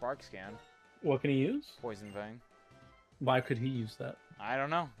my Sparks can. What can he use? Poison Fang. Why could he use that? I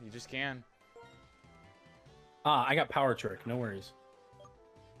don't know. You just can. Ah, I got Power Trick. No worries.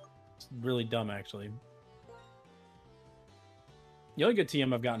 It's really dumb, actually. The only good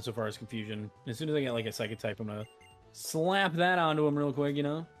TM I've gotten so far is Confusion. As soon as I get like a Psychic type, I'm gonna slap that onto him real quick, you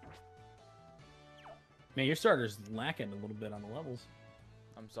know? Man, your starter's lacking a little bit on the levels.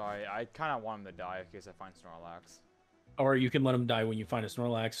 I'm sorry. I kind of want him to die in case I find Snorlax. Or you can let him die when you find a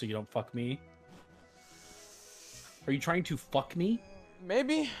Snorlax so you don't fuck me. Are you trying to fuck me?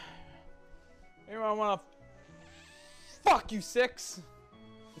 Maybe. Maybe I want to fuck you, 6.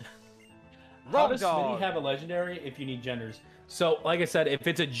 How Road does dog. Smitty have a legendary if you need genders? So, like I said, if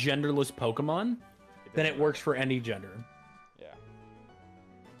it's a genderless Pokemon, then it works for any gender. Yeah.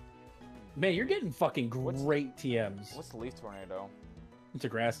 Man, you're getting fucking great TMs. What's the Leaf Tornado? It's a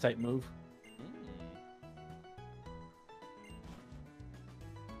grass type move.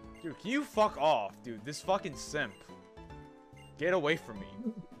 Dude, can you fuck off, dude? This fucking simp. Get away from me.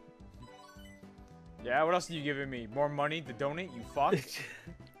 Yeah, what else are you giving me? More money to donate, you fuck?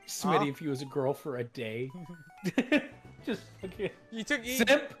 Smitty, if he was a girl for a day. Just fucking... You took...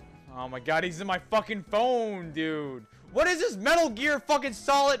 Simp! Oh my god, he's in my fucking phone, dude. What is this Metal Gear fucking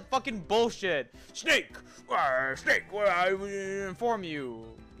Solid fucking bullshit? Snake! Snake, I will inform you.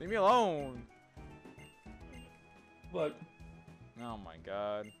 Leave me alone. Look, Oh my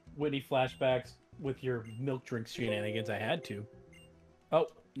god. Whitney flashbacks with your milk drink shenanigans. I had to. Oh,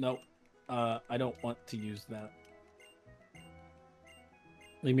 no. I don't want to use that.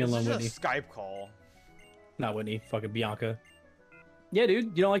 Leave me alone, This Whitney. is a Skype call. Not Whitney. Fucking Bianca. Yeah,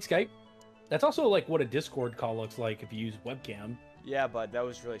 dude. You don't like Skype? That's also like what a Discord call looks like if you use webcam. Yeah, but that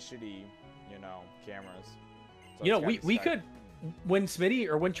was really shitty, you know, cameras. So You know, it's gotta be we Skype. could... When Smitty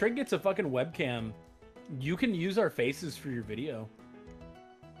or when Trig gets a fucking webcam, you can use our faces for your video.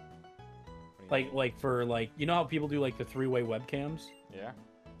 What do you mean? Like for like, you know how people do like the 3-way webcams? Yeah.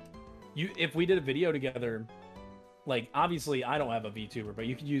 If we did a video together, like obviously I don't have a VTuber, but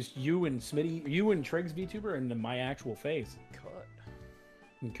you could use you and Smitty, you and Trig's VTuber, and then my actual face. Could.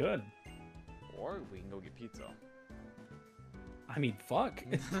 You could. Or we can go get pizza. I mean, fuck.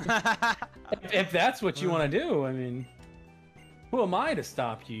 if that's what you want to do, I mean, who am I to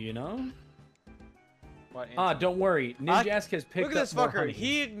stop you? You know? What, Ah, don't worry. Ninjask has picked look at this up more fucker. honey.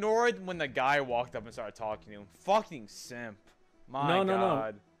 He ignored when the guy walked up and started talking to him. Fucking simp. My No.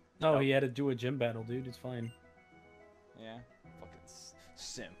 god. No, he had to do a gym battle, dude. It's fine. Yeah. Fucking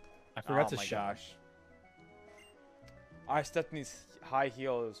simp. I forgot Oh to my shot. gosh. I stepped in these high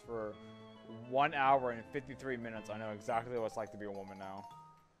heels for 1 hour and 53 minutes. I know exactly what it's like to be a woman now.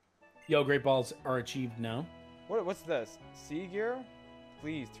 Yo, great balls are achieved now. What's this? Sea gear?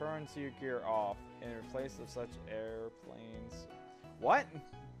 Please turn sea gear off in place of such airplanes. What?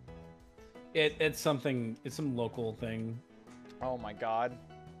 It's something. It's some local thing. Oh my god.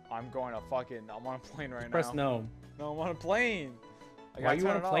 I'm going to fucking... I'm on a plane right Press now. no. No, I'm on a plane. I Why gotta you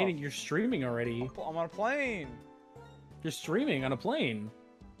turn on a it plane? off. You're streaming already. I'm on a plane. You're streaming on a plane.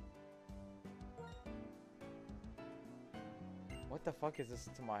 What the fuck is this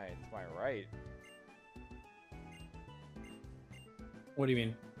to my right? What do you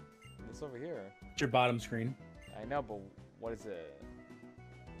mean? It's over here. It's your bottom screen. I know, but what is it?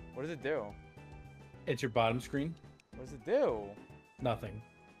 What does it do? It's your bottom screen. What does it do? Nothing.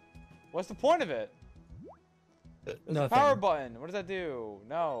 What's the point of it? There's a Nothing. power button. What does that do?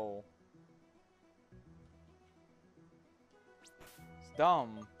 No. It's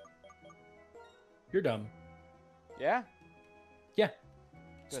dumb. You're dumb. Yeah? Yeah.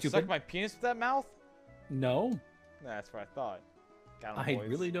 Gonna Stupid. suck my penis with that mouth? No, Nah, that's what I thought. Got him, I boys.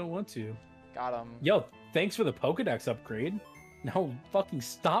 really don't want to. Got him. Yo, thanks for the Pokedex upgrade. Now fucking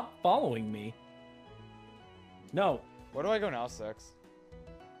stop following me. No. Where do I go now, Six?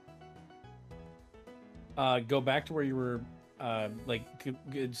 Go back to where you were.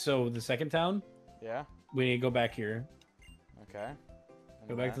 So the second town. Yeah? We need to go back here. Okay. And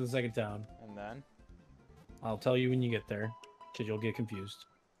Go back to then- the second town. And then? I'll tell you when you get there, cause you'll get confused.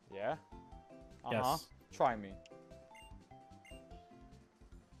 Yeah? Uh-huh. Yes. Try me.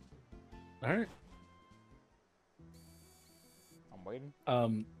 All right. I'm waiting.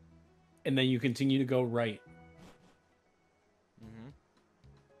 And then you continue to go right. Mm-hmm.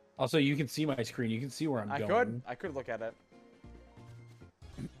 Also, you can see my screen. You can see where I'm going. I could look at it.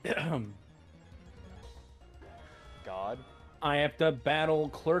 God. I have to battle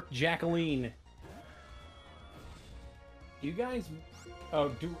Clerk Jacqueline. You guys,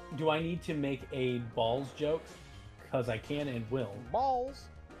 oh, do I need to make a balls joke? Because I can and will. Balls.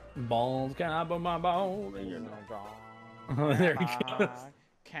 Balls, can I put my balls in your There There he goes.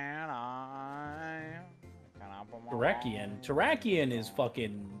 Can I put my Terrakion. Terrakion is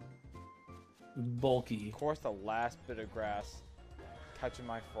fucking bulky. Of course, the last bit of grass catching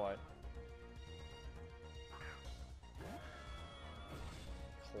my foot.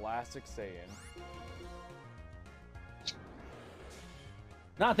 Classic Saiyan.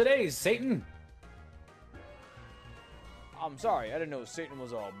 Not today, Satan. I'm sorry, I didn't know Satan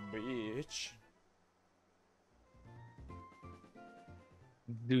was a bitch.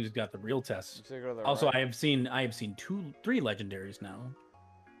 Dude's got the real test. So you go to the Also, right. I have seen 3 legendaries now.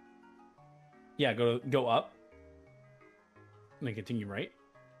 Yeah, go up. And then continue right.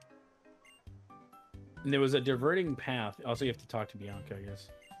 And there was a diverting path. Also, you have to talk to Bianca, I guess.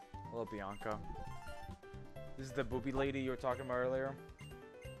 Hello, Bianca. This is the booby lady you were talking about earlier.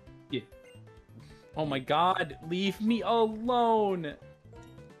 Yeah. Oh my god, leave me alone.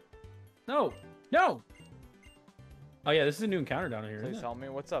 No. No. Oh yeah, this is a new encounter down here. Please Isn't it? tell me.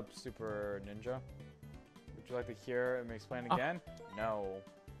 What's up, Super Ninja? Would you like to hear me explain Ah. again? No.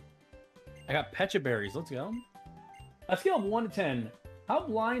 I got Pecha berries. Let's go. A scale of 1 to 10. How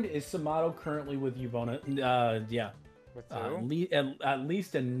blind is Samato currently with Yvona? Yeah. With who? At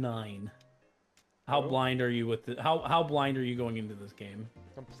least a 9. How Who? blind are you with the how blind are you going into this game?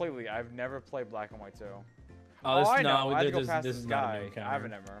 Completely. I've never played Black and White 2. Oh, I know. I had to go this, past this this is not a guy. new encounter. I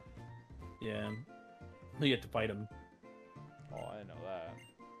haven't ever. Yeah. You have to fight him. Oh, I didn't know that.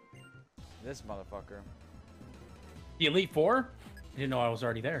 This motherfucker. The Elite Four? I didn't know I was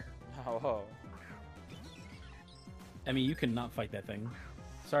already there. Oh. I mean, you cannot fight that thing.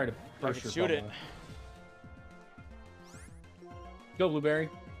 Sorry to I burst could your shoot it. bubble. Go, Blueberry.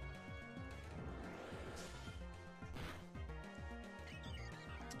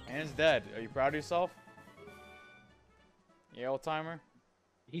 And it's dead. Are you proud of yourself? Yeah, old timer.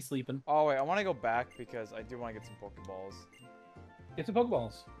 He's sleeping. Oh wait, I want to go back because I do want to get some Pokeballs. Get some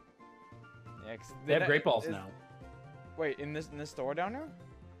Pokeballs. Yeah, 'cause They have Great Balls is- now. Wait, in this store down there?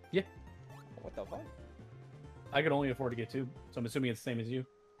 Yeah. What the fuck? I could only afford to get 2, so I'm assuming it's the same as you.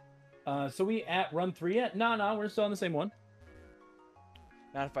 So we at run 3 yet? No, we're still on the same one.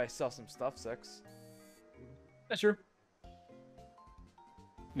 Not if I sell some stuff, 6. That's true.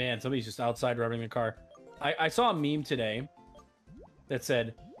 Man, somebody's just outside revving the car. I saw a meme today that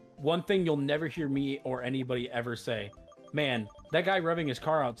said, one thing you'll never hear me or anybody ever say. Man, that guy revving his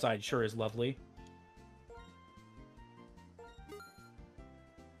car outside sure is lovely.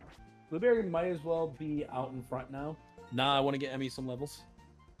 Blueberry might as well be out in front now. Nah, I want to get Emmy some levels.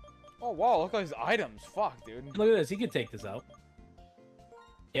 Oh wow, look at these items. Fuck, dude. Look at this, he could take this out.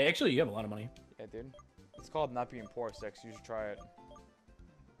 Yeah, actually, you have a lot of money. Yeah, dude. It's called not being poor, 6. You should try it.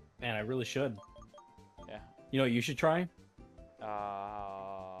 Man, I really should. Yeah. You know what you should try? Go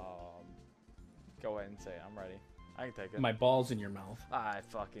ahead and say it. I'm ready. I can take it. My balls in your mouth. I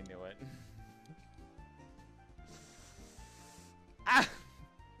fucking knew it. Ah!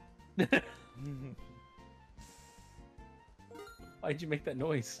 Why'd you make that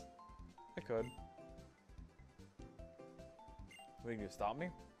noise? I could. What, you stop me?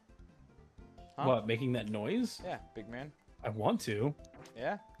 Huh? What, making that noise? Yeah, big man. I want to.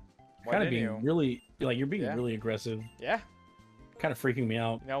 Yeah? Why Kind of didn't being you? really, like, you're being Yeah. really aggressive. Yeah? Kind of freaking me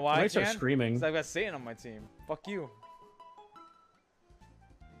out. You know why I I might start can? screaming. 'Cause I've got Satan on my team. Fuck you.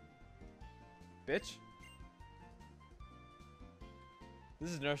 Bitch.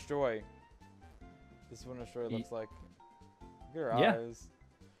 This is Nurse Joy. This is what Nurse Joy looks like. Look at her Yeah. eyes.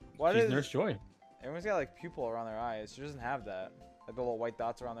 What She's is Nurse Joy. Everyone's got like pupil around their eyes. She doesn't have that. Like the little white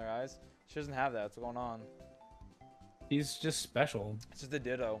dots around their eyes. She doesn't have that. What's going on? He's just special. It's just a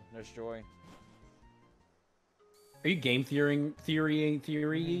ditto, Nurse Joy. Are you game theorying?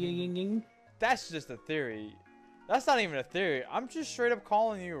 That's just a theory. That's not even a theory. I'm just straight up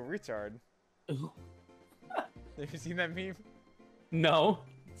calling you a retard. Have you seen that meme? No,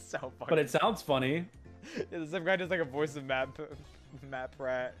 It's so funny. but it sounds funny. Yeah, some guy does like a voice of Matt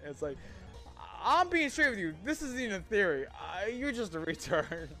Pratt. It's like, I'm being straight with you. This isn't even a theory. You're just a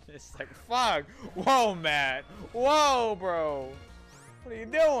retard. It's like, fuck. Whoa, Matt. Whoa, bro. What are you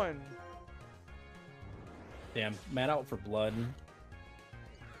doing? Damn, Matt out for blood.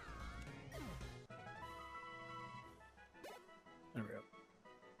 There we go.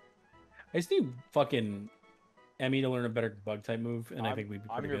 I just need fucking Emmy to learn a better bug type move, and I think we'd be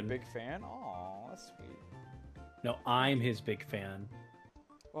pretty I'm your good. big fan? Aw, that's sweet. No, I'm his big fan.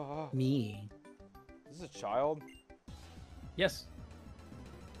 Oh, Me. is this a child? Yes.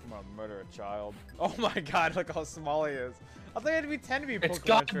 I'm gonna murder a child. Oh my god, look how small he is. I thought he had to be 10 to be a It's Pokemon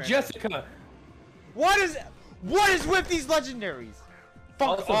God trainer. Jessica. What is with these legendaries? Fuck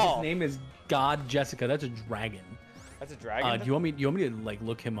Also, off. his name is God Jessica. That's a dragon. That's a dragon? Do you want me to like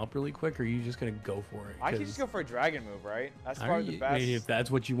look him up really quick, or are you just gonna go for it? I can just go for a dragon move, right? That's All probably right, the best. if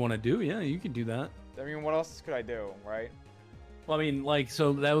that's what you want to do, yeah, you can do that. I mean, what else could I do, right? Well, I mean, like,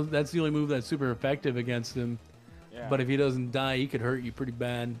 so that's the only move that's super effective against him. Yeah. But if he doesn't die, he could hurt you pretty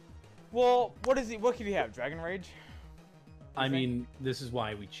bad. Well, what could he have? Dragon Rage? I think? mean, this is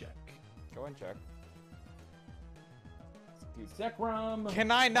why we check. Go and check. Zekrom.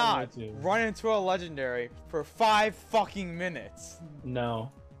 Can I not to. run into a legendary for 5 fucking minutes?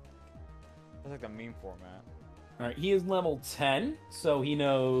 No. That's like the meme format. All right, he is level 10, so he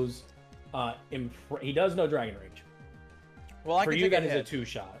knows. He does know Dragon Rage. Well, I For can you, take that a is hit. a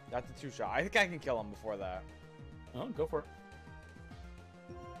 2-shot. That's a 2-shot. I think I can kill him before that. Oh, go for it.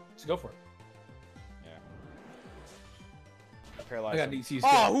 Just go for it. Yeah. Paralyze I got him. DC's.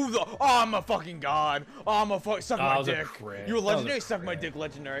 I'm a fucking god. Oh, I'm a suck Oh, my that was a dick. crit. You a That was a legendary? Suck my crit. dick,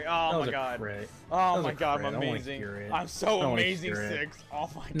 legendary. That Oh was my a god. crit. That Oh was my a god, crit. I I'm don't wanna amazing. hear it. I'm I so don't wanna amazing hear it. 6. Oh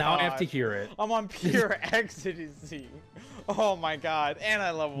my god. Now I have to hear it. I'm on pure ecstasy. Oh my god. And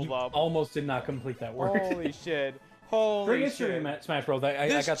I leveled You up. almost did not complete that word. Holy shit. Holy Bring shit. history in Smash Bros. I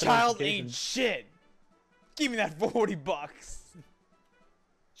This got the child notification. ain't shit. Give me that $40.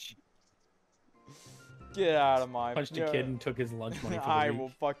 Get out of my. Punched a kid and took his lunch money for the I week. will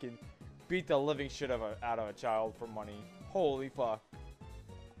fucking beat the living shit out of a child for money. Holy fuck.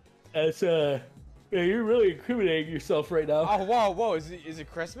 That's yeah, you're really incriminating yourself right now. Oh whoa! Is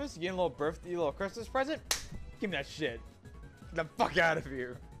it Christmas? You getting a little Christmas present? Give me that shit. Get the fuck out of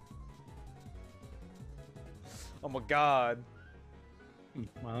here. Oh my god.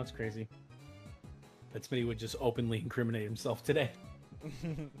 Wow, that's crazy. That Smitty would just openly incriminate himself today.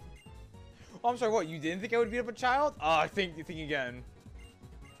 Oh, I'm sorry. What? You didn't think I would beat up a child? Oh, I think you think again.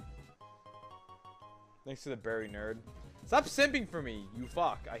 Thanks to the berry nerd. Stop simping for me, you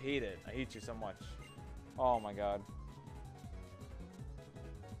fuck. I hate it. I hate you so much. Oh my god.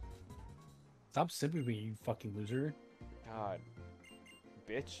 Stop simping me, you fucking loser. God.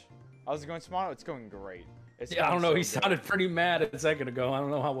 Bitch. How's it going, Smart? It's going great. It's Yeah, I going don't know. so He good. sounded pretty mad a second ago. I don't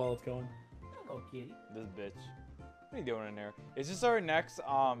know how well it's going. Hello, kitty. This bitch. What are you doing in there? Is this our next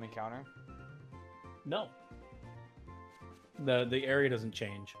encounter? No. The area doesn't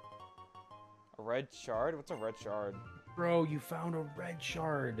change. A red shard? What's a red shard? Bro, you found a red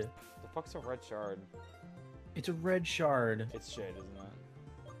shard. The fuck's a red shard? It's a red shard. It's shit, isn't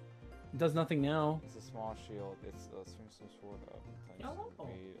it? It does nothing now. It's a small shield. It's a swing sword up. Oh.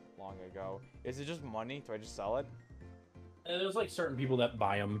 Made long ago. Is it just money? Do I just sell it? There's like certain people that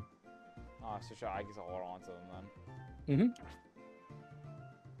buy them. Oh, so sure, I guess I'll hold on to them then.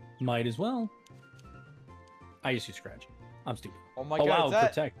 Might as well. I used to scratch. I'm stupid. Oh my Oh, god, wow, is that,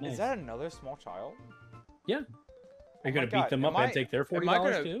 protect, nice. is that another small child? Yeah. Are Oh you gonna my beat God, them up am and I- take their am I $40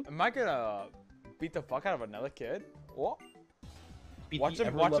 gonna- too? Am I gonna beat the fuck out of another kid? What? Beat watch the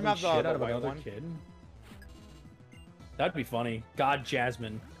him have ever-loving the shit out of white another one. kid. That'd be funny. God,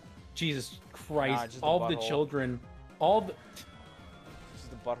 Jasmine. Jesus Christ. just the all the butthole. children. All the. Just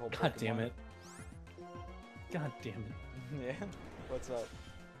the butthole. God damn Pokemon. it. God damn it. Yeah. What's up?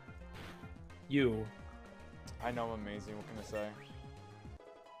 You. I know I'm amazing. What can I say?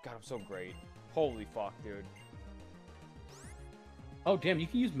 God, I'm so great. Holy fuck, dude. Oh, damn. You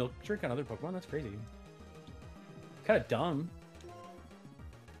can use Milk Drink on other Pokemon? That's crazy. Kind of dumb.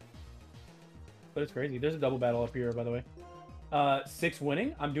 But it's crazy. There's a double battle up here, by the way. 6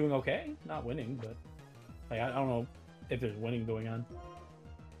 winning. I'm doing okay. Not winning, but Like, I don't know if there's winning going on.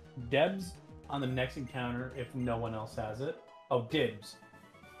 Debs on the next encounter if no one else has it. Oh, dibs.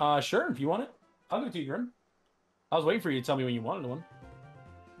 Sure, if you want it. I'll give it to you, Grim. I was waiting for you to tell me when you wanted one.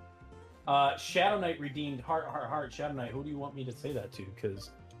 Shadow Knight redeemed. Heart. Shadow Knight, who do you want me to say that to?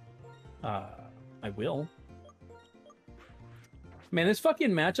 Because, I will. Man, this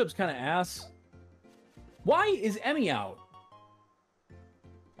fucking matchup's kind of ass. Why is Emmy out?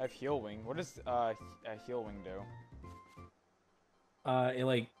 I have Heal Wing. What does a Heal Wing do? It,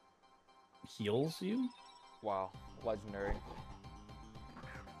 like, heals you? Wow. Legendary.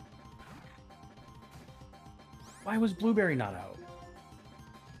 Why was Blueberry not out?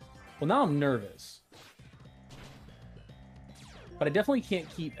 Well, now I'm nervous. But I definitely can't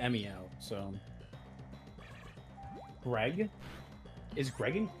keep Emmy out, so... Greg? Is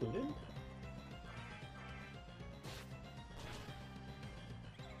Greg included?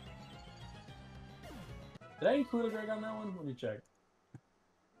 Did I include a Greg on that one? Let me check.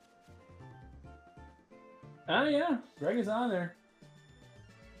 Oh yeah, Greg is on there.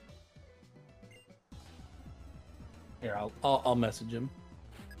 Here, I'll message him.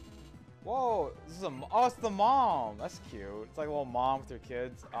 Whoa, this is oh, it's the mom. That's cute. It's like a little mom with her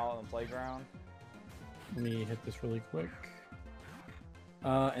kids out on the playground. Let me hit this really quick.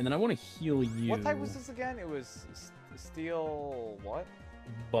 And then I want to heal you. What type was this again? It was steel what?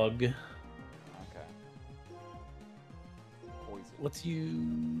 Bug. Okay. Poison. Let's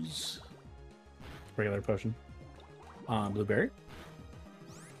use regular potion. Blueberry.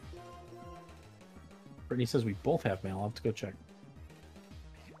 Brittany says we both have mail. I'll have to go check.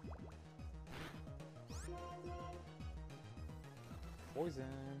 Poison.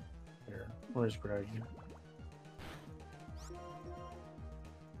 Here. Where's Greg?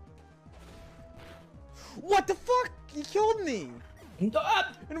 What the fuck? He killed me!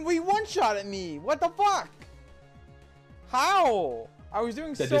 And we one-shot at me! What the fuck? How? I was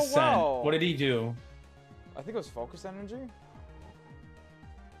doing The so descent. well. What did he do? I think it was focus energy.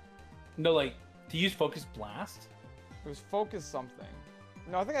 No, like, to use focus blast? It was focus something.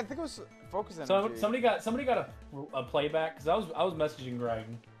 No, I think it was focus energy. So somebody got a playback because I was messaging Greg.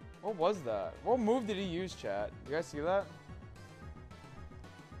 What was that? What move did he use, chat? You guys see that?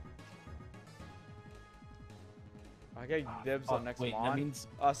 I got dibs on next wait, Mon. that means...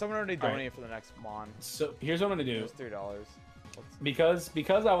 Someone already donated for the next Mon. So here's what I'm gonna do. It was $3.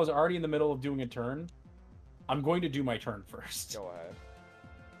 Because I was already in the middle of doing a turn, I'm going to do my turn first. Go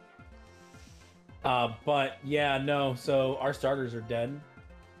ahead. But yeah, no. So our starters are dead,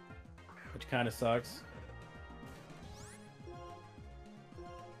 which kind of sucks.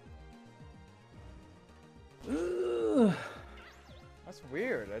 Ugh. That's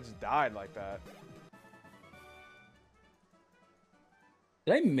weird. I just died like that.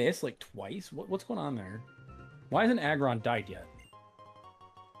 Did I miss like twice? What's going on there? Why hasn't Aggron died yet?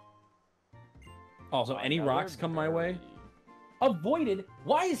 Also, any rocks come my way? Avoided?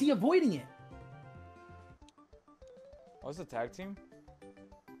 Why is he avoiding it? Oh, it's a tag team?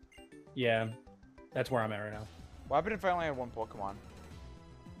 Yeah, that's where I'm at right now. What happened if I only had one Pokemon?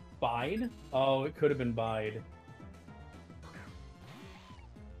 Bide? Oh, it could have been Bide.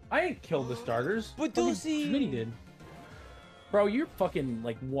 I ain't killed the starters. But Fucking Dulcie! Smitty did. Bro, you're fucking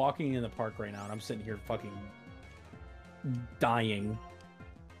like walking in the park right now, and I'm sitting here fucking dying.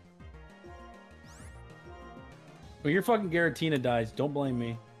 When your fucking Garatina dies, don't blame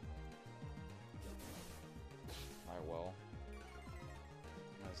me. I will.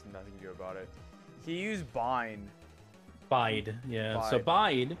 There's nothing to do about it. He used Bind. Bide, yeah. Bide. So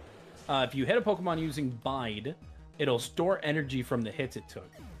Bide, if you hit a Pokemon using Bide, it'll store energy from the hits it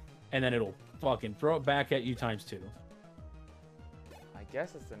took, and then it'll fucking throw it back at you ×2. I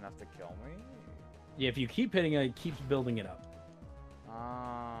guess it's enough to kill me. Yeah, if you keep hitting it, it keeps building it up.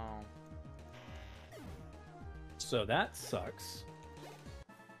 Oh. So that sucks.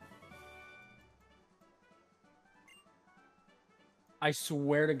 I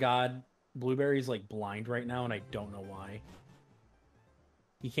swear to God, Blueberry's like blind right now, and I don't know why.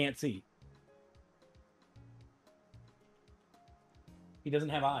 He can't see. He doesn't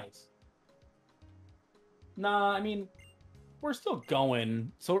have eyes. Nah, I mean, we're still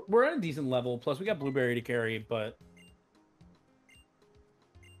going. So we're at a decent level. Plus, we got Blueberry to carry, but...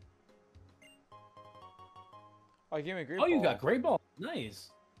 Oh, you gave me a great Oh, ball. you got Great Ball.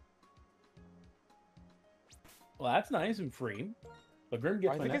 Nice. Well, that's nice and free. But Grim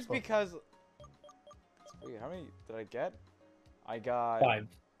gets I my think next it's ball. because... Wait, how many did I get? I got... 5.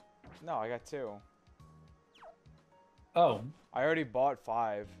 No, I got 2. Oh, I already bought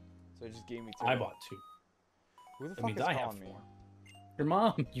 5, so it just gave me 2. I bought 2. Who the That fuck means is I have calling me? 4. Your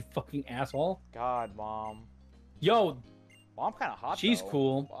mom, you fucking asshole. God, Mom. Yo, Mom kind of hot, she's though.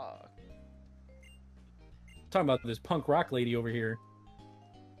 cool. Fuck. Talking about this punk rock lady over here.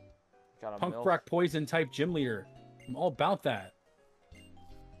 Got a Punk milf. rock poison type gym leader. I'm all about that.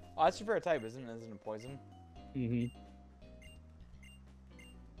 Oh, that's your favorite type, isn't it? Isn't it poison? Mm-hmm.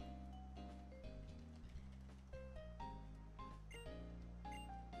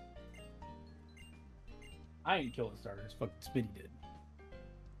 I ain't killing starters. Fuck, Smitty did.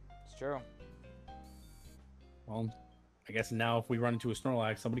 It's true. Well, I guess now if we run into a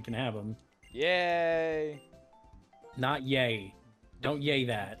Snorlax, somebody can have him. Yay! Not yay. Don't yay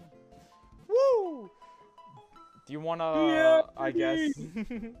that. Woo! Do you wanna? Yeah, I guess.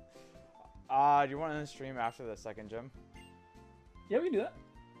 Do you want to stream after the second gym? Yeah, we can do that.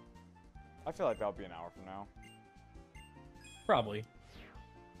 I feel like that'll be an hour from now. Probably.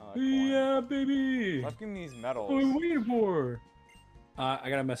 Coin. Yeah, baby. Stop giving me these medals. What are we waiting for? I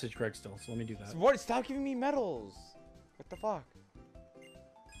gotta message Greg still, so let me do that. What? Stop giving me medals! What the fuck?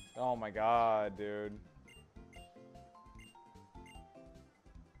 Oh my god, dude.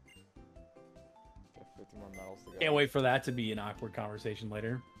 Got 50 more medals to go. Can't wait for that to be an awkward conversation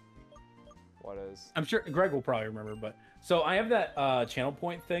later. What is? I'm sure Greg will probably remember, but so I have that channel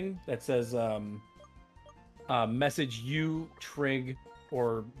point thing that says message you, Trig,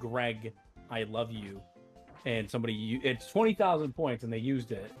 or Greg, I love you. And somebody, it's 20,000 points, and they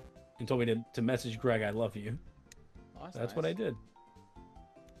used it and told me to message Greg, I love you. Oh, That's what I did.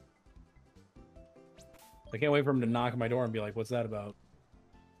 I can't wait for him to knock on my door and be like, what's that about?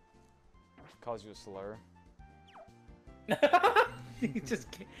 Calls you a slur. he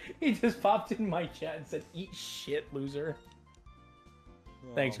just popped in my chat and said, eat shit, loser.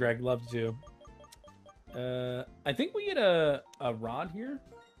 Thanks, Greg. Love you too. I think we get a rod here.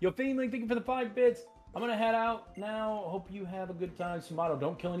 Yo, Fiendling, thank you for the 5 bits. I'm gonna head out now. Hope you have a good time. Sumato,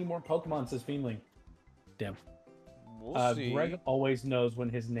 don't kill any more Pokemon, says Fiendling. Damn. We'll see. Greg always knows when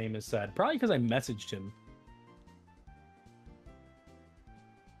his name is said. Probably because I messaged him.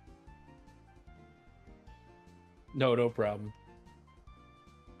 No problem.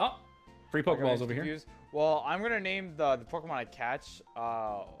 Oh, free Pokeballs over here. Well, I'm gonna name the Pokemon I catch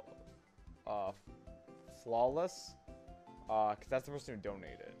Flawless, cause that's the person who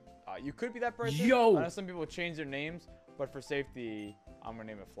donated. You could be that person. Yo! I know some people change their names, but for safety, I'm gonna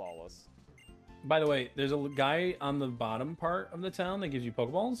name it Flawless. By the way, there's a guy on the bottom part of the town that gives you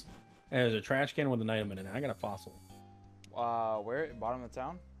Pokeballs, and there's a trash can with an item in it. I got a fossil. Where? Bottom of the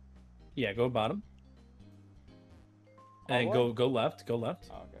town? Yeah, go bottom. All And the way? go left. Go left.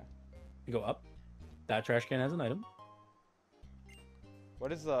 Oh, okay. And go up. That trash can has an item.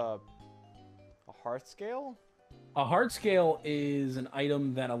 What is a hearth scale? A heart scale is an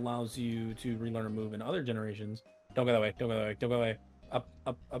item that allows you to relearn a move in other generations. Don't go that way. Don't go that way. Don't go that way. Up,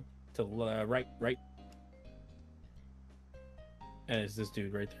 up, up to the right, right. And it's this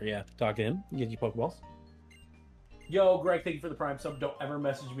dude right there. Yeah, talk to him. Get you Pokeballs. Yo, Greg, thank you for the Prime sub. Don't ever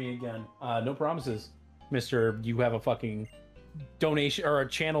message me again. No promises, Mister. You have a fucking donation or a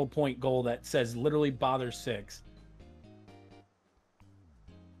channel point goal that says literally bother 6.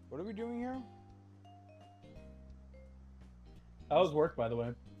 What are we doing here? That was work, by the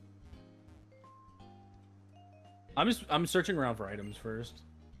way. I'm searching around for items first.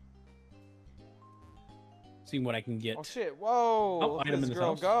 Seeing what I can get. Oh shit! Whoa! Oh, Look at item this in this girl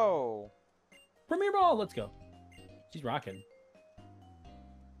house. go. Premier Ball, let's go. She's rocking.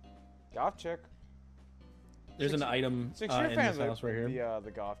 Goth chick. There's an item Six, in you're a fan this of house right here.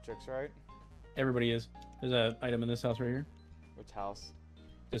 the goth chicks, right? Everybody is. There's an item in this house right here. Which house?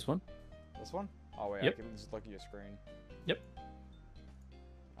 This one. This one? Oh wait, Yep. I can just look at your screen. Yep.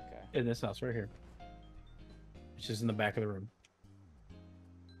 Okay. In this house right here. It's just in the back of the room.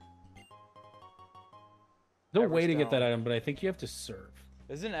 No way to get that item, but I think you have to serve.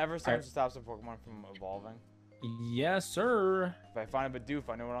 Isn't Everstone to stop some Pokemon from evolving? Yes, sir. If I find a Bidoof,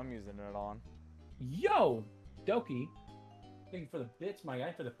 I know what I'm using it on. Yo, Doki. Thank you for the bits, my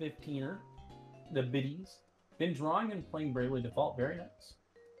guy, for the 15er. The biddies. Been drawing and playing Bravely Default. Very nice.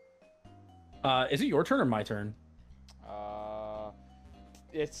 Is it your turn or my turn?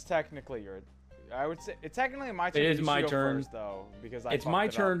 It's technically your. I would say it's technically my turn. It is You my should go turn. first, though, because I It's fucked my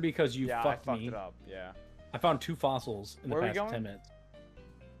it turn up. because you Yeah, fucked I fucked me. it up. Yeah. I found 2 fossils in the Where are we past going? 10 minutes.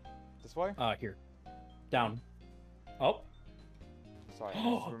 This way? Here. Down. Oh. Sorry,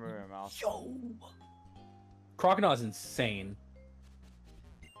 I'm just removing my mouse. Yo. Crocodile's insane.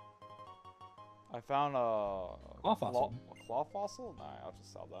 I found a Claw fossil. A claw fossil? Nah, I'll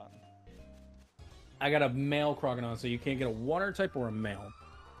just sell that. I got a male crocodile, so you can't get a water type or a male.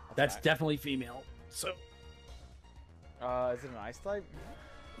 That's nice. definitely female. So Is it an ice type?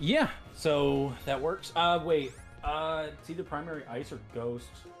 Yeah, so that works. Wait. It's either primary ice or ghost.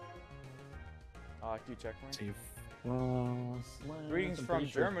 Can you check me? See. Greetings from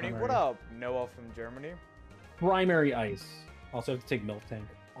Germany. What up, Noah from Germany? Primary ice. Also have to take milk tank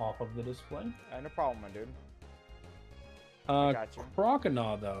off of the display. No problem, my dude. I got you.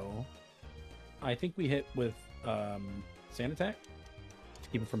 Croconaw, though, I think we hit with sand attack to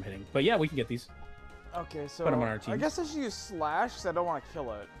keep him from hitting. But yeah, we can get these. Okay, so put them on our team. I guess I should use slash because I don't want to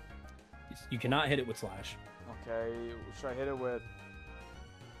kill it. You cannot hit it with slash. Okay, should I hit it with...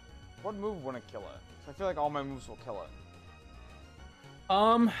 What move wouldn't kill it? So I feel like all my moves will kill it.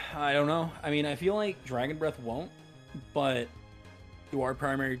 I don't know. I mean, I feel like Dragon Breath won't, but you are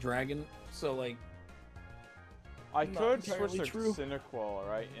primary dragon, so like... I could switch to true. Cynical,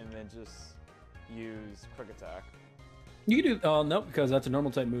 right, and then just use Quick Attack. You can do... Oh, no, because that's a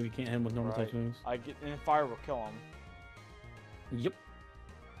normal type move. You can't hit him with normal type moves. And Fire will kill him. Yep.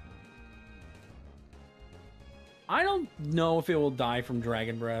 I don't know if it will die from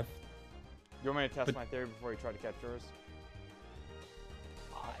Dragon Breath. You want me to test my theory before you try to catch yours?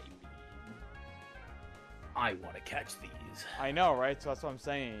 I want to catch these. I know, right? So that's what I'm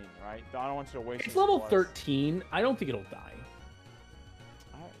saying, right? I don't want you to waste. It's level 13. I don't think it'll die.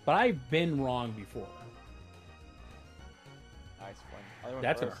 Right. But I've been wrong before. Nice one.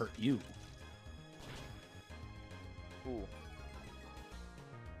 That's gonna hurt you. Ooh.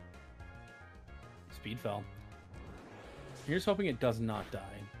 Speed fell. Here's hoping it does not die.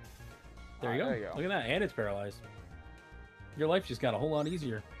 There you go. Look at that. And it's paralyzed. Your life just got a whole lot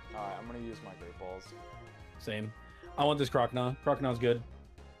easier. Alright, I'm gonna use my Great Balls. Same. I want this Croconaw. Croconaw's good.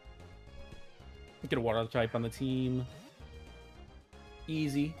 Get a water type on the team.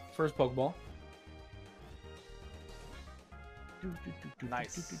 Easy. First Pokeball.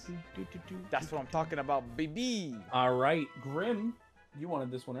 Nice. That's what I'm talking about, baby. All right, Grim. You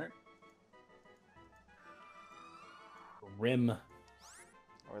wanted this one, right? Grim.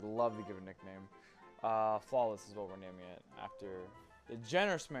 I would love to give a nickname. Flawless is what we're naming it after the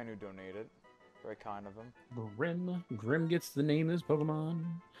generous man who donated. Very kind of him. Grim. Grim gets the name of this Pokemon.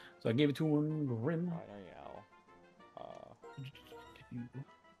 So I gave it to him. Grim. I know you.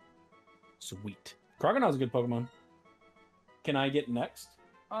 Sweet. Croconaw's a good Pokemon. Can I get next?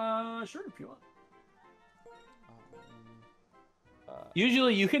 Sure, if you want.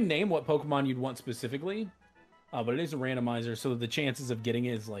 Usually you can name what Pokemon you'd want specifically, but it is a randomizer, so the chances of getting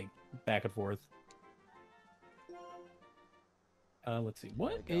it is like back and forth. Let's see.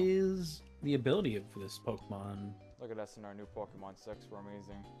 What is the ability of this Pokemon? Look at us in our new Pokemon 6. We're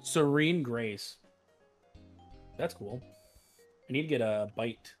amazing. Serene Grace. That's cool. I need to get a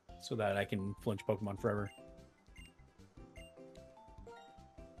bite so that I can flinch Pokemon forever.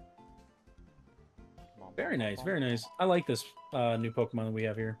 Very nice, very nice. I like this new Pokemon that we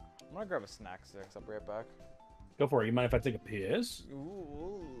have here. I'm gonna grab a snack 6. I'll be right back. Go for it. You mind if I take a piss?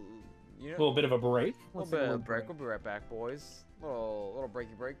 Ooh, you know, a little bit of a break. A little bit of a break. We'll be right back, boys. Little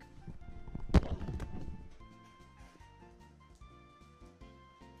breaky break.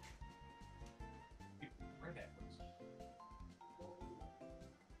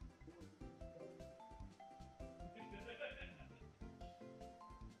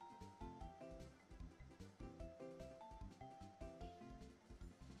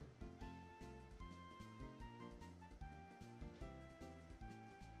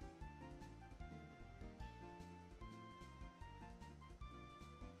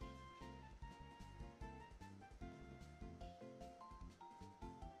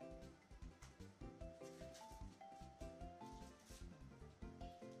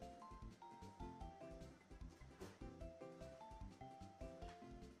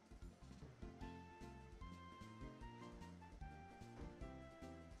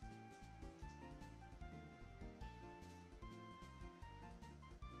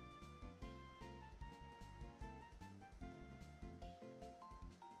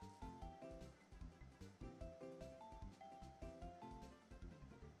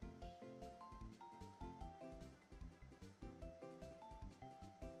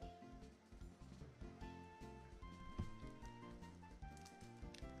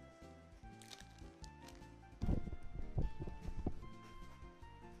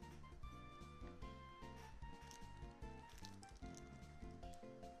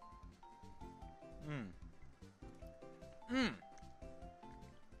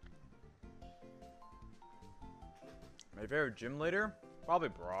 My favorite gym leader? Probably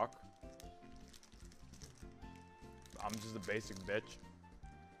Brock. I'm just a basic bitch.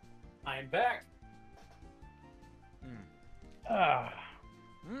 I'm back.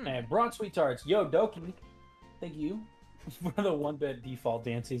 And Brock Sweet Tarts. Yo, Doki. Thank you One of the 1-bit default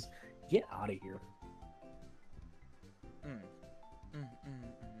dances. Get out of here.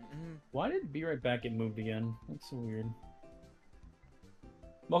 Why did Be Right Back get moved again? That's so weird.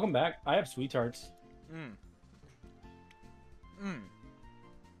 Welcome back. I have sweet tarts. You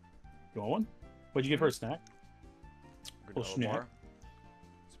want one? What'd you get for a snack? Granola bar.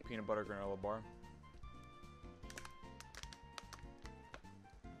 It's a peanut butter granola bar.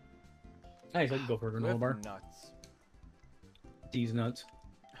 Nice, I can go for a granola bar. Nuts. These nuts.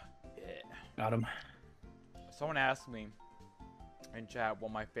 Yeah. Got him. Someone asked me in chat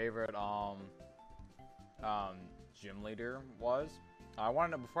what my favorite gym leader was. I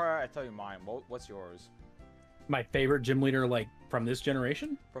want to know, before I tell you mine, what's yours? My favorite gym leader, like, from this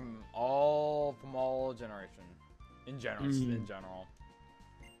generation? From all generation. In general.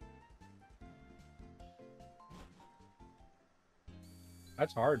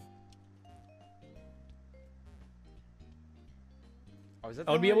 That's hard. Oh, is that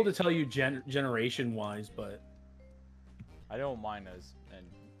I would be able to tell you generation-wise, but... I know what mine is, and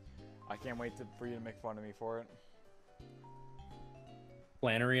I can't wait for you to make fun of me for it.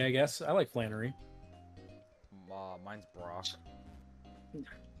 Flannery, I guess. I like Flannery. Mine's Brock.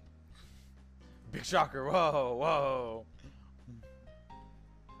 Big shocker. Whoa, whoa.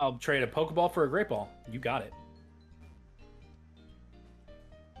 I'll trade a Pokeball for a Great Ball. You got it.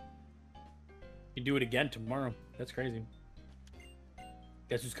 You do it again tomorrow. That's crazy.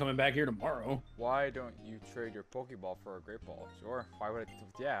 Guess who's coming back here tomorrow? Why don't you trade your Pokeball for a Great Ball? Sure. Why would it?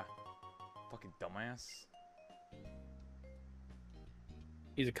 Yeah. Fucking dumbass.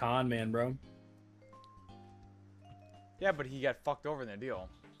 He's a con man, bro. Yeah, but he got fucked over in the deal.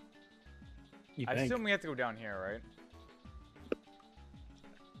 I assume we have to go down here, right?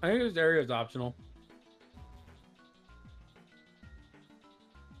 I think this area is optional.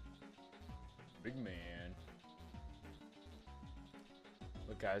 Big man.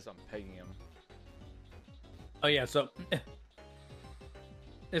 Look, guys, I'm pegging him. Oh, yeah, so...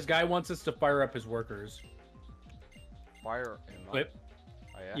 this guy wants us to fire up his workers. Fire him up? Whip.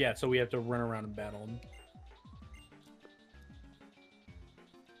 Oh, yeah? Yeah, so we have to run around and battle him.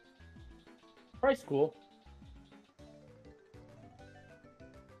 Price cool.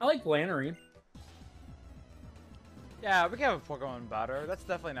 I like Flannery. Yeah, we can have a Pokemon batter. That's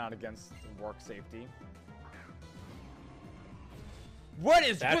definitely not against work safety. What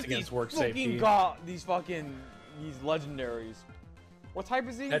is That's with against these work fucking safety. these legendaries? What type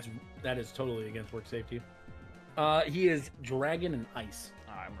is he? That is totally against work safety. He is Dragon and Ice.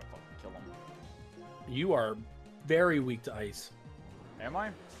 Alright, I'm gonna fucking kill him. You are very weak to Ice. Am I?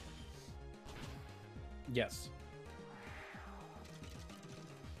 Yes.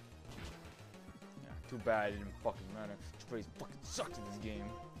 Yeah, too bad it didn't fucking matter. Everybody's fucking sucked in this game.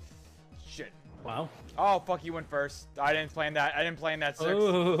 Shit. Wow. Oh, fuck, you went first. I didn't plan that. I didn't plan that 6.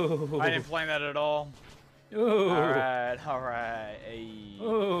 Oh. I didn't plan that at all. Oh. Alright. Hey.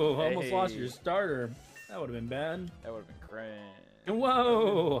 Oh, almost Hey. lost your starter. That would have been bad. That would have been cringe.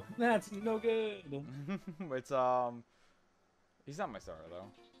 Whoa, that's no good. It's he's not my starter though.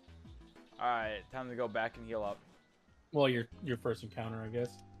 Alright, time to go back and heal up. Well, your first encounter, I guess.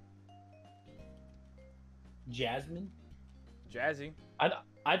 Jasmine. Jazzy.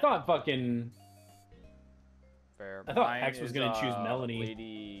 I thought fucking. Fair. I thought Mine Hex was is, gonna choose Melanie.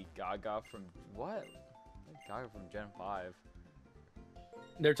 Lady Gaga from what? Lady Gaga from Gen 5.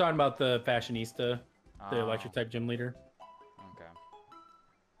 They're talking about the fashionista, the Oh, electric type gym leader. okay.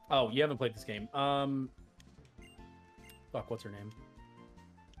 Oh, you haven't played this game. Fuck, what's her name?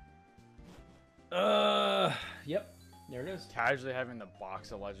 Yep. There it is. Casually having the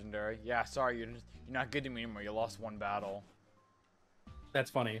box of legendary. Yeah, sorry, you're not good to me anymore. You lost one battle. That's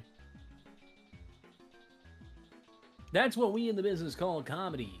funny. That's what we in the business call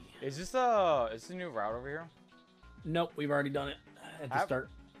comedy. Is this a new route over here? Nope, we've already done it at the start.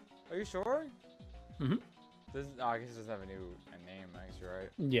 Are you sure? Mm-hmm. I guess it doesn't have a name. I guess you're right.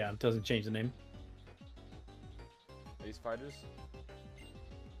 Yeah, it doesn't change the name. These fighters.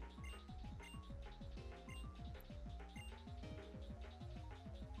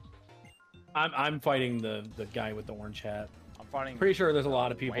 I'm fighting the guy with the orange hat. I'm fighting. Pretty sure there's a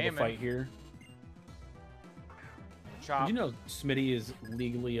lot of people to Whammon. fight here. Chop. Did you know Smitty is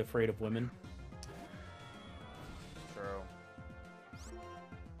legally afraid of women? True.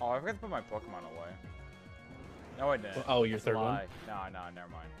 Oh, I forgot to put my Pokemon away. No, I didn't. Oh, your That's a third one? lie. No, never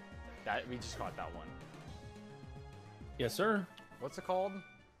mind. That we just caught that one. Yes, sir. What's it called?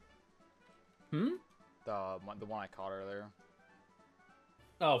 Hmm? The one I caught earlier.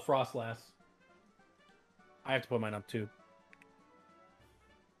 Oh, Frostlass. I have to put mine up too.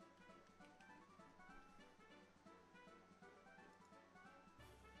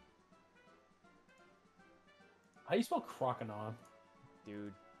 How do you spell Croconaw?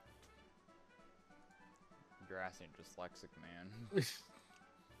 Dude. Your ass ain't dyslexic, man.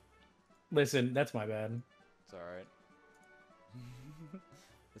 Listen, that's my bad. It's alright.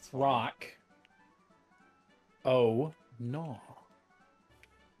 It's fine. Rock. Oh, no.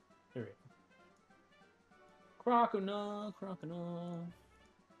 There we go. Croconaw, Croconaw.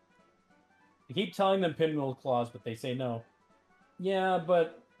 You keep telling them pinwheel claws, but they say no. Yeah,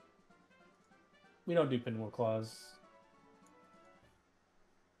 but we don't do pinwheel claws.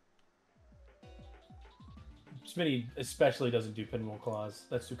 Smitty especially doesn't do pinwheel claws.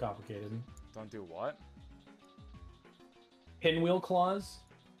 That's too complicated. Don't do what? Pinwheel claws?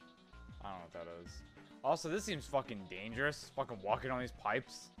 I don't know what that is. Also, this seems fucking dangerous. Fucking walking on these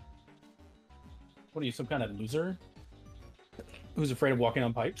pipes. What are you, some kind of loser? Who's afraid of walking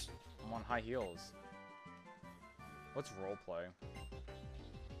on pipes? I'm on high heels. What's roleplay?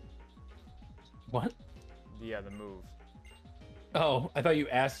 What? Yeah, the move. Oh, I thought you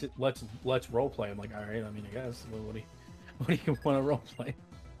asked it. Let's roleplay. I'm like, all right. I mean, I guess. What do you want to roleplay?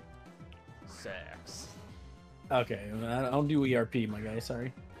 Sex. Okay, I don't do ERP, my guy.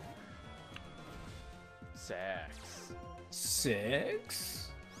 Sorry. Sex. Sex.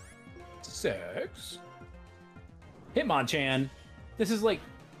 Hitmonchan. This is like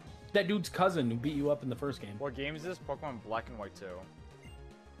that dude's cousin who beat you up in the first game. What game is this? Pokemon Black and White 2.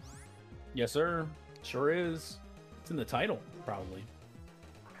 Yes, sir. Sure is. It's in the title, probably.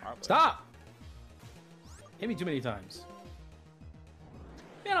 Probably. Stop! Hit me too many times.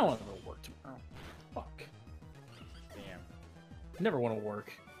 Man, I don't want to go to work tomorrow. Fuck. Damn. Never want to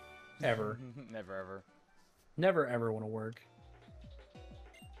work. Ever. Never ever. Never ever want to work.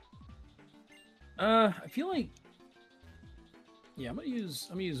 I feel like. Yeah, I'm gonna use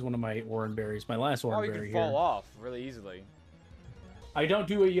one of my orange berries. My last Oh, orange you berry can fall here. off really easily. I don't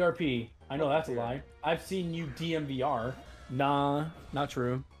do a ERP. I know Oh, that's a dear. lie. I've seen you DMVR. Nah, not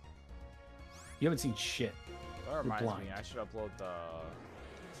true. You haven't seen shit. That reminds blind. me, I should upload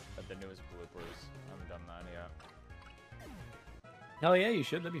the newest bloopers. I haven't done that yet. Hell yeah, you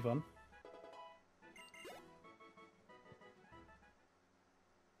should. That'd be fun.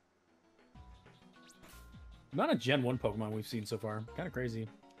 The amount of Gen 1 Pokemon we've seen so far. Kind of crazy.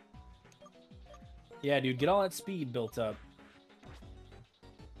 Yeah, dude, get all that speed built up.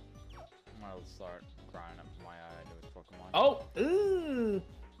 I'll start crying up my newest Pokemon. Oh! Ooh.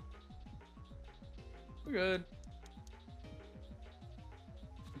 We're good.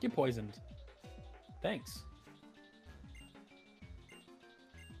 Get poisoned. Thanks.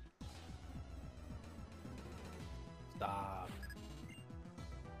 Stop.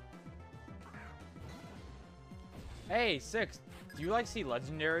 Hey, Six, do you like see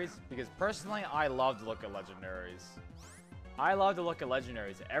legendaries? Because personally, I love to look at legendaries. I love to look at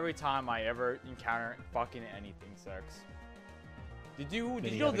legendaries every time I ever encounter fucking anything, Six. Did you know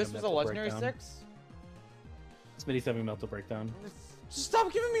having this a was a mental legendary, breakdown. Six? Smitty's having a mental breakdown. Just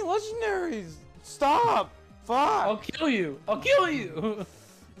stop giving me legendaries! Stop! Fuck! I'll kill you! I'll kill you!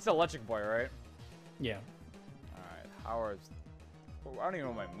 It's Electric Boy, right? Yeah. Alright, Howard's... Well, I don't even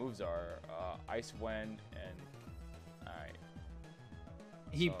know what my moves are. Ice, Wind, and... Alright.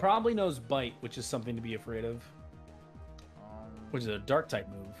 He So- probably knows Bite, which is something to be afraid of. Which is a dark type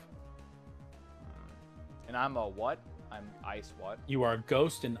move. And I'm a what? I'm Ice what? You are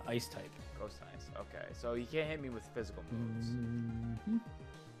Ghost and Ice type. Ghost Ice. Okay, so he can't hit me with physical moves. Mhm. And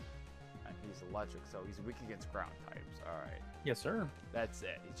he's electric, so he's weak against ground types. Alright. Yes, sir. That's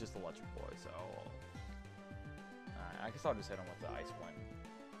it. He's just Electric Boy, so... Alright, I guess I'll just hit him with the Ice Wind.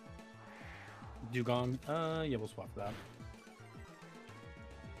 Dugong. Yeah, we'll swap for that.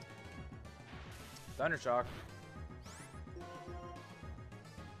 Thundershock.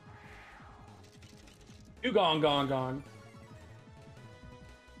 Dugong, gong.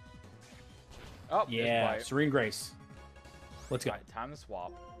 Oh, Yeah, there's Serene Grace. Let's go. Bite. Alright, time to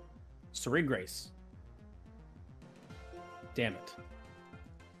swap. Serene Grace. Damn it.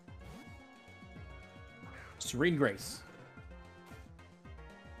 Serene Grace.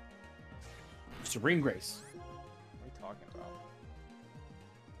 Serene Grace. What are you talking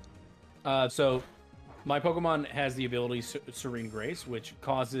about? So, my Pokemon has the ability Serene Grace, which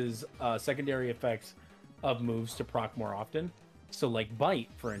causes secondary effects of moves to proc more often. So, like Bite,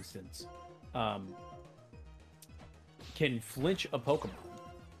 for instance, can flinch a Pokemon.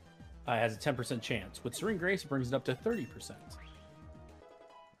 Has a 10% chance. With Serene Grace, it brings it up to 30%.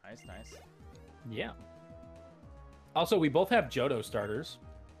 Nice. Yeah. Also, we both have Johto starters,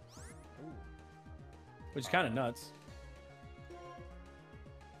 Ooh. which is kind of nuts.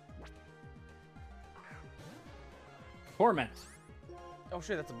 Torment. Oh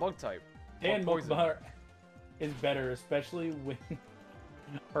shit, that's a bug type. And Poison. Moltres. is better, especially when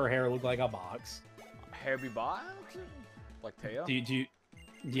her hair looked like a box. Herbie box? Like Teo? Do you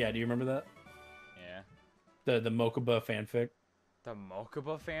yeah, do you remember that? Yeah. The Mokuba fanfic? The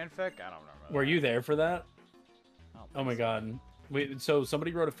Mokuba fanfic? I don't remember. Were you there for that? I don't Oh think my so. god. Wait, so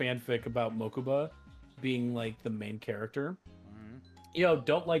somebody wrote a fanfic about Mokuba being like the main character. Mhm. Yo,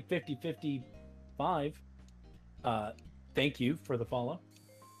 don't like 50-55. Thank you for the follow.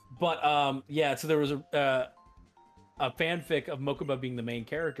 But yeah, so there was a fanfic of Mokuba being the main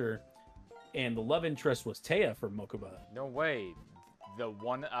character, and the love interest was Taya for Mokuba. No way. The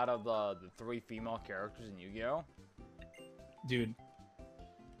one out of the 3 female characters in Yu-Gi-Oh? Dude,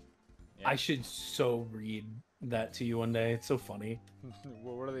 Yeah. I should so read that to you one day. It's so funny.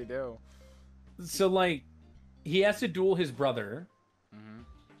 Well, what do they do? So like, he has to duel his brother. Mm-hmm.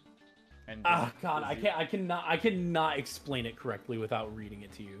 And God, I cannot explain it correctly without reading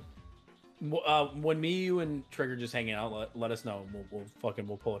it to you. When me, you, and Trigger just hanging out, let us know. We'll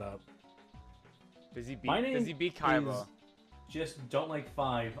pull it up. Does he My name beat Kaiba? is just don't like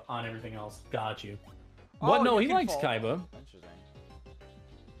 5 on everything else. Got you. Oh, What? No, you he can likes fall. Kaiba. Interesting.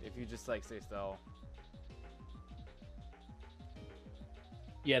 If you just like stay still.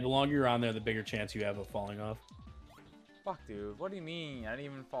 Yeah, the longer you're on there, the bigger chance you have of falling off. Fuck, dude. What do you mean? I didn't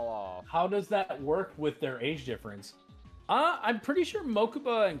even fall off. How does that work with their age difference? I'm pretty sure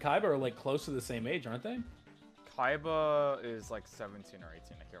Mokuba and Kaiba are like close to the same age, aren't they? Kaiba is like 17 or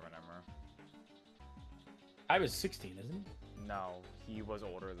 18. I can't remember. Kaiba's 16, isn't he? No, he was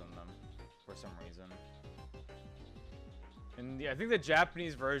older than them for some reason. And I think the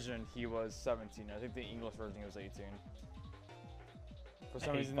Japanese version he was 17. I think the English version he was 18. For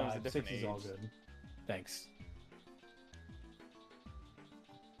some reason there was a different 6 age. is all good. Thanks.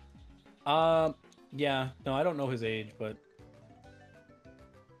 Yeah, no, I don't know his age, but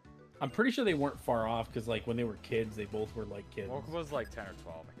I'm pretty sure they weren't far off because, like, when they were kids, they both were like kids. Mokuba was like 10 or 12.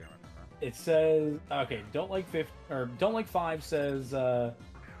 I can't remember. It says, okay, don't like 5 says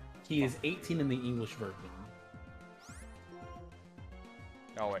he is 18 in the English version.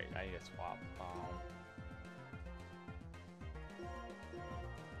 Oh wait, I need to swap.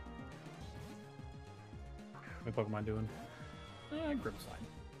 What Pokemon doing? Grimmside.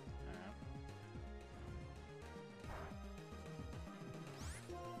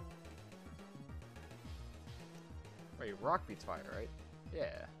 Wait, Rock beats Fire, right?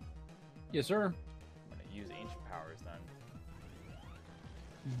 Yeah. Yes, sir. I'm gonna use Ancient Powers then.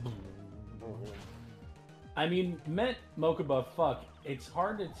 I mean, Met Mokuba, fuck. It's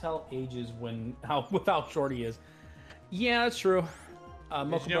hard to tell ages with how short he is. Yeah, that's true. Did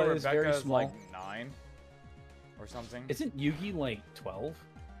you know Mokuba is very Rebecca's small. like 9 or something? Isn't Yugi like 12?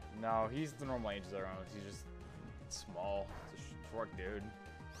 No, he's the normal age they're on. He's just small. He's a short dude.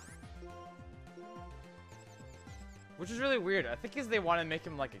 Which is really weird. I think they want to make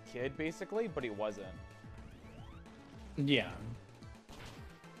him like a kid, basically, but he wasn't. Yeah.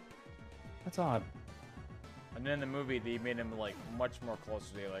 That's odd. And then in the movie, they made him like much more closer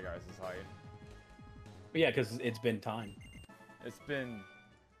to the other guys' height. But yeah, because it's been time. It's been,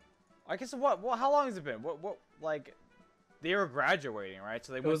 I guess what? How long has it been? What? Like, they were graduating, right?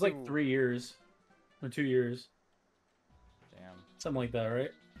 So they It was went like through- 3 years. Or 2 years. Damn, Something like that,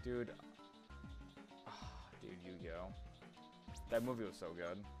 right? dude. Dude, Yu-Gi-Oh. That movie was so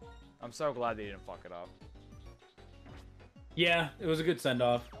good. I'm so glad they didn't fuck it up. Yeah, it was a good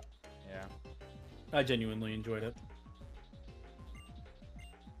send-off. Yeah. I genuinely enjoyed it.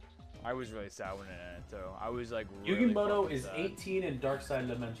 I was really sad when it ended too. I was like really Yugimoto fucking is sad. 18 in Dark Side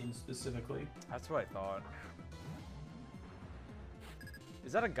Dimensions specifically. That's what I thought.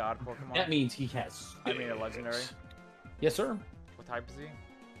 Is that a god Pokemon? That means he has. I mean a legendary. Yes, sir. What type is he?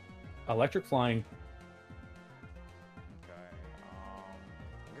 Electric Flying. Okay.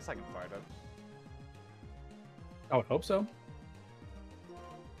 I guess I can fight it. I would hope so.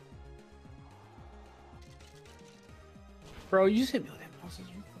 Bro, you just hit me with impulses.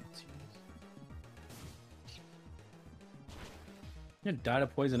 Are you fucking serious? You're gonna die to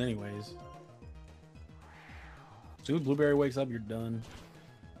poison anyways. As soon as Blueberry wakes up, you're done.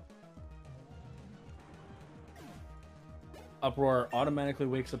 Uproar automatically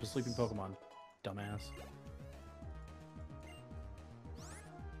wakes up a sleeping Pokemon. Dumbass.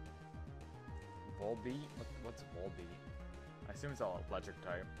 Volbeat? What's Volbeat? I assume it's all electric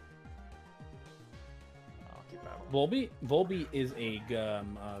type. I'll keep that one. Volbeat is a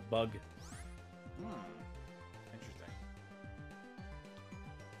bug. Interesting.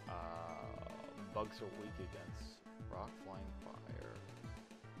 Bugs are weak against rock, flying, fire.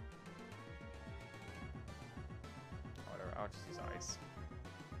 Whatever, I'll just use ice.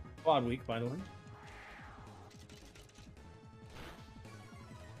 Quad weak, by the way.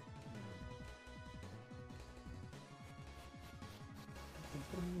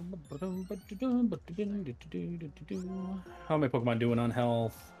 How are my Pokemon doing on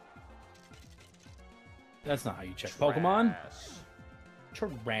health? That's not how you check Pokemon.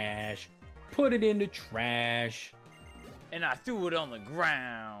 Trash. Put it in the trash. And I threw it on the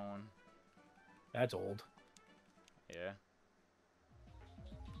ground. That's old. Yeah.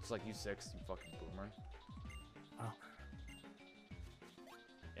 It's like you 6, you fucking boomer. Oh.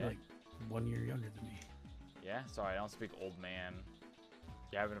 Yeah. Like 1 year younger than me. Yeah, sorry, I don't speak old man.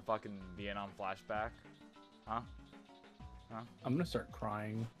 You having a fucking Vietnam flashback? Huh? Huh? I'm gonna start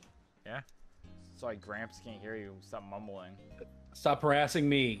crying. Yeah? Sorry, Gramps can't hear you. Stop mumbling. Stop harassing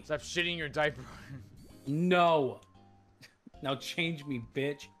me. Stop shitting your diaper. No. Now change me,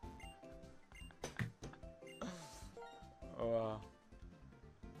 bitch.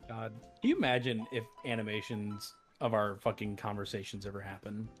 God. Can you imagine if animations of our fucking conversations ever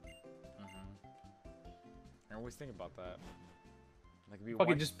happen? I always think about that. Like, if you Fucking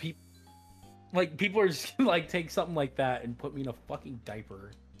want... just people are just gonna, like, take something like that and put me in a fucking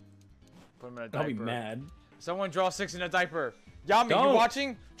diaper. Put him in a diaper. I'll be mad. Someone draw 6 in a diaper. Yami, Don't. you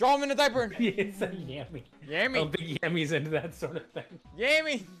watching? Draw him in a diaper. It's a Yami. Yami. I don't think Yami's into that sort of thing.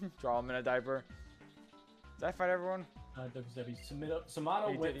 Yami. Draw him in a diaper. Did I fight everyone?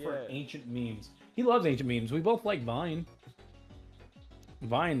 Samato He went did, for yeah. ancient memes. He loves ancient memes. We both like Vine.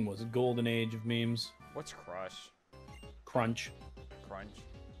 Vine was a golden age of memes. What's Crush? Crunch. Crunch.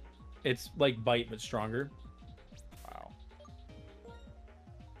 It's like Bite, but stronger. Wow.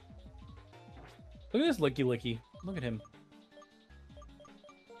 Look at this Licky Licky. Look at him.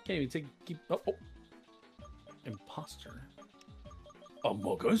 Can't even keep. Oh. Imposter.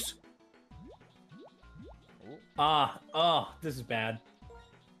 Among Us? Ooh. This is bad.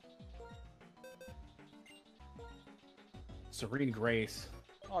 Serene Grace.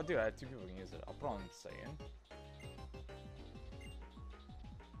 Oh, dude, I had 2 people can use it. I'll put on Saiyan.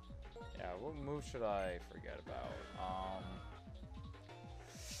 Yeah, what move should I forget about?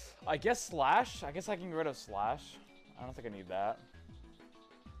 I guess Slash. I guess I can get rid of Slash. I don't think I need that.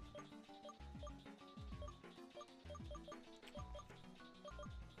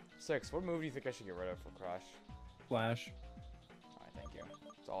 Six, what move do you think I should get rid of for Crush? Flash. Alright, thank you.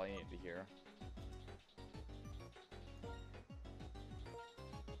 That's all I needed to hear.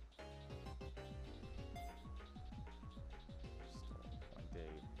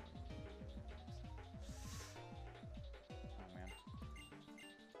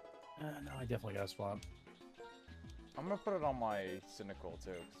 Oh man. No, I definitely got a swap. I'm gonna put it on my Cynical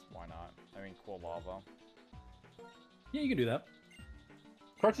too, 'cause why not? I mean, Cool Lava. Yeah, you can do that.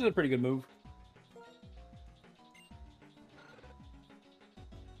 Crush is a pretty good move.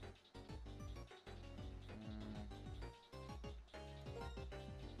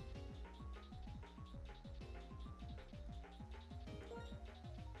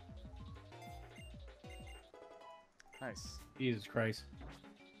 Nice. Jesus Christ.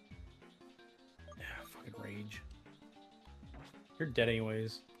 Yeah, fucking rage. You're dead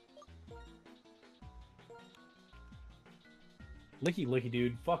anyways. Licky Licky,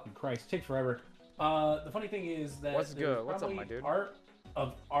 dude. Fucking Christ. Takes forever. The funny thing is that What's there's good? What's up, my probably dude?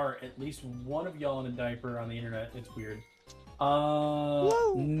 art, at least one of y'all in a diaper on the internet. It's weird.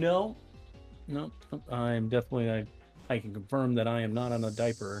 No. No. I'm definitely... I can confirm that I am not on a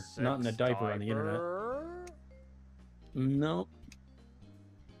diaper. Not in a diaper on the internet. No.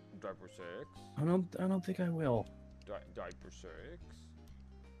 Diaper 6. I don't think I will. Diaper 6.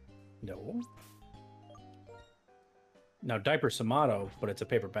 No. Now, diaper Samato, but it's a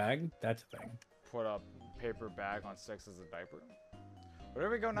paper bag. That's a thing. Put a paper bag on 6 as a diaper. Where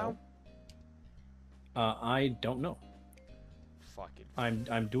do we go now? I don't know. Fuck it.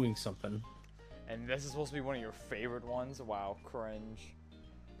 I'm doing something. And this is supposed to be one of your favorite ones? Wow, cringe.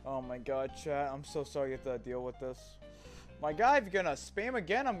 Oh my god, chat. I'm so sorry you have to deal with this. My guy, if you're gonna spam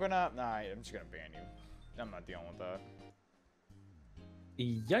again, I'm gonna... Nah, I'm just gonna ban you. I'm not dealing with that.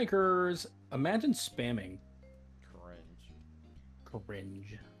 Yikers. Imagine spamming.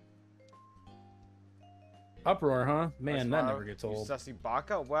 Cringe. Uproar, huh? Man, that Smile, never gets old. You sussy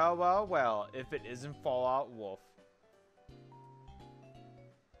baka? Well, well, well. If it isn't Fallout Wolf.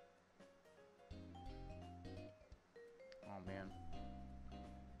 Oh, man.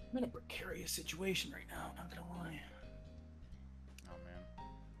 I'm in a precarious situation right now, not gonna lie. Oh, man.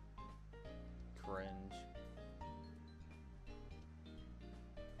 Cringe.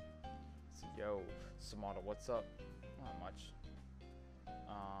 So, yo, Samada, what's up? Not much.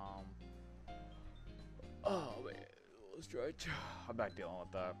 Oh, man. Let's try it. I'm not dealing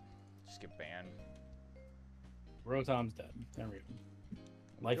with that. Just get banned. Rotom's dead. There we go.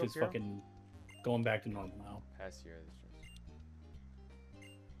 Life Joke is here? fucking going back to normal now. Pass here.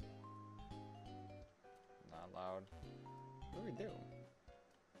 loud. What do we do?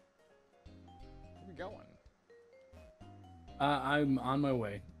 Where we going? I'm on my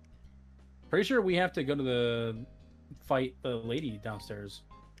way. Pretty sure we have to go to the fight the lady downstairs.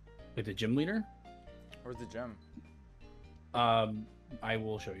 With the gym leader? Where's the gym? I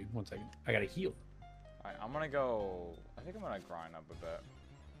will show you. 1 second. I gotta heal. Alright, I'm gonna go... I think I'm gonna grind up a bit.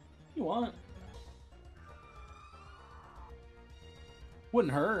 You want?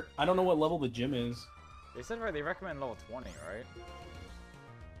 Wouldn't hurt. I don't know what level the gym is. They said they recommend level 20, right?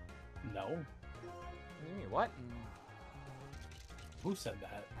 No. What do you mean? What? Who said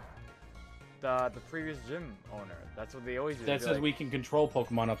that? The previous gym owner. That's what they always do. That says we can control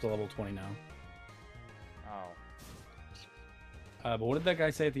Pokemon up to level 20 now. Oh. But what did that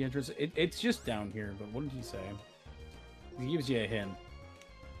guy say at the entrance? It's just down here, but what did he say? He gives you a hint.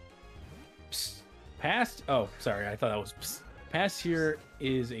 Psst. Past... Oh, sorry. I thought that was... Psst. Past here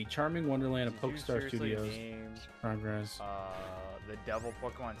is a charming wonderland of Did you Pokestar seriously Studios. name, Progress. the devil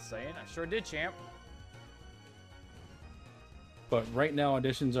Pokemon Saiyan? I sure did, champ. But right now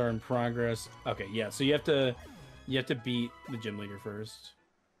auditions are in progress. Okay, yeah. So you have to beat the gym leader first.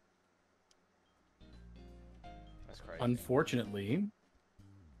 That's crazy. Unfortunately,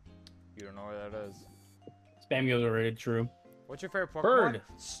 You don't know where that is. spam goes already true. What's your favorite Pokemon? Bird.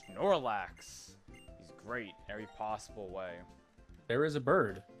 Snorlax. He's great in every possible way. There is a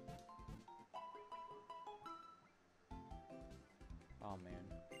bird. Oh man.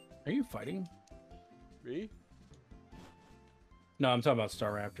 Are you fighting? Me? No, I'm talking about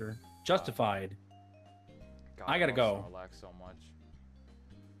Staraptor. Justified. God, I gotta love go. Snorlax so much.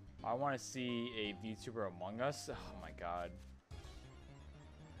 I want to see a VTuber Among Us. Oh my god.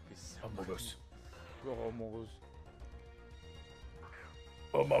 Be so Among Us. Go Among Us.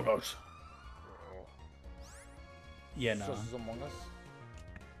 Among Us. Yeah, no. Sus is Among Us.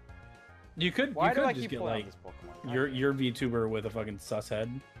 You could Why you do I could just keep get pulling out like this Pokemon? God your VTuber with a fucking sus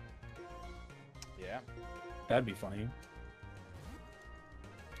head. damn. Yeah. That'd be funny.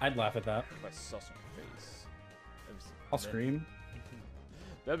 I'd laugh at that. By sus on your face. I'll scream.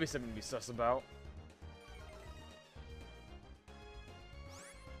 That'd be something to be sus about.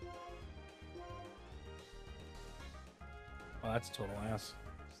 Oh, that's a total ass.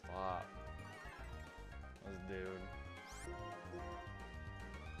 Stop. This dude.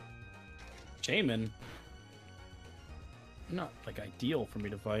 Shaman. Not like ideal for me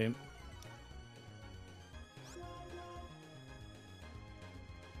to fight.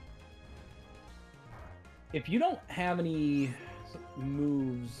 If you don't have any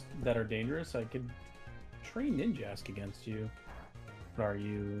moves that are dangerous, I could train Ninjask against you. But are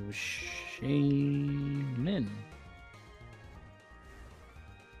you Shaman?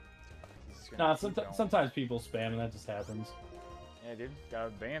 He's just gonna Nah, keep going. sometimes people spam and that just happens. Yeah, dude. Gotta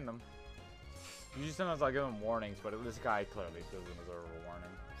ban them. Usually sometimes I give them warnings, but this guy clearly doesn't deserve a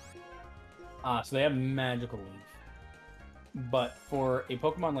warning. So they have Magical Leaf. But for a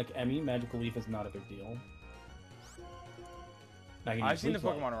Pokemon like Emmy, Magical Leaf is not a big deal. I've seen the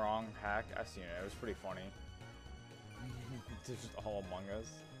Pokemon wrong hack. I've seen it. It was pretty funny. It's just all Among Us.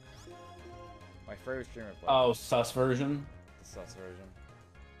 My favorite streamer played Oh, sus version. the sus version.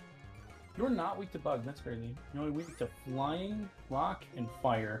 You're not weak to bug. That's crazy. You're only weak to flying, rock, and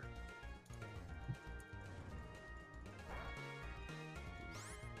fire.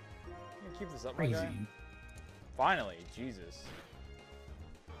 You can keep this up, my Crazy. guy. Finally, Jesus.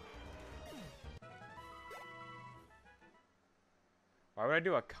 Why would I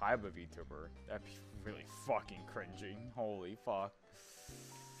do a Kaiba VTuber? That'd be really fucking cringy. Holy fuck.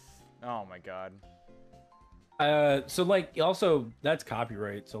 Oh my god. So like, also that's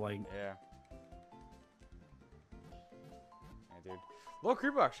copyright. So like, Yeah. Yeah, dude. Lil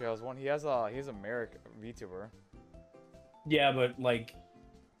Creeper actually has one. He has a Merrick VTuber. yeah, but like,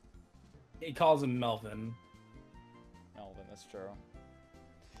 he calls him Melvin. Melvin, that's true.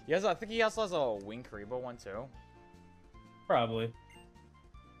 He has. I think he also has a Wing Karibo one too. Probably.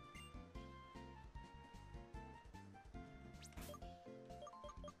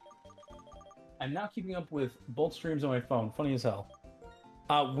 I'm not keeping up with both streams on my phone. Funny as hell.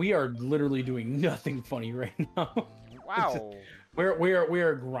 We are literally doing nothing funny right now. Wow. we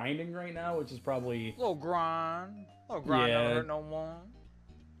are grinding right now, which is probably Little grind. Little grind Yeah. don't hurt no more.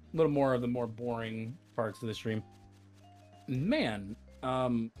 a little more of the more boring parts of the stream. Man,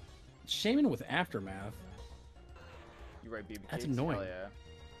 Shaman with Aftermath. You right, baby. That's cakes? annoying.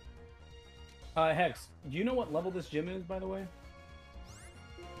 Hell yeah. Hex, do you know what level this gym is, by the way?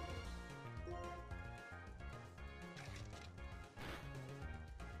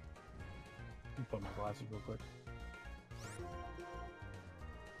 Let me put my glasses real quick.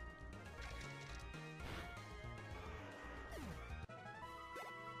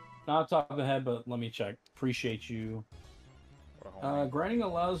 Not top of the head, but let me check. Appreciate you. Grinding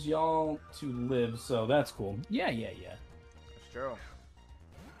allows y'all to live, so that's cool. Yeah. It's true.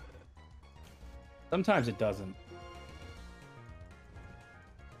 Sometimes it doesn't.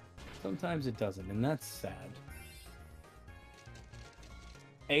 Sometimes it doesn't, and that's sad.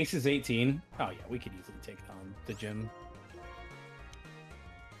 Ace is 18. Oh yeah, we could easily take on the gym.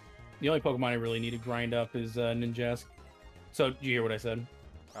 The only Pokemon I really need to grind up is Ninjask. So, did you hear what I said?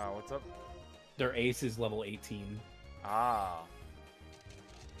 What's up? Their Ace is level 18. Ah.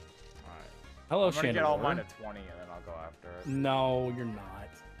 Alright. Hello, I'm gonna Shannon. get all mine at 20 and then I'll go after it. No, you're not.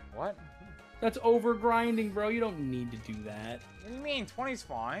 What? That's over grinding, bro. You don't need to do that. What do you mean? 20's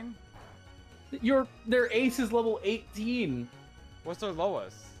fine. Their Ace is level 18. What's their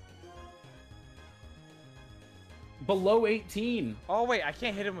lowest? Below 18. Oh wait, I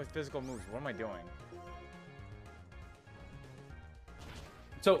can't hit him with physical moves. What am I doing?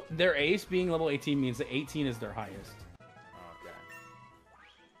 So their Ace being level 18 means that 18 is their highest. Okay.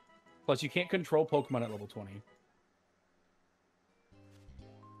 Plus, you can't control Pokemon at level 20. You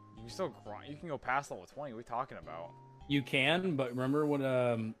can still grind. You can go past level 20. What are we talking about? You can, but remember what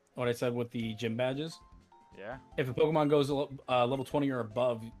I said with the gym badges? Yeah. If a Pokemon goes level 20 or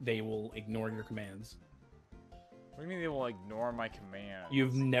above, they will ignore your commands. What do you mean they will ignore my commands?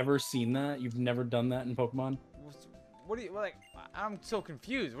 You've never seen that? You've never done that in Pokemon? What do you like? I'm so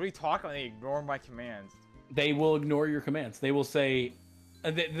confused. What are you talking about? They ignore my commands. They will ignore your commands. They will say,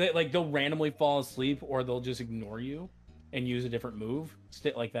 like they'll randomly fall asleep, or they'll just ignore you and use a different move.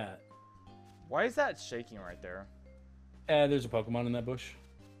 Sit like that. Why is that shaking right there? There's a Pokemon in that bush.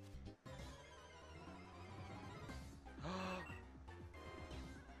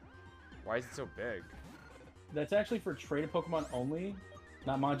 Why is it so big? That's actually for traded Pokemon only,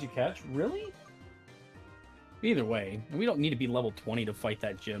 not Monty Catch. Really? Either way, we don't need to be level 20 to fight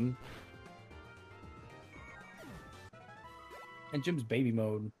that gym. And gym's baby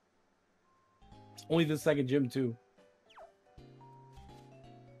mode. It's only the second gym too.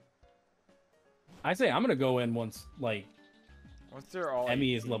 I say I'm gonna go in once like What's their all?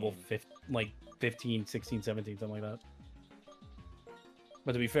 Emmy is 18? level 15, 16, 17, something like that.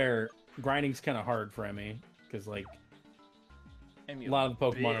 But to be fair, grinding's kind of hard for Emmy because like Emmy, a lot of the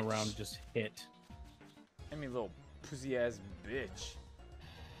Pokemon bitch. around just hit. Emmy, little pussy ass bitch.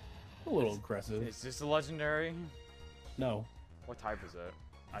 A little aggressive. Is this a legendary? No. What type is it?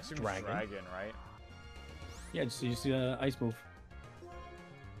 I assume Dragon. it's dragon, right? Yeah, just so you see the ice move.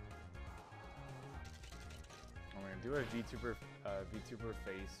 I'm gonna do a VTuber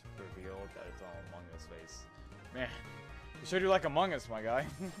face reveal that it's all Among Us face. Man, you should do like Among Us, my guy.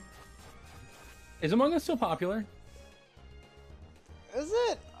 Is Among Us still popular? Is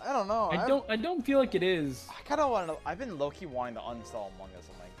it? I don't know. I don't feel like it is. I kind of want to. I've been low-key wanting to uninstall Among Us.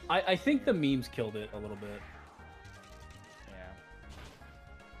 I'm like, I think the memes killed it a little bit. yeah.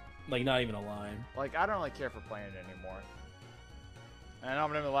 Like, not even a line. Like, I don't really care for playing it anymore. And I don't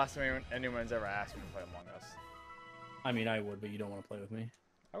remember the last time anyone's ever asked me to play Among Us. I mean, I would, but you don't want to play with me.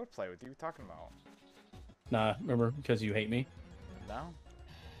 I would play with you. What are you talking about? Nah, remember? Because you hate me. No.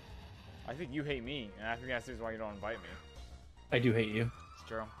 I think you hate me, and I think that's the reason why you don't invite me. I do hate you. It's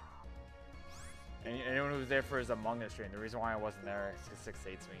true. And anyone who was there for his Among Us stream, the reason why I wasn't there is because 6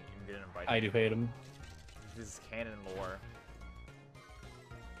 hates me and didn't invite me. I do hate him. This is canon lore.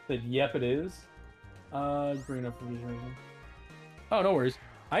 Said, yep, it is. Green up for me. Oh, no worries.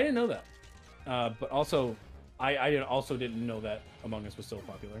 I didn't know that. But also, I also didn't know that Among Us was so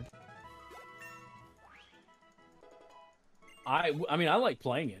popular. I mean, I like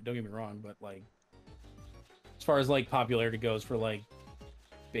playing it. Don't get me wrong, but like, as far as like popularity goes for like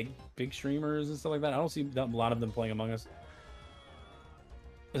big streamers and stuff like that, I don't see a lot of them playing Among Us.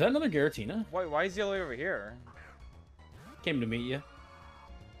 Is that another Giratina? Why is he all the way over here? Came to meet you.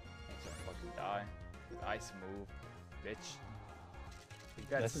 He's gonna fucking die. Ice move, bitch. You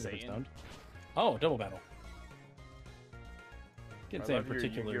got That's a different Satan. sound. Oh, double battle. Can't I say I'm love your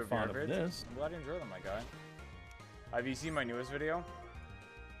particularly Yu-Gi-Oh! fond of vids. this. I'm glad you enjoy them, my guy. Have you seen my newest video?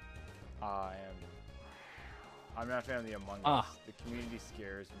 I'm not a fan of the Among Us. The community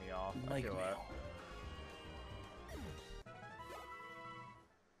scares me off. I Like feel mail. that.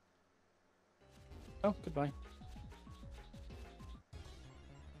 Oh, goodbye.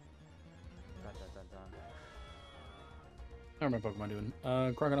 Dun, dun, dun, dun. How are my Pokemon doing?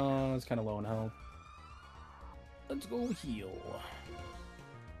 Crocodile is kind of low in health. Let's go heal.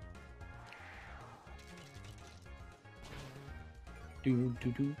 Do.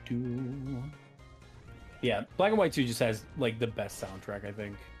 Yeah, Black and White 2 just has like the best soundtrack, I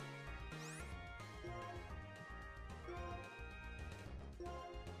think.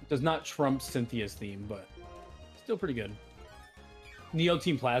 Does not trump Cynthia's theme, but still pretty good. Neo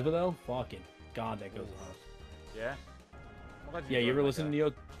Team Plasma though, fucking god, that goes off. Yeah. Yeah, you ever listen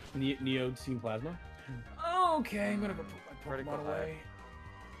to Neo Team Plasma? Okay, I'm gonna go put my Pokemon away.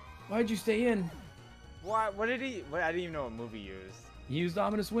 Why'd you stay in? Why? What did he? I didn't even know what move he used. He used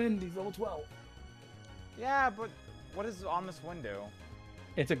Ominous Wind. He's level 12. Yeah, but what does Ominous Wind do?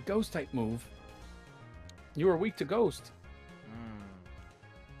 It's a Ghost type move. You are weak to Ghost.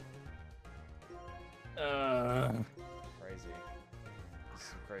 Crazy. This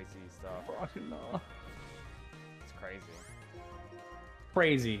is crazy stuff. Fucking no. It's crazy.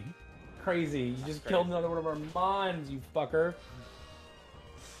 Crazy. Crazy. You That's just crazy. killed another one of our mons, you fucker.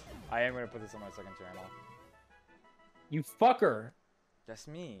 I am gonna put this on my second channel. You fucker. That's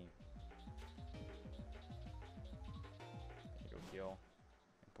me. Go heal.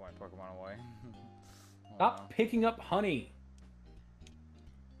 Put my Pokemon away. Oh, Stop no. picking up honey.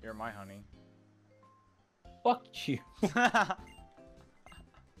 You're my honey. Fuck you.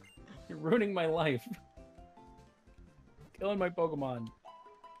 You're ruining my life. Killing my Pokemon.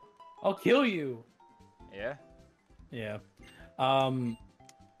 I'll kill you. Yeah? Yeah.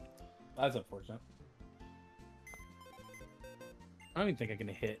 That's unfortunate. I don't even think I can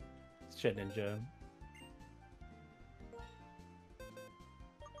hit Shed Ninja.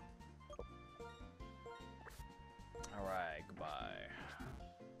 Alright, goodbye.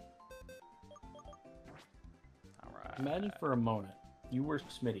 Alright. Imagine for a moment you were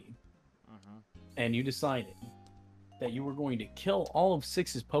Smitty and you decided that you were going to kill all of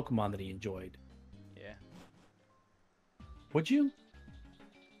Six's Pokemon that he enjoyed. Yeah. Would you?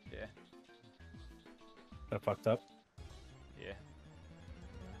 Yeah. That fucked up. Yeah.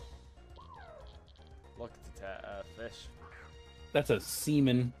 Look, it's a fish. That's a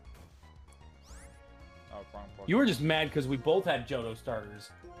seaman. Oh, wrong Pokemon. You were just mad because we both had Johto starters.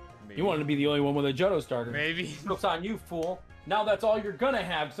 Maybe. You wanted to be the only one with a Johto starter. Maybe. Joke's on you, fool. Now that's all you're gonna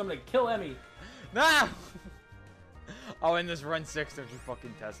have, so I'm gonna kill Emmy. No! Oh, in this run 6, don't you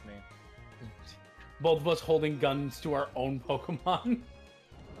fucking test me. Both of us holding guns to our own Pokemon.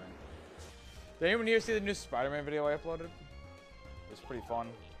 Did anyone here see the new Spider-Man video I uploaded? It was pretty fun.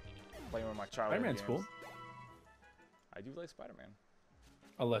 Playing with my childhood Spider-Man's games. cool. I do like Spider-Man.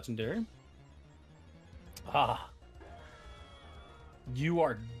 A legendary. Ah. You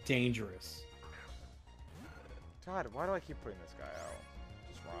are dangerous. God, why do I keep putting this guy out?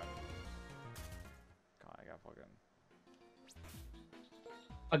 Just run. God, I got fucking...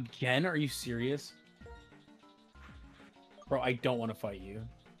 Again? Are you serious? Bro, I don't want to fight you.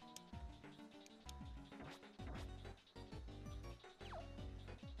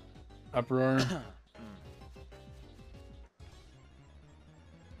 Uproar.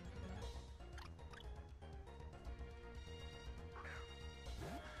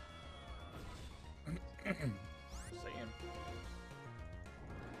 Saying.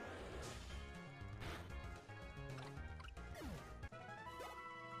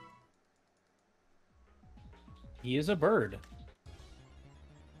 He is a bird.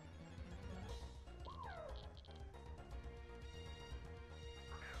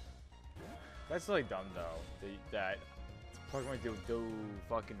 That's really dumb though. That Pokemon do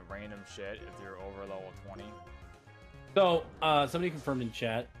fucking random shit if you're over level 20. So, somebody confirmed in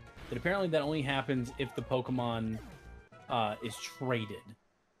chat that apparently that only happens if the Pokemon is traded.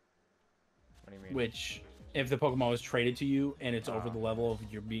 What do you mean? Which, if the Pokemon was traded to you and it's over the level of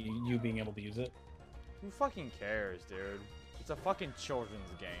you being able to use it. Who fucking cares, dude? It's a fucking children's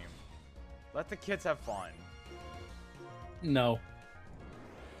game. Let the kids have fun. No.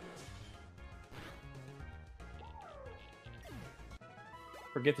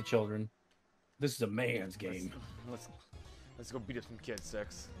 Forget the children. This is a man's game. Let's go beat up some kids,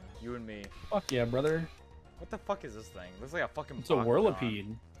 Six. You and me. Fuck yeah, brother. What the fuck is this thing? Looks like a fucking It's a Bakugan.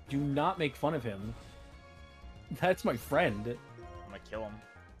 Whirlipede. Do not make fun of him. That's my friend. I'm gonna kill him.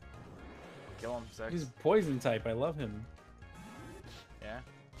 Kill him, Six. He's poison type. I love him. Yeah?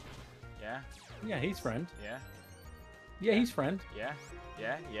 Yeah? Yeah, he's friend. Yeah? Yeah, he's friend. Yeah?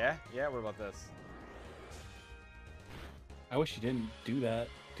 Yeah? Yeah? Yeah? What about this? I wish you didn't do that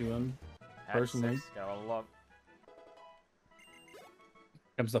to him. Personally. Six. Got a lot of love.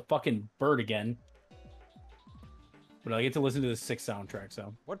 Comes the fucking bird again. But I get to listen to the 6 soundtrack,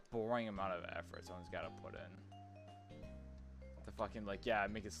 so. What boring amount of effort someone's got to put in. The fucking, like, yeah,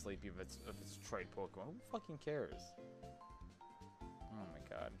 make it sleepy if it's a trade Pokemon. Who fucking cares? Oh my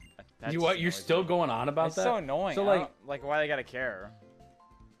god. That You just what? You're annoys still me. going on about It's that? so annoying. So, I like, don't- like, why they gotta care?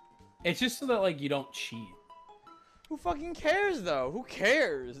 it's just so that, like, you don't cheat. Who fucking cares, though? Who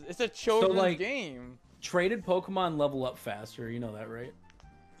cares? It's a children's like- game. Traded Pokemon level up faster. You know that, right?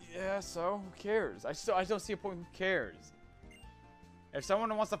 Yeah, so who cares? I still see a point. Who cares? If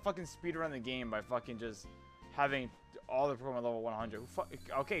someone wants to fucking speedrun the game by fucking just having all the Pokemon level 100,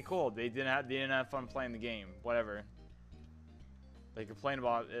 okay, cool. They didn't have fun playing the game. Whatever. They complain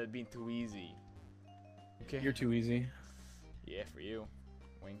about it being too easy. Okay. You're too easy. Yeah, for you.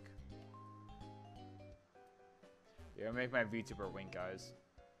 Wink. Yeah, make my VTuber wink, guys.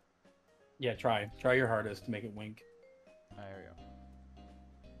 Yeah, try your hardest to make it wink. There we go.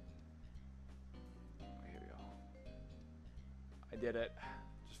 Here we go. I did it.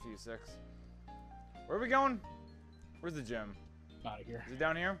 Just a few six. Where are we going? Where's the gym? Out of here. Is it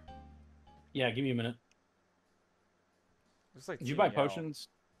down here? Yeah, give me a minute. Looks like Did you buy TNL. potions?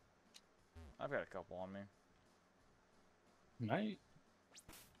 I've got a couple on me. Right.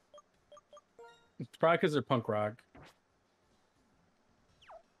 It's probably because they're punk rock.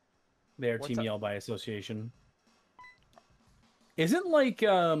 They are What's Team up? Yell by association. Isn't like Black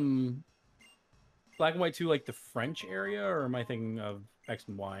and White 2 like the French area, or am I thinking of X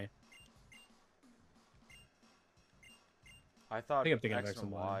and Y? I thought think I'm thinking of X X and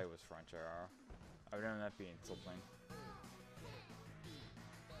and Y Y. was French error. I would remember that being something.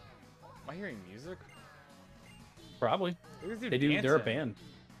 Am I hearing music? Probably. Look at this dude They do. They're a dancing. band.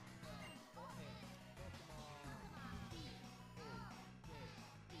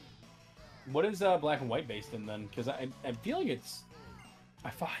 What is Black and White based in then? Because I'm feeling it's. I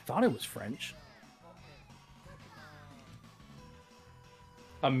thought it was French.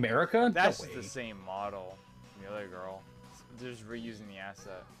 America? That's No just way. the same model from the other girl. They're just reusing the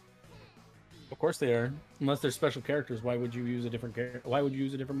asset. Of course they are. Unless they're special characters, why would you use a different character? Why would you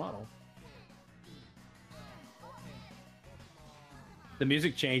use a different model? The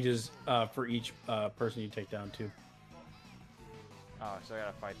music changes for each person you take down too. Oh, so I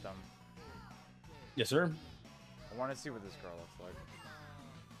gotta fight them. Yes, sir. I want to see what this girl looks like.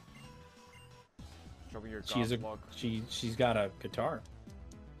 Show me your She's a goth look. she's got a guitar.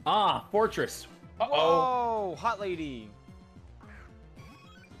 Ah, Fortress. Uh oh. Oh, hot lady.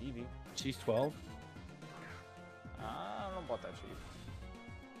 Evie. She's 12. I don't know about that, chief.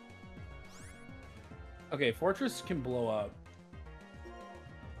 Okay, Fortress can blow up.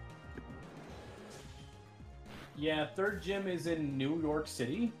 Yeah, third gym is in New York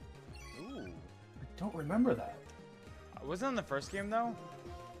City. Ooh. I don't remember that. Wasn't it in the first game though?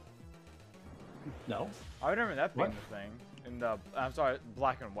 No. I remember that being What? the thing. In the I'm sorry,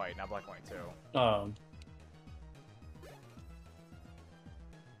 Black and White, not Black and White 2.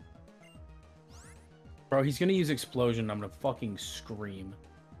 Bro, he's gonna use explosion. I'm gonna fucking scream.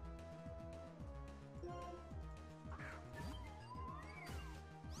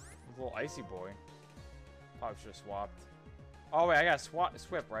 Little icy boy. Probably should have swapped. Oh wait, I got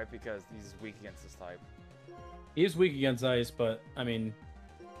swip right because he's weak against this type. He is weak against ice, but I mean,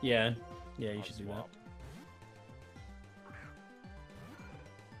 yeah, you I'll should do swap. that.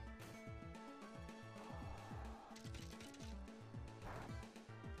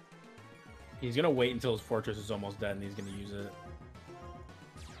 He's gonna wait until his fortress is almost dead, and he's gonna use it.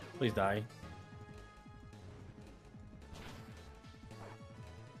 Please die.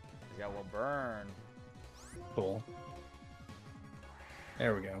 He got a little burn. Cool.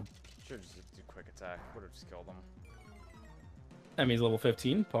 There we go. Should just do quick attack. Would have just killed him. Emmy's level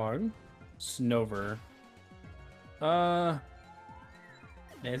 15. Pog. Snover. Man,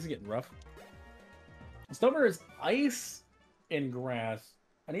 this is getting rough. Snover is ice and grass.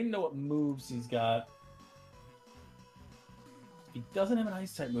 I need to know what moves he's got. If he doesn't have an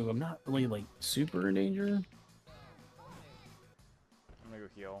ice type move, I'm not really like super in danger. I'm gonna go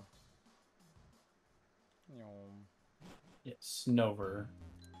heal. Yeah, Snover.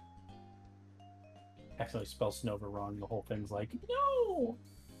 Actually, I spell Snover wrong. The whole thing's like, no!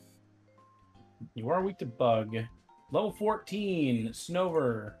 You are weak to bug. Level 14,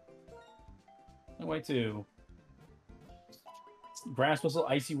 Snover. No way to. Grass Whistle,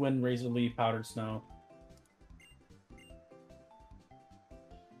 Icy Wind, Razor Leaf, Powdered Snow.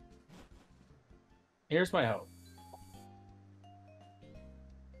 Here's my hope.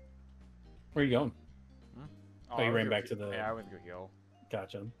 Where are you going? Oh, you I ran went back go- to the- Yeah, I went to go heal.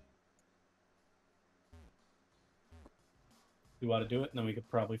 Gotcha. We want to do it, and then we could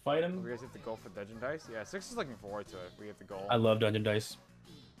probably fight him. We guys have to go for Dungeon Dice? Yeah, 6 is looking forward to it. We have to go. I love Dungeon Dice.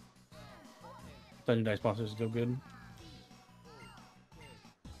 Dungeon Dice monsters go good.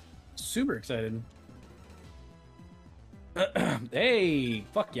 Super excited. Hey,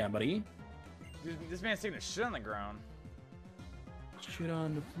 fuck yeah, buddy. This man's taking a shit on the ground. Shit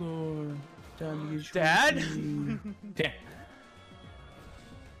on the floor. Time to get Dad? Damn. Is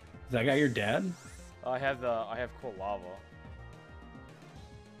that guy your dad? I have cool lava.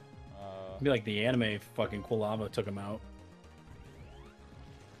 It'd be like the anime fucking Quilava took him out.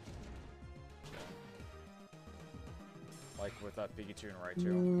 Like with Pikachu and Raichu.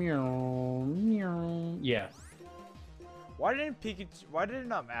 Meow, meow. Yeah. Why didn't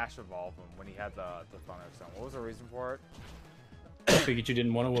Ash evolve him when he had the Thunder Stone? What was the reason for it? Pikachu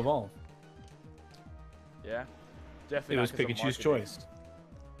didn't want to evolve. Yeah. Definitely. It was Pikachu's choice.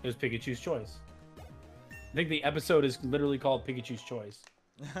 It was Pikachu's choice. I think the episode is literally called Pikachu's Choice.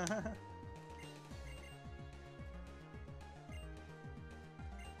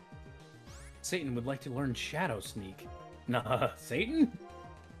 Satan would like to learn Shadow Sneak. Nah, Satan?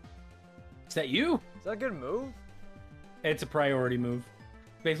 Is that you? Is that a good move? It's a priority move.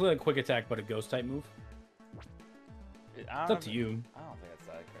 Basically a quick attack, but a ghost type move. It's up to you. I don't think it's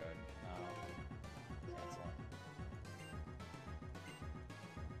that good. No. Cancel.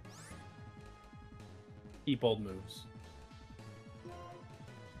 Keep old moves.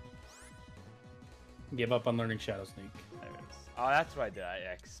 Give up on learning Shadow Sneak. There it is. Oh, that's what I did.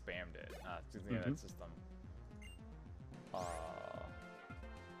 I spammed it. Using that system.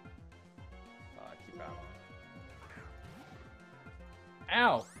 Keep out.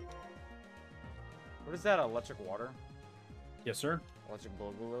 Ow! What is that? Electric water? Yes, sir. Electric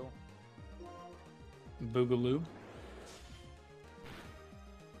boogaloo? Boogaloo.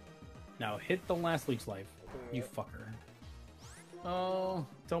 Now hit the last leech's life. You fucker. Oh,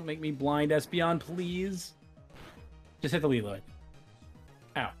 don't make me blind, Espeon, please. Just hit the leech life.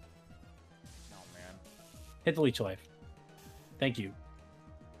 Ow. Oh, man. Hit the leech life. Thank you.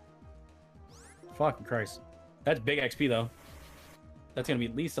 Fucking Christ. That's big XP, though. That's gonna be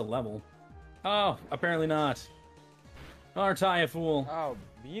at least a level. Oh, apparently not. Aren't I a fool? Oh,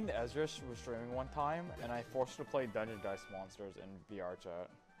 me and Ezra were streaming one time, and I forced her to play Dungeon Dice Monsters in VR chat.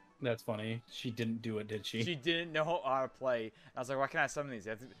 That's funny. She didn't do it, did she? She didn't know how to play. And I was like, why can't I summon these?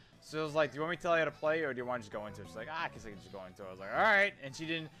 So I was like, do you want me to tell you how to play, or do you want to just go into it? She's like, I guess I can just go into it. I was like, alright. And she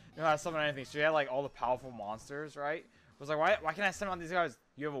didn't know how to summon anything. She had like all the powerful monsters, right? I was like, why can't I summon these guys?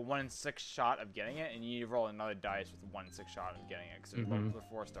 You have a 1 in 6 shot of getting it, and you need to roll another dice with a 1 in 6 shot of getting it, because they're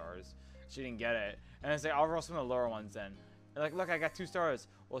 4 stars. She didn't get it. And I was like, I'll roll some of the lower ones then. And like, look, I got 2 stars.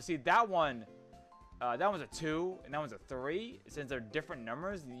 Well, see, that one... that one's a 2, and that one's a 3. Since they're different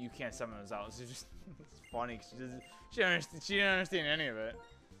numbers, you can't summon those out. So it's just it's funny. She didn't understand any of it.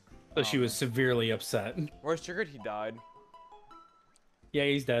 So she was severely upset. Where's Triggered? He died. Yeah,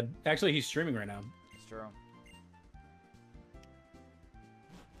 he's dead. Actually, he's streaming right now. It's true.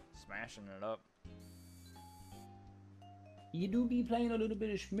 Smashing it up. You do be playing a little bit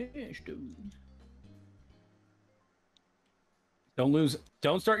of Smash, dude. Don't lose.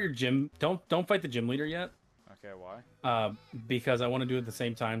 Don't start your gym. Don't fight the gym leader yet. Okay, why? Because I want to do it at the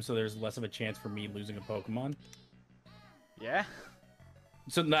same time, so there's less of a chance for me losing a Pokemon. Yeah.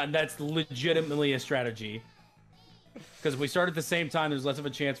 So that's legitimately a strategy. Because if we start at the same time, there's less of a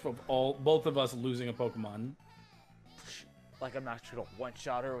chance for both of us losing a Pokemon. Like I'm not gonna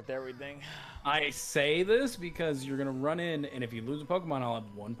one-shot her with everything. I say this because you're gonna run in, and if you lose a Pokemon, I'll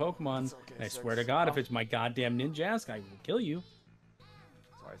have 1 Pokemon. Okay, and I swear to God, if it's my goddamn Ninjask, I will kill you.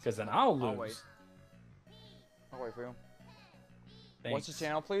 Because then I'll lose. I'll wait for you. Thanks. What's your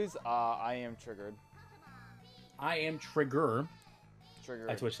channel, please? I am Triggered. I am Trigger. Triggered.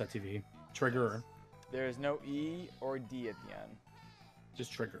 At Twitch.tv. Trigger. There is no E or D at the end.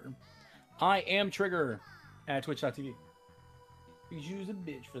 Just Trigger. I am Trigger at Twitch.tv. Because you's a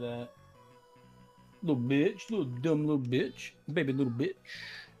bitch for that. Little bitch. Little dumb little bitch. Baby little bitch.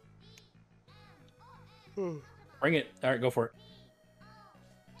 Bring it. Alright, go for it.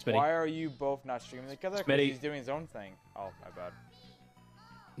 Smitty. Why are you both not streaming together? Because he's doing his own thing. Oh, my bad.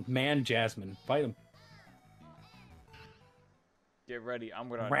 Man, Jasmine. Fight him. Get ready. I'm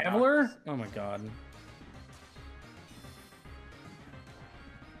gonna... Raveler? Oh my god.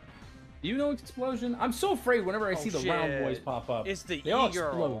 You know Explosion? I'm so afraid whenever I see the round boys pop up. It's the they all E-girl.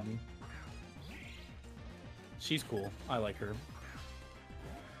 explode. She's cool. I like her.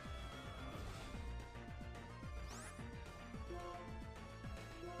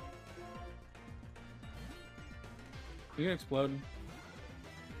 You gonna explode?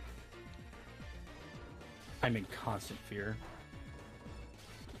 I'm in constant fear.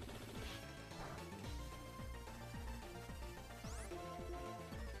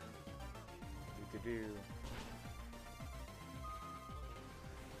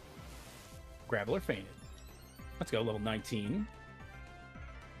 Graveler fainted. Let's go, level 19.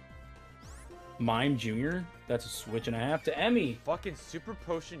 Mime Jr. That's a switch and a half to Emmy. Fucking super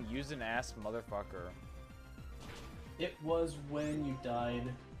potion using ass motherfucker. It was when you died.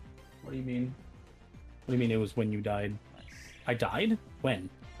 What do you mean? What do you mean it was when you died? Nice. I died? When?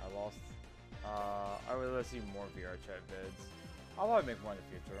 I lost. I would love to see more VR chat vids. I'll probably make one in the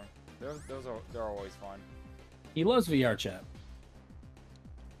future. They're always fun. He loves VR chat.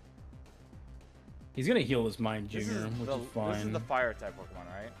 He's gonna heal his mind, Junior, which is fine. This is the fire type Pokemon,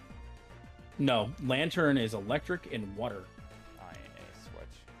 right? No, Lantern is electric and water. I ain't a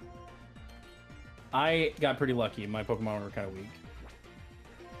switch. I got pretty lucky. My Pokemon were kind of weak.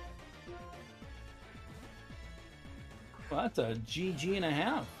 Well, that's a GG and a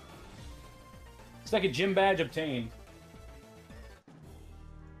half. Second gym badge obtained.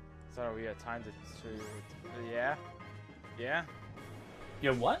 So we have time to yeah.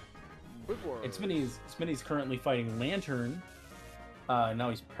 Yeah, what? It's Smitty's currently fighting Lantern. Now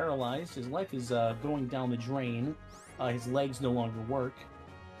he's paralyzed. His life is going down the drain. His legs no longer work.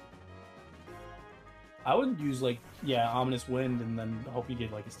 I would use Ominous Wind and then hope you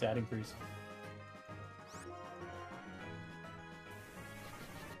get like a stat increase.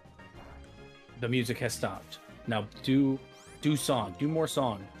 The music has stopped. Now do song. Do more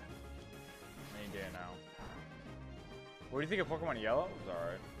song. Any day now. What do you think of Pokemon Yellow? It was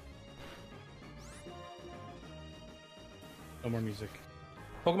alright. No more music.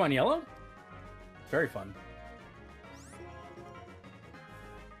 Pokemon Yellow? Very fun.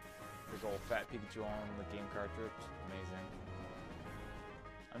 Big old fat Pikachu on the game cartridge. Amazing.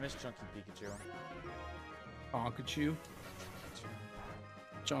 I miss Chunky Pikachu. Chonkachu.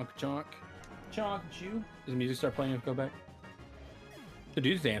 Chonk. Chonkachu. Does the music start playing and go back? The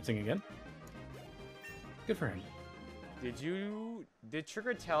dude's dancing again. Good for him. Did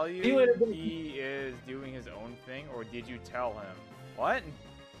Trigger tell you he is doing his own thing, or did you tell him? What?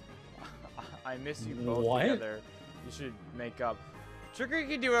 I miss you both together. You should make up. Trigger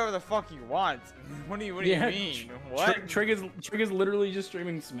can do whatever the fuck he wants. What do you mean? What? Trigger's literally just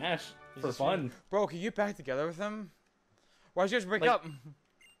streaming Smash for fun. Bro, can you get back together with him? Why'd you guys break up?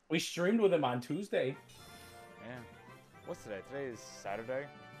 We streamed with him on Tuesday. Yeah. What's today? Today is Saturday.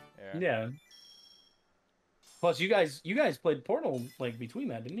 Yeah. Plus, you guys played Portal between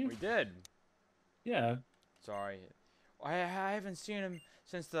that, didn't you? We did. Yeah. Sorry, I haven't seen him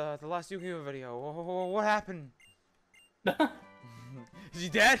since the last Yu-Gi-Oh video. What happened? Is he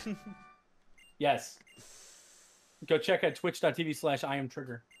dead? Yes. Go check out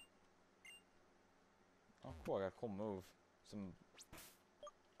twitch.tv/IamTrigger. Oh, cool! I got a cool move.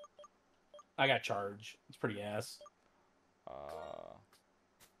 I got charge. It's pretty ass.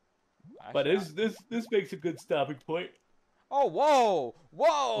 Actually, but this makes a good stopping point. Oh, whoa!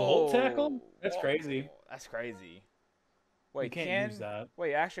 Volt tackle? That's crazy. That's crazy. Wait, you can't use that.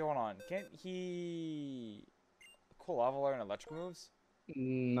 Wait, actually, hold on. Can't he cool lava learn electric moves?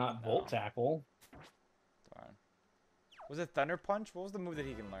 Not Volt tackle. Darn. Was it Thunder Punch? What was the move that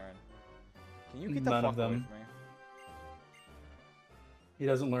he can learn? Can you get the None fuck of them. away from me? He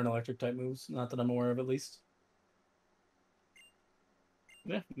doesn't learn electric type moves, not that I'm aware of at least.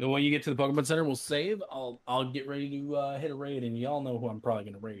 Yeah. When you get to the Pokemon Center, we'll save. I'll get ready to hit a raid, and y'all know who I'm probably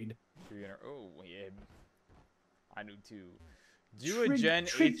gonna raid. Oh yeah, I knew too. Do a Gen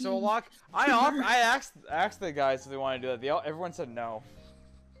 8 Soul Lock. I asked the guys if they want to do that. Everyone said no.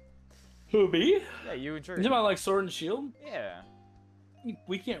 Who, me? Yeah, you and Trigger. Is it about Sword and Shield? Yeah.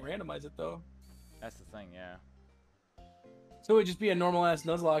 We can't randomize it though. That's the thing, yeah. So it would just be a normal ass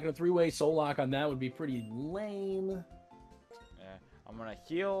Nuzlocke, and a 3-way Soul Lock on that would be pretty lame. Yeah, I'm gonna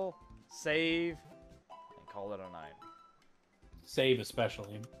heal, save, and call it a night. Save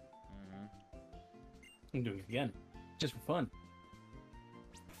especially. I'm doing it again, just for fun.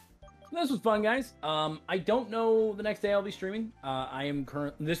 This was fun, guys. I don't know the next day I'll be streaming. I am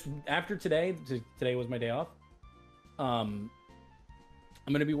after today. Today was my day off. I'm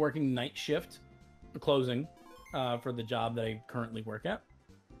gonna be working night shift, closing, for the job that I currently work at.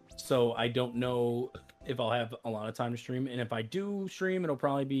 So I don't know if I'll have a lot of time to stream, and if I do stream, it'll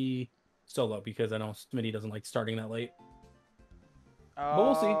probably be solo because I know Smitty doesn't like starting that late. But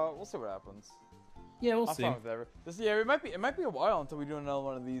we'll see. We'll see what happens. Yeah, we'll see. It might be a while until we do another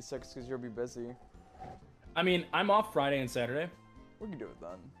one of these 6 because you'll be busy. I mean, I'm off Friday and Saturday. We can do it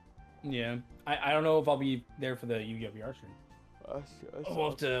then. Yeah, I don't know if I'll be there for the Yu-Gi-Oh VR stream. We'll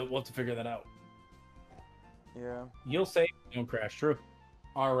have to figure that out. Yeah. You'll say don't crash. True.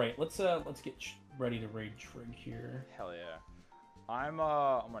 All right, let's get ready to raid Trig here. Hell yeah. I'm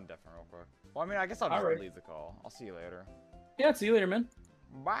on deafen real quick. Well, I mean, I guess I'll just leave the call. I'll see you later. Yeah, see you later, man.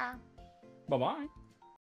 Bye. Bye bye.